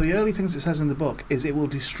book, one of the early things it says in the book is it will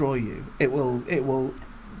destroy you. It will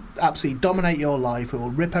absolutely dominate your life. It will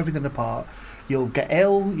rip everything apart. You'll get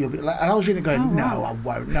ill. You'll be like, and I was reading it going, no, I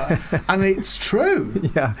won't. No, and it's true.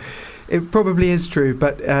 Yeah, it probably is true,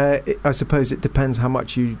 but I suppose it depends how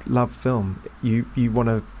much you love film. You want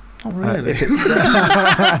to. Oh, really?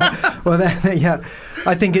 Well, then, yeah,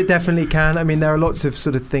 I think it definitely can. I mean, there are lots of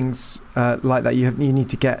sort of things like that. You need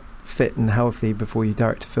to get fit and healthy before you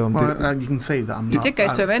direct a film. Well, you can see that I'm not. You did go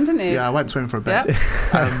swimming, didn't you? Yeah, I went swimming for a bit.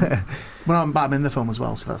 Yep. But I'm in the film as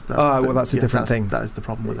well, so that's well, that's a different thing. That is the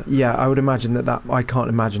problem with it. Yeah, I would imagine that I can't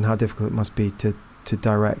imagine how difficult it must be to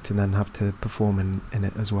direct and then have to perform in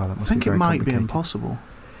it as well. That I must think be very it might be complicated. impossible.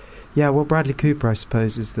 Yeah, well, Bradley Cooper, I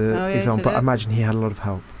suppose, is the example. did I it? imagine he had a lot of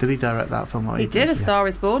help. Did he direct that film? He did. A Star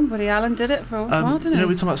Is Born. Woody Allen did it for a while, didn't you know, he?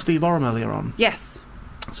 we were talking about Steve Oram earlier on. Yes.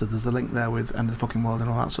 So there's a link there with End of the Fucking World and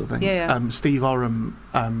all that sort of thing. Yeah. Steve Oram,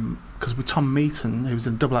 because with Tom Meaton, who was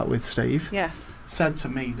in Double Act with Steve, Yes. said to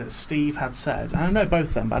me that Steve had said, and I know both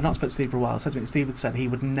of them, but I've not spoken to Steve for a while, said to me that Steve had said he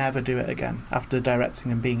would never do it again after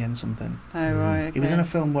directing and being in something. Oh, right. Okay. He was in a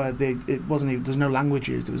film where there was no language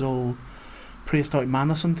used, it was all prehistoric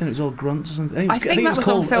man or something, it was all grunts or something. I think that was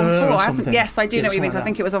on Film 4. Yes, I do know what you mean. Like I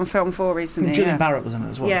think it was on Film 4 recently. And Julian Barrett was in it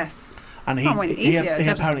as well. Yes. And he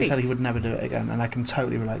apparently said he would never do it again, and I can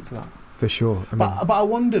totally relate to that. For sure. But I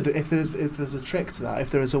wondered if there's a trick to that,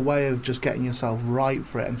 if there is a way of just getting yourself right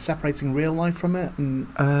for it and separating real life from it. And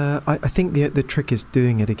I think the trick is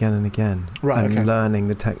doing it again and again, right? And okay. learning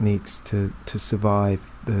the techniques to survive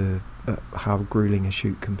the how grueling a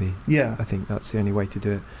shoot can be. Yeah, I think that's the only way to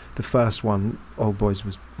do it. The first one, Old Boys,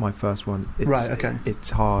 was my first one. Right. Okay.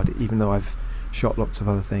 It's hard, even though I've shot lots of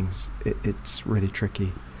other things. It's really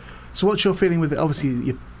tricky. So what's your feeling with it? Obviously,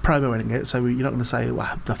 you're promoting it, so you're not going to say, well,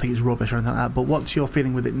 I think it's rubbish or anything like that. But what's your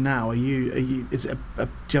feeling with it now? Is it do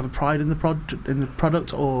you have a pride in the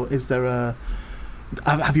product, or is there a?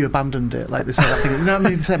 Have you abandoned it? Like they say, you know what I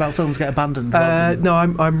mean? They say about films get abandoned. No,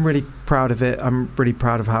 I'm really proud of it. I'm really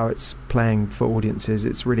proud of how it's playing for audiences.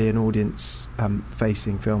 It's really an audience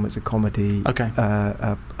facing film. It's a comedy, okay,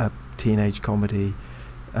 a teenage comedy,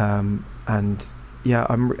 and. Yeah,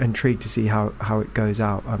 I'm intrigued to see how it goes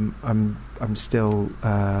out. I'm still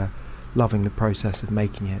loving the process of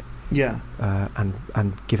making it. Yeah.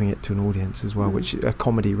 And giving it to an audience as well, which a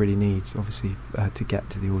comedy really needs, obviously, to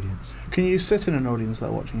get to the audience. Can you sit in an audience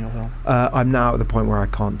though watching your film? I'm now at the point where I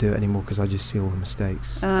can't do it anymore because I just see all the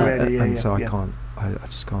mistakes, so I can't. I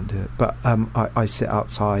just can't do it. But I sit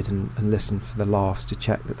outside and listen for the laughs to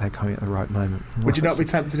check that they're coming at the right moment. Would you not be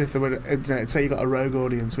tempted if there were, say you got a rogue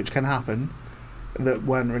audience, which can happen, that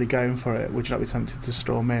weren't really going for it? Would you not be tempted to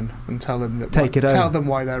storm in and tell them that tell them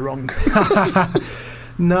why they're wrong?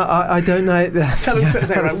 No, I don't know. Tell them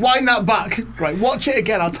say, right, wind that back. Right, watch it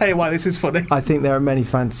again. I'll tell you why this is funny. I think there are many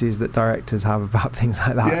fantasies that directors have about things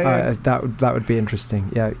like that. Yeah. That would be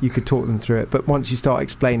interesting. Yeah, you could talk them through it, but once you start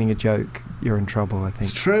explaining a joke, you're in trouble. I think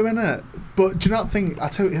it's true, isn't it? But do you not think? I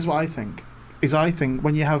tell you, here's what I think. I think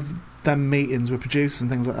when you have them meetings with producers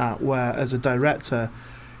and things like that, where as a director,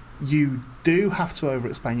 you do have to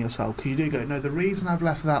over-explain yourself, because you do go, no, the reason I've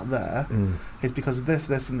left that there is because of this,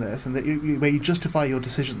 this, and this, and that where you justify your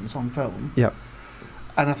decisions on film. Yeah.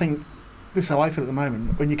 And I think this is how I feel at the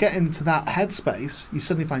moment. When you get into that headspace, you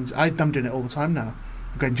suddenly find I'm doing it all the time now.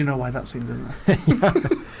 I'm going, do you know why that scene's in there?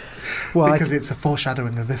 Well, because it's a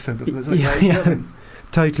foreshadowing of this.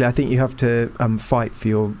 Totally. I think you have to fight for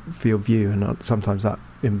your view, and sometimes that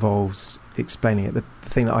involves explaining it. The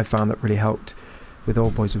thing that I found that really helped with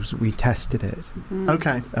Old Boys was we tested it.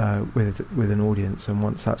 Okay. With an audience, and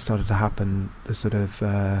once that started to happen, the sort of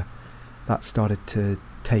that started to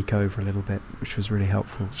take over a little bit, which was really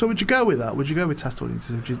helpful. So would you go with that? Would you go with test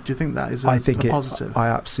audiences? Do you think that is a positive?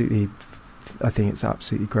 I think it's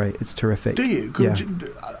absolutely great. It's terrific. Do you? Yeah.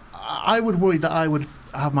 I would worry that I would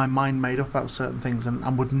have my mind made up about certain things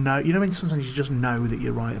and would know. You know, I mean, sometimes you just know that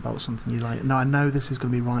you're right about something. You're like, no, I know this is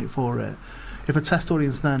going to be right for it. If a test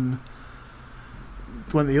audience then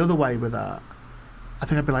went the other way with that, I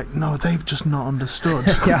think I'd be like, no, they've just not understood.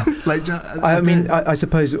 Yeah. I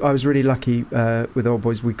suppose I was really lucky with Old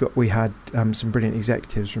Boys. We had some brilliant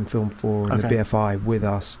executives from Film 4 and the BFI with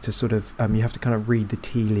us to sort of you have to kind of read the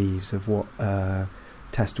tea leaves of what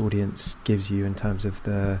test audience gives you in terms of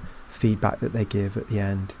the feedback that they give at the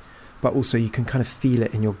end, but also you can kind of feel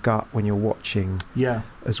it in your gut when you're watching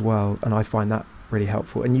as well, and I find that really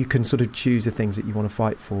helpful, and you can sort of choose the things that you want to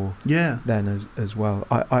fight for then as well.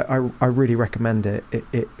 I really recommend it.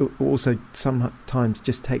 It also sometimes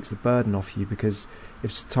just takes the burden off you, because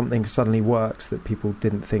if something suddenly works that people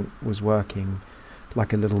didn't think was working,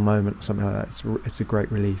 like a little moment or something like that, it's a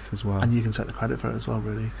great relief as well. And you can take the credit for it as well,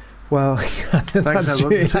 really. Well, that's true.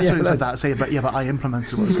 The test audience said that. Say, but I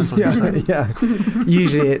implemented what the test audience said. Yeah.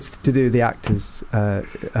 Usually it's to do with the actors.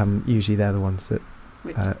 Usually they're the ones that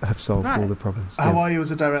have solved all the problems. How are you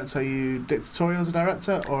as a director? Are you dictatorial as a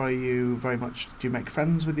director, or are you very much? Do you make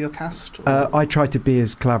friends with your cast? I try to be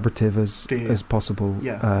as collaborative as possible.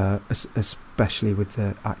 Yeah. Especially with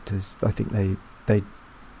the actors. I think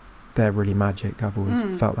they're really magic. I've always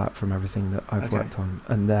felt that from everything that I've worked on,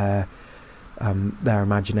 and their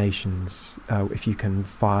imaginations. If you can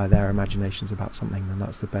fire their imaginations about something, then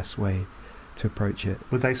that's the best way to approach it.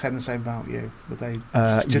 Would they say the same about you? Would they? Do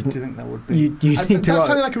you think that would be? You need to. That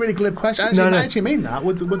sounded like a really glib question. I actually mean that.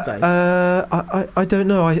 Would they? I don't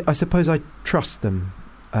know. I suppose I trust them.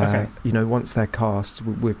 You know, once they're cast,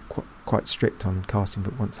 we're quite strict on casting,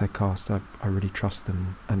 but once they're cast, I really trust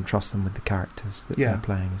them and trust them with the characters that they're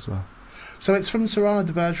playing as well. So it's from Cyrano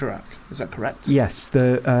de Bergerac, is that correct? Yes,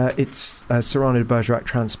 it's Cyrano de Bergerac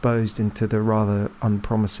transposed into the rather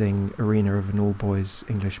unpromising arena of an all-boys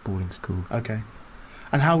English boarding school. Okay.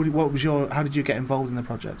 And how did you get involved in the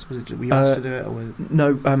project? Were you asked to do it, or was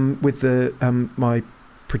No, with my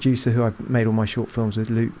producer, who I've made all my short films with,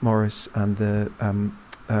 Luke Morris, and the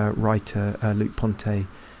writer Luke Ponte,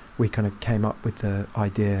 we kind of came up with the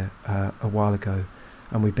idea a while ago,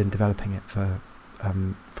 and we've been developing it for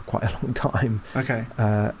quite a long time. Okay.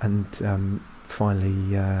 And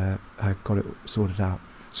finally got it sorted out.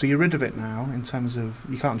 So you're rid of it now, in terms of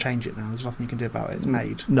you can't change it now. There's nothing you can do about it. It's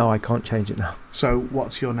made. No, I can't change it now. So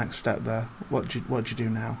what's your next step there? What do you do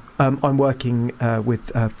now? I'm working with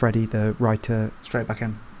Freddie, the writer. Straight back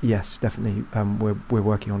in. Yes, definitely. We're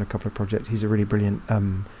working on a couple of projects. He's a really brilliant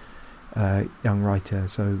young writer,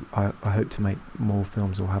 so I hope to make more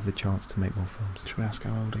films, or have the chance to make more films. Should we ask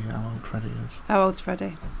how old Freddie is? How old's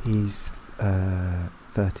Freddie? He's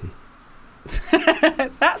 30.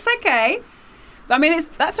 That's okay. I mean,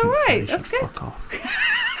 that's all right. That's good. Fuck off.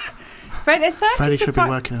 Freddie should be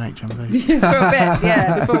working in HMV. For a bit,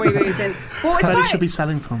 yeah, before he moves in. Well, Freddie should be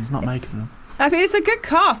selling films, not making them. I mean, it's a good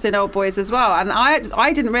cast in Old Boys as well, and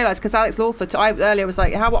I didn't realise, because Alex Lawther, I earlier was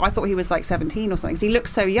like, I thought he was like 17 or something, because he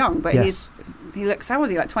looks so young, but he looks, how old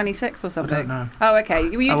is he, like 26 or something? I don't know. Oh,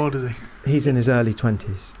 okay. How old is he? He's in his early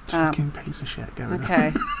 20s. Fucking piece of shit. Get rid of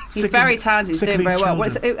Okay. He's very talented. He's doing very well.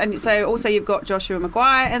 And so also you've got Joshua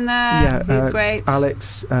Maguire in there, who's great.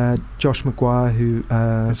 Alex, Josh Maguire, who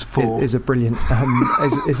is a brilliant,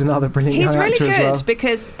 is another brilliant He's young really actor good, as well.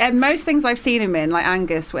 because most things I've seen him in, like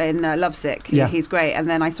Angus in Lovesick, he's great. And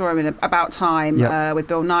then I saw him in About Time with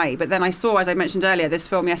Bill Nighy. But then I saw, as I mentioned earlier, this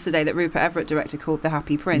film yesterday that Rupert Everett directed called The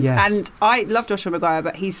Happy Prince. Yes. And I love Joshua Maguire,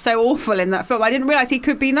 but he's so awful in that film. I didn't realise he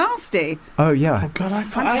could be nasty. Oh, yeah. Oh, God, I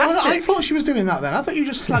thought she was doing that then. I thought you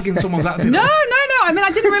were just slagging someone's acting. No. I mean,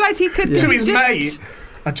 I didn't realise he could. To his mate.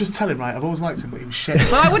 I'd just tell him, right, I've always liked him, but he was shit.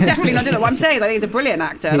 Well, I would definitely not do that. What I'm saying is I think he's a brilliant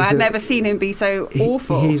actor, and I've never seen him be so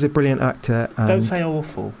awful. He's a brilliant actor. And, don't say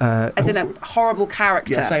awful. As in a horrible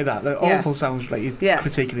character. Yeah, say that. Awful sounds like you're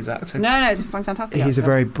critiquing his acting. No, he's a fantastic He's actor. a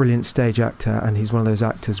very brilliant stage actor, and he's one of those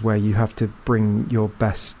actors where you have to bring your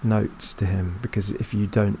best notes to him, because if you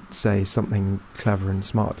don't say something clever and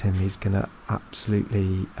smart to him, he's going to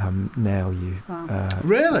absolutely nail you. Wow.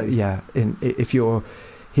 Really? Yeah. If you're...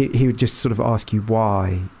 He would just sort of ask you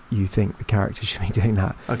why you think the character should be doing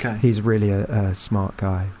that. Okay. He's really a smart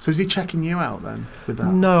guy. So is he checking you out then with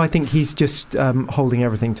that? No, I think he's just holding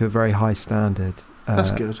everything to a very high standard.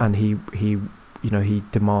 That's good. And he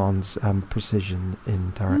demands precision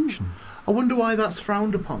in direction. I wonder why that's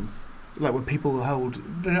frowned upon. Like when people hold,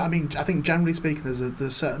 I mean, I think generally speaking, there's a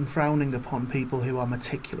certain frowning upon people who are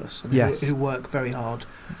meticulous and who work very hard,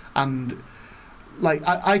 and. Like,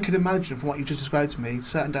 I could imagine from what you just described to me,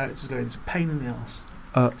 certain directors going, it's a pain in the arse.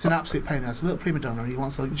 It's an absolute pain in the arse. A little prima donna, and he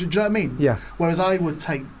wants to... Do you know what I mean? Yeah. Whereas I would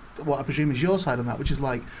take what I presume is your side on that, which is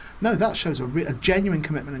like, no, that shows a genuine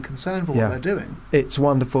commitment and concern for what they're doing. It's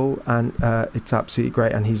wonderful, and it's absolutely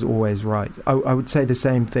great, and he's always right. I would say the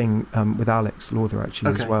same thing with Alex Lawther,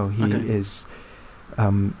 actually, as well. He is...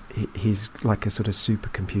 he's like a sort of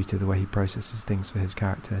supercomputer, the way he processes things for his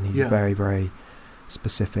character, and he's very, very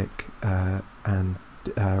specific and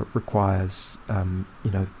requires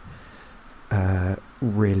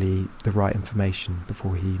really the right information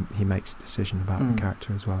before he makes a decision about the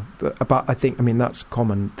character as well. But I think, I mean, that's a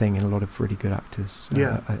common thing in a lot of really good actors.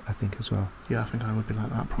 I think as well. Yeah, I think I would be like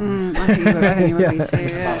that probably. I think you would be too.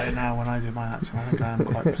 Thinking about it now when I do my acting, I think I am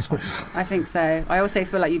quite precise. I think so. I also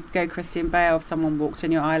feel like you'd go Christian Bale if someone walked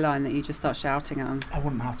in your eye line that you just start shouting at them. I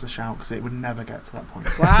wouldn't have to shout because it would never get to that point.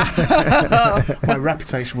 Wow. My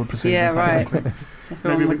reputation would precede me. Yeah, right.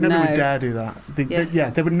 Nobody would dare do that.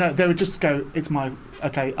 They would know. They would just go, it's my...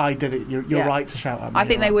 Okay, I did it. You're right to shout at me. I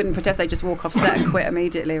think they wouldn't protest. They'd just walk off set and quit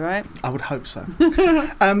immediately, right? I would hope so.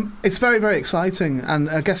 It's very, very exciting, and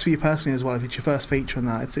I guess for you personally as well, if it's your first feature and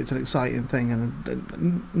that, it's an exciting thing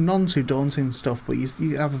and none too daunting stuff, but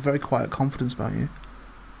you have a very quiet confidence about you.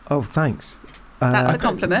 Oh, thanks. That's a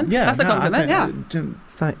compliment. That's a compliment.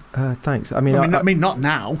 Thanks. I mean, not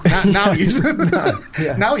now. Now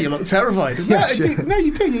now you look terrified. No,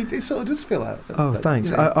 you do. It sort of does feel like. Oh, thanks.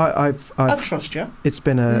 You know, I trust you. It's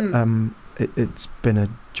been it's been a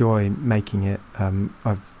joy making it.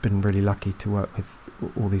 I've been really lucky to work with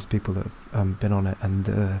all these people that have been on it,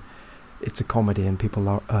 and it's a comedy, and people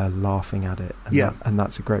are laughing at it. And and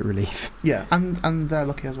that's a great relief. Yeah, and they're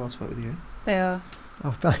lucky as well to work with you. They are. Oh,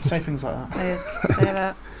 thanks. Say things like that. They are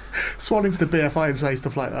that. swan into the BFI and say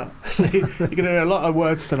stuff like that. So you're going to hear a lot of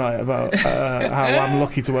words tonight about how I'm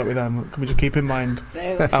lucky to work with them. Can we just keep in mind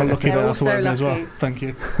how lucky they are to work with me as well? Thank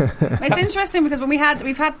you. It's interesting because we've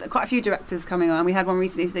had quite a few directors coming on. We had one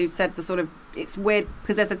recently who said the sort of, it's weird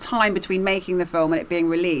because there's a time between making the film and it being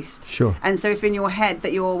released. Sure. And so if in your head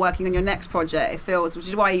that you're working on your next project, it feels, which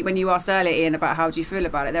is why when you asked earlier, Ian, about how do you feel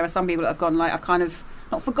about it, there are some people that have gone like, I've kind of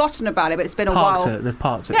not forgotten about it, but it's been a while. They've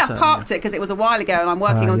parked it. Yeah, parked it because it was a while ago and I'm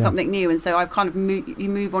working on something new, and so I've kind of you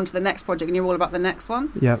move on to the next project and you're all about the next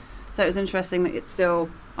one. Yeah. So it was interesting that it's still,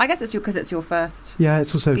 I guess it's because it's your first. Yeah,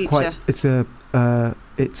 it's also feature. quite.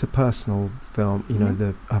 It's a personal film. You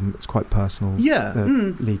know, it's quite personal. Yeah.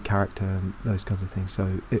 The lead character and those kinds of things.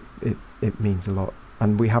 So it means a lot,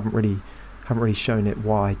 and we haven't really shown it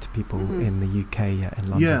wide to people in the UK yet, in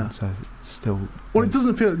London. Yeah. So it's still. Well, it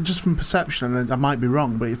doesn't feel, just from perception, and I might be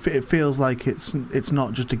wrong, but it feels like it's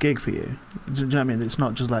not just a gig for you. Do you know what I mean? It's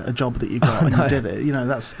not just like a job that you got and you did it. You know,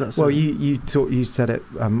 that's. Well, you said it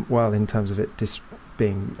well in terms of it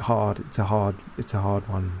being hard. It's a hard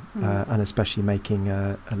one, and especially making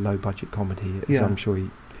a low budget comedy. As I'm sure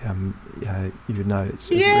you would know,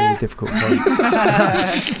 it's a really difficult thing.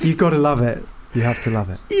 You've got to love it. You have to love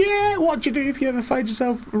it. Yeah, what do you do if you ever find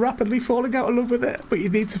yourself rapidly falling out of love with it, but you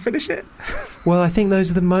need to finish it? Well, I think those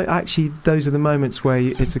are the moments where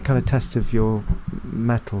it's a kind of test of your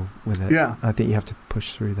mettle with it. Yeah. I think you have to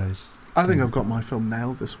push through those. I think I've got my film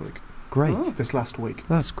nailed this week. Great. This last week.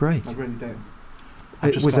 That's great. I really do.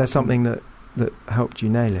 Was there something that helped you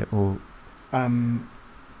nail it, or? I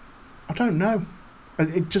don't know.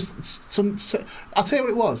 It just I'll tell you what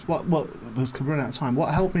it was. What was running out of time.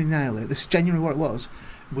 What helped me nail it? This is genuinely what it was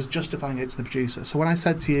justifying it to the producer. So when I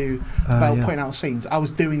said to you about putting out scenes, I was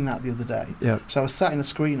doing that the other day. Yeah. So I was sat in a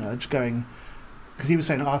screener just going, because he was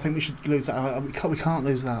saying, I think we should lose that. We can't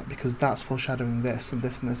lose that because that's foreshadowing this and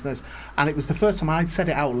this and this and this. And it was the first time I'd said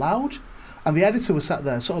it out loud. And the editor was sat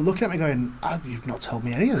there sort of looking at me going, you've not told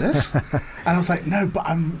me any of this. And I was like, no, but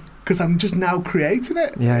because I'm just now creating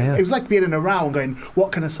it. Yeah. It was like being in a row and going,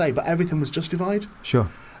 what can I say? But everything was justified. Sure.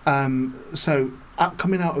 So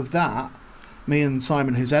coming out of that, me and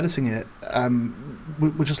Simon, who's editing it,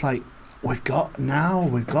 we're just like, we've got it.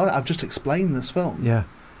 I've just explained this film. Yeah.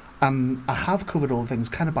 And I have covered all the things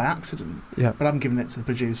kind of by accident. Yeah. But I'm giving it to the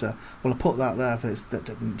producer. Well, I put that there for this,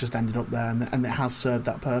 that just ended up there, and it has served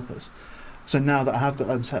that purpose. So now that I have got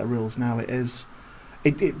that set of rules, now but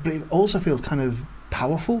it also feels kind of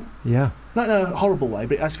powerful. Yeah. Not in a horrible way,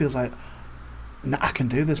 but it actually feels like, I can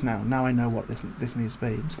do this now. Now I know what this needs to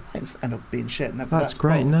be. It's end up being shit. That's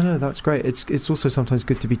great. No, that's great. It's also sometimes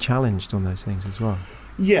good to be challenged on those things as well.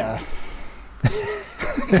 Yeah.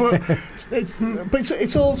 but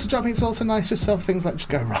it's also, I think it's also nice just to have things like just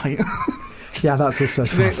go right. Yeah, that's also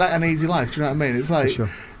fun. Like an easy life. Do you know what I mean? It's like. Sure.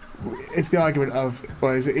 It's the argument of,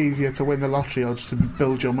 well, is it easier to win the lottery or just to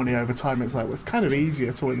build your money over time? It's like, well, it's kind of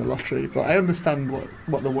easier to win the lottery, but I understand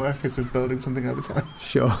what the work is of building something over time.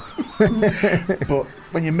 Sure. But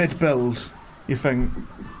when you're mid-build, you think,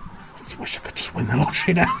 I wish I could just win the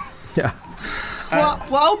lottery now. Yeah. Well,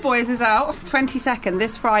 Old Boys is out 22nd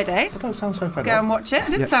this Friday. I don't sound so fed up. Go and watch it. I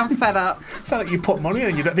did sound fed up. Sound like you put money in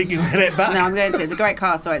and you don't think you can get it back. No, I'm going to. It's a great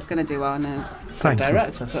cast, so it's going to do well. No. Thank you.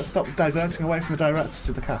 Director, so let's stop diverting away from the directors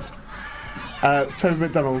to the cast. Toby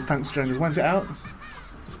McDonald, thanks for joining us. When's it out?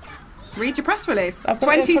 Read your press release.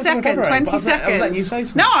 22nd. 22nd. I was letting you say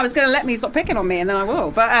something. No, I was going to let me stop picking on me, and then I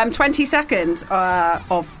will. But 22nd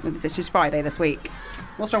of this is Friday this week.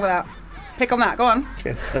 What's wrong with that? Pick on that. Go on.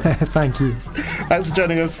 Cheers. Thank you. Thanks for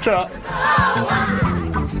joining us. Trot.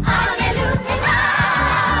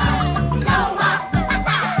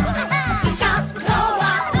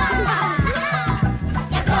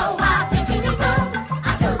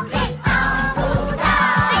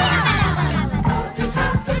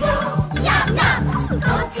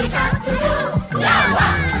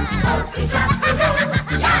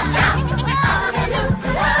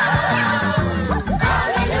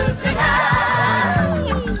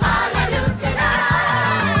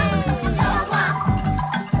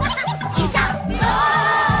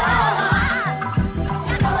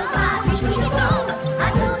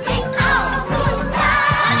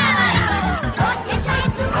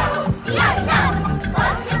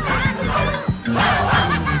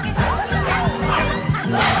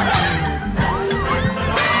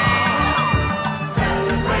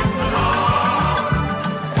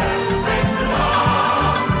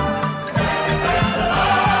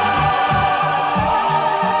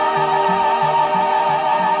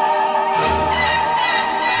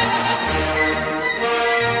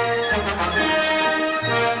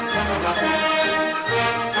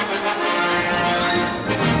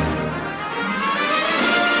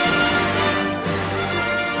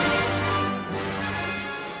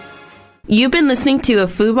 You've been listening to a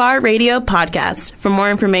FUBAR Radio podcast. For more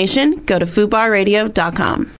information, go to FUBARradio.com.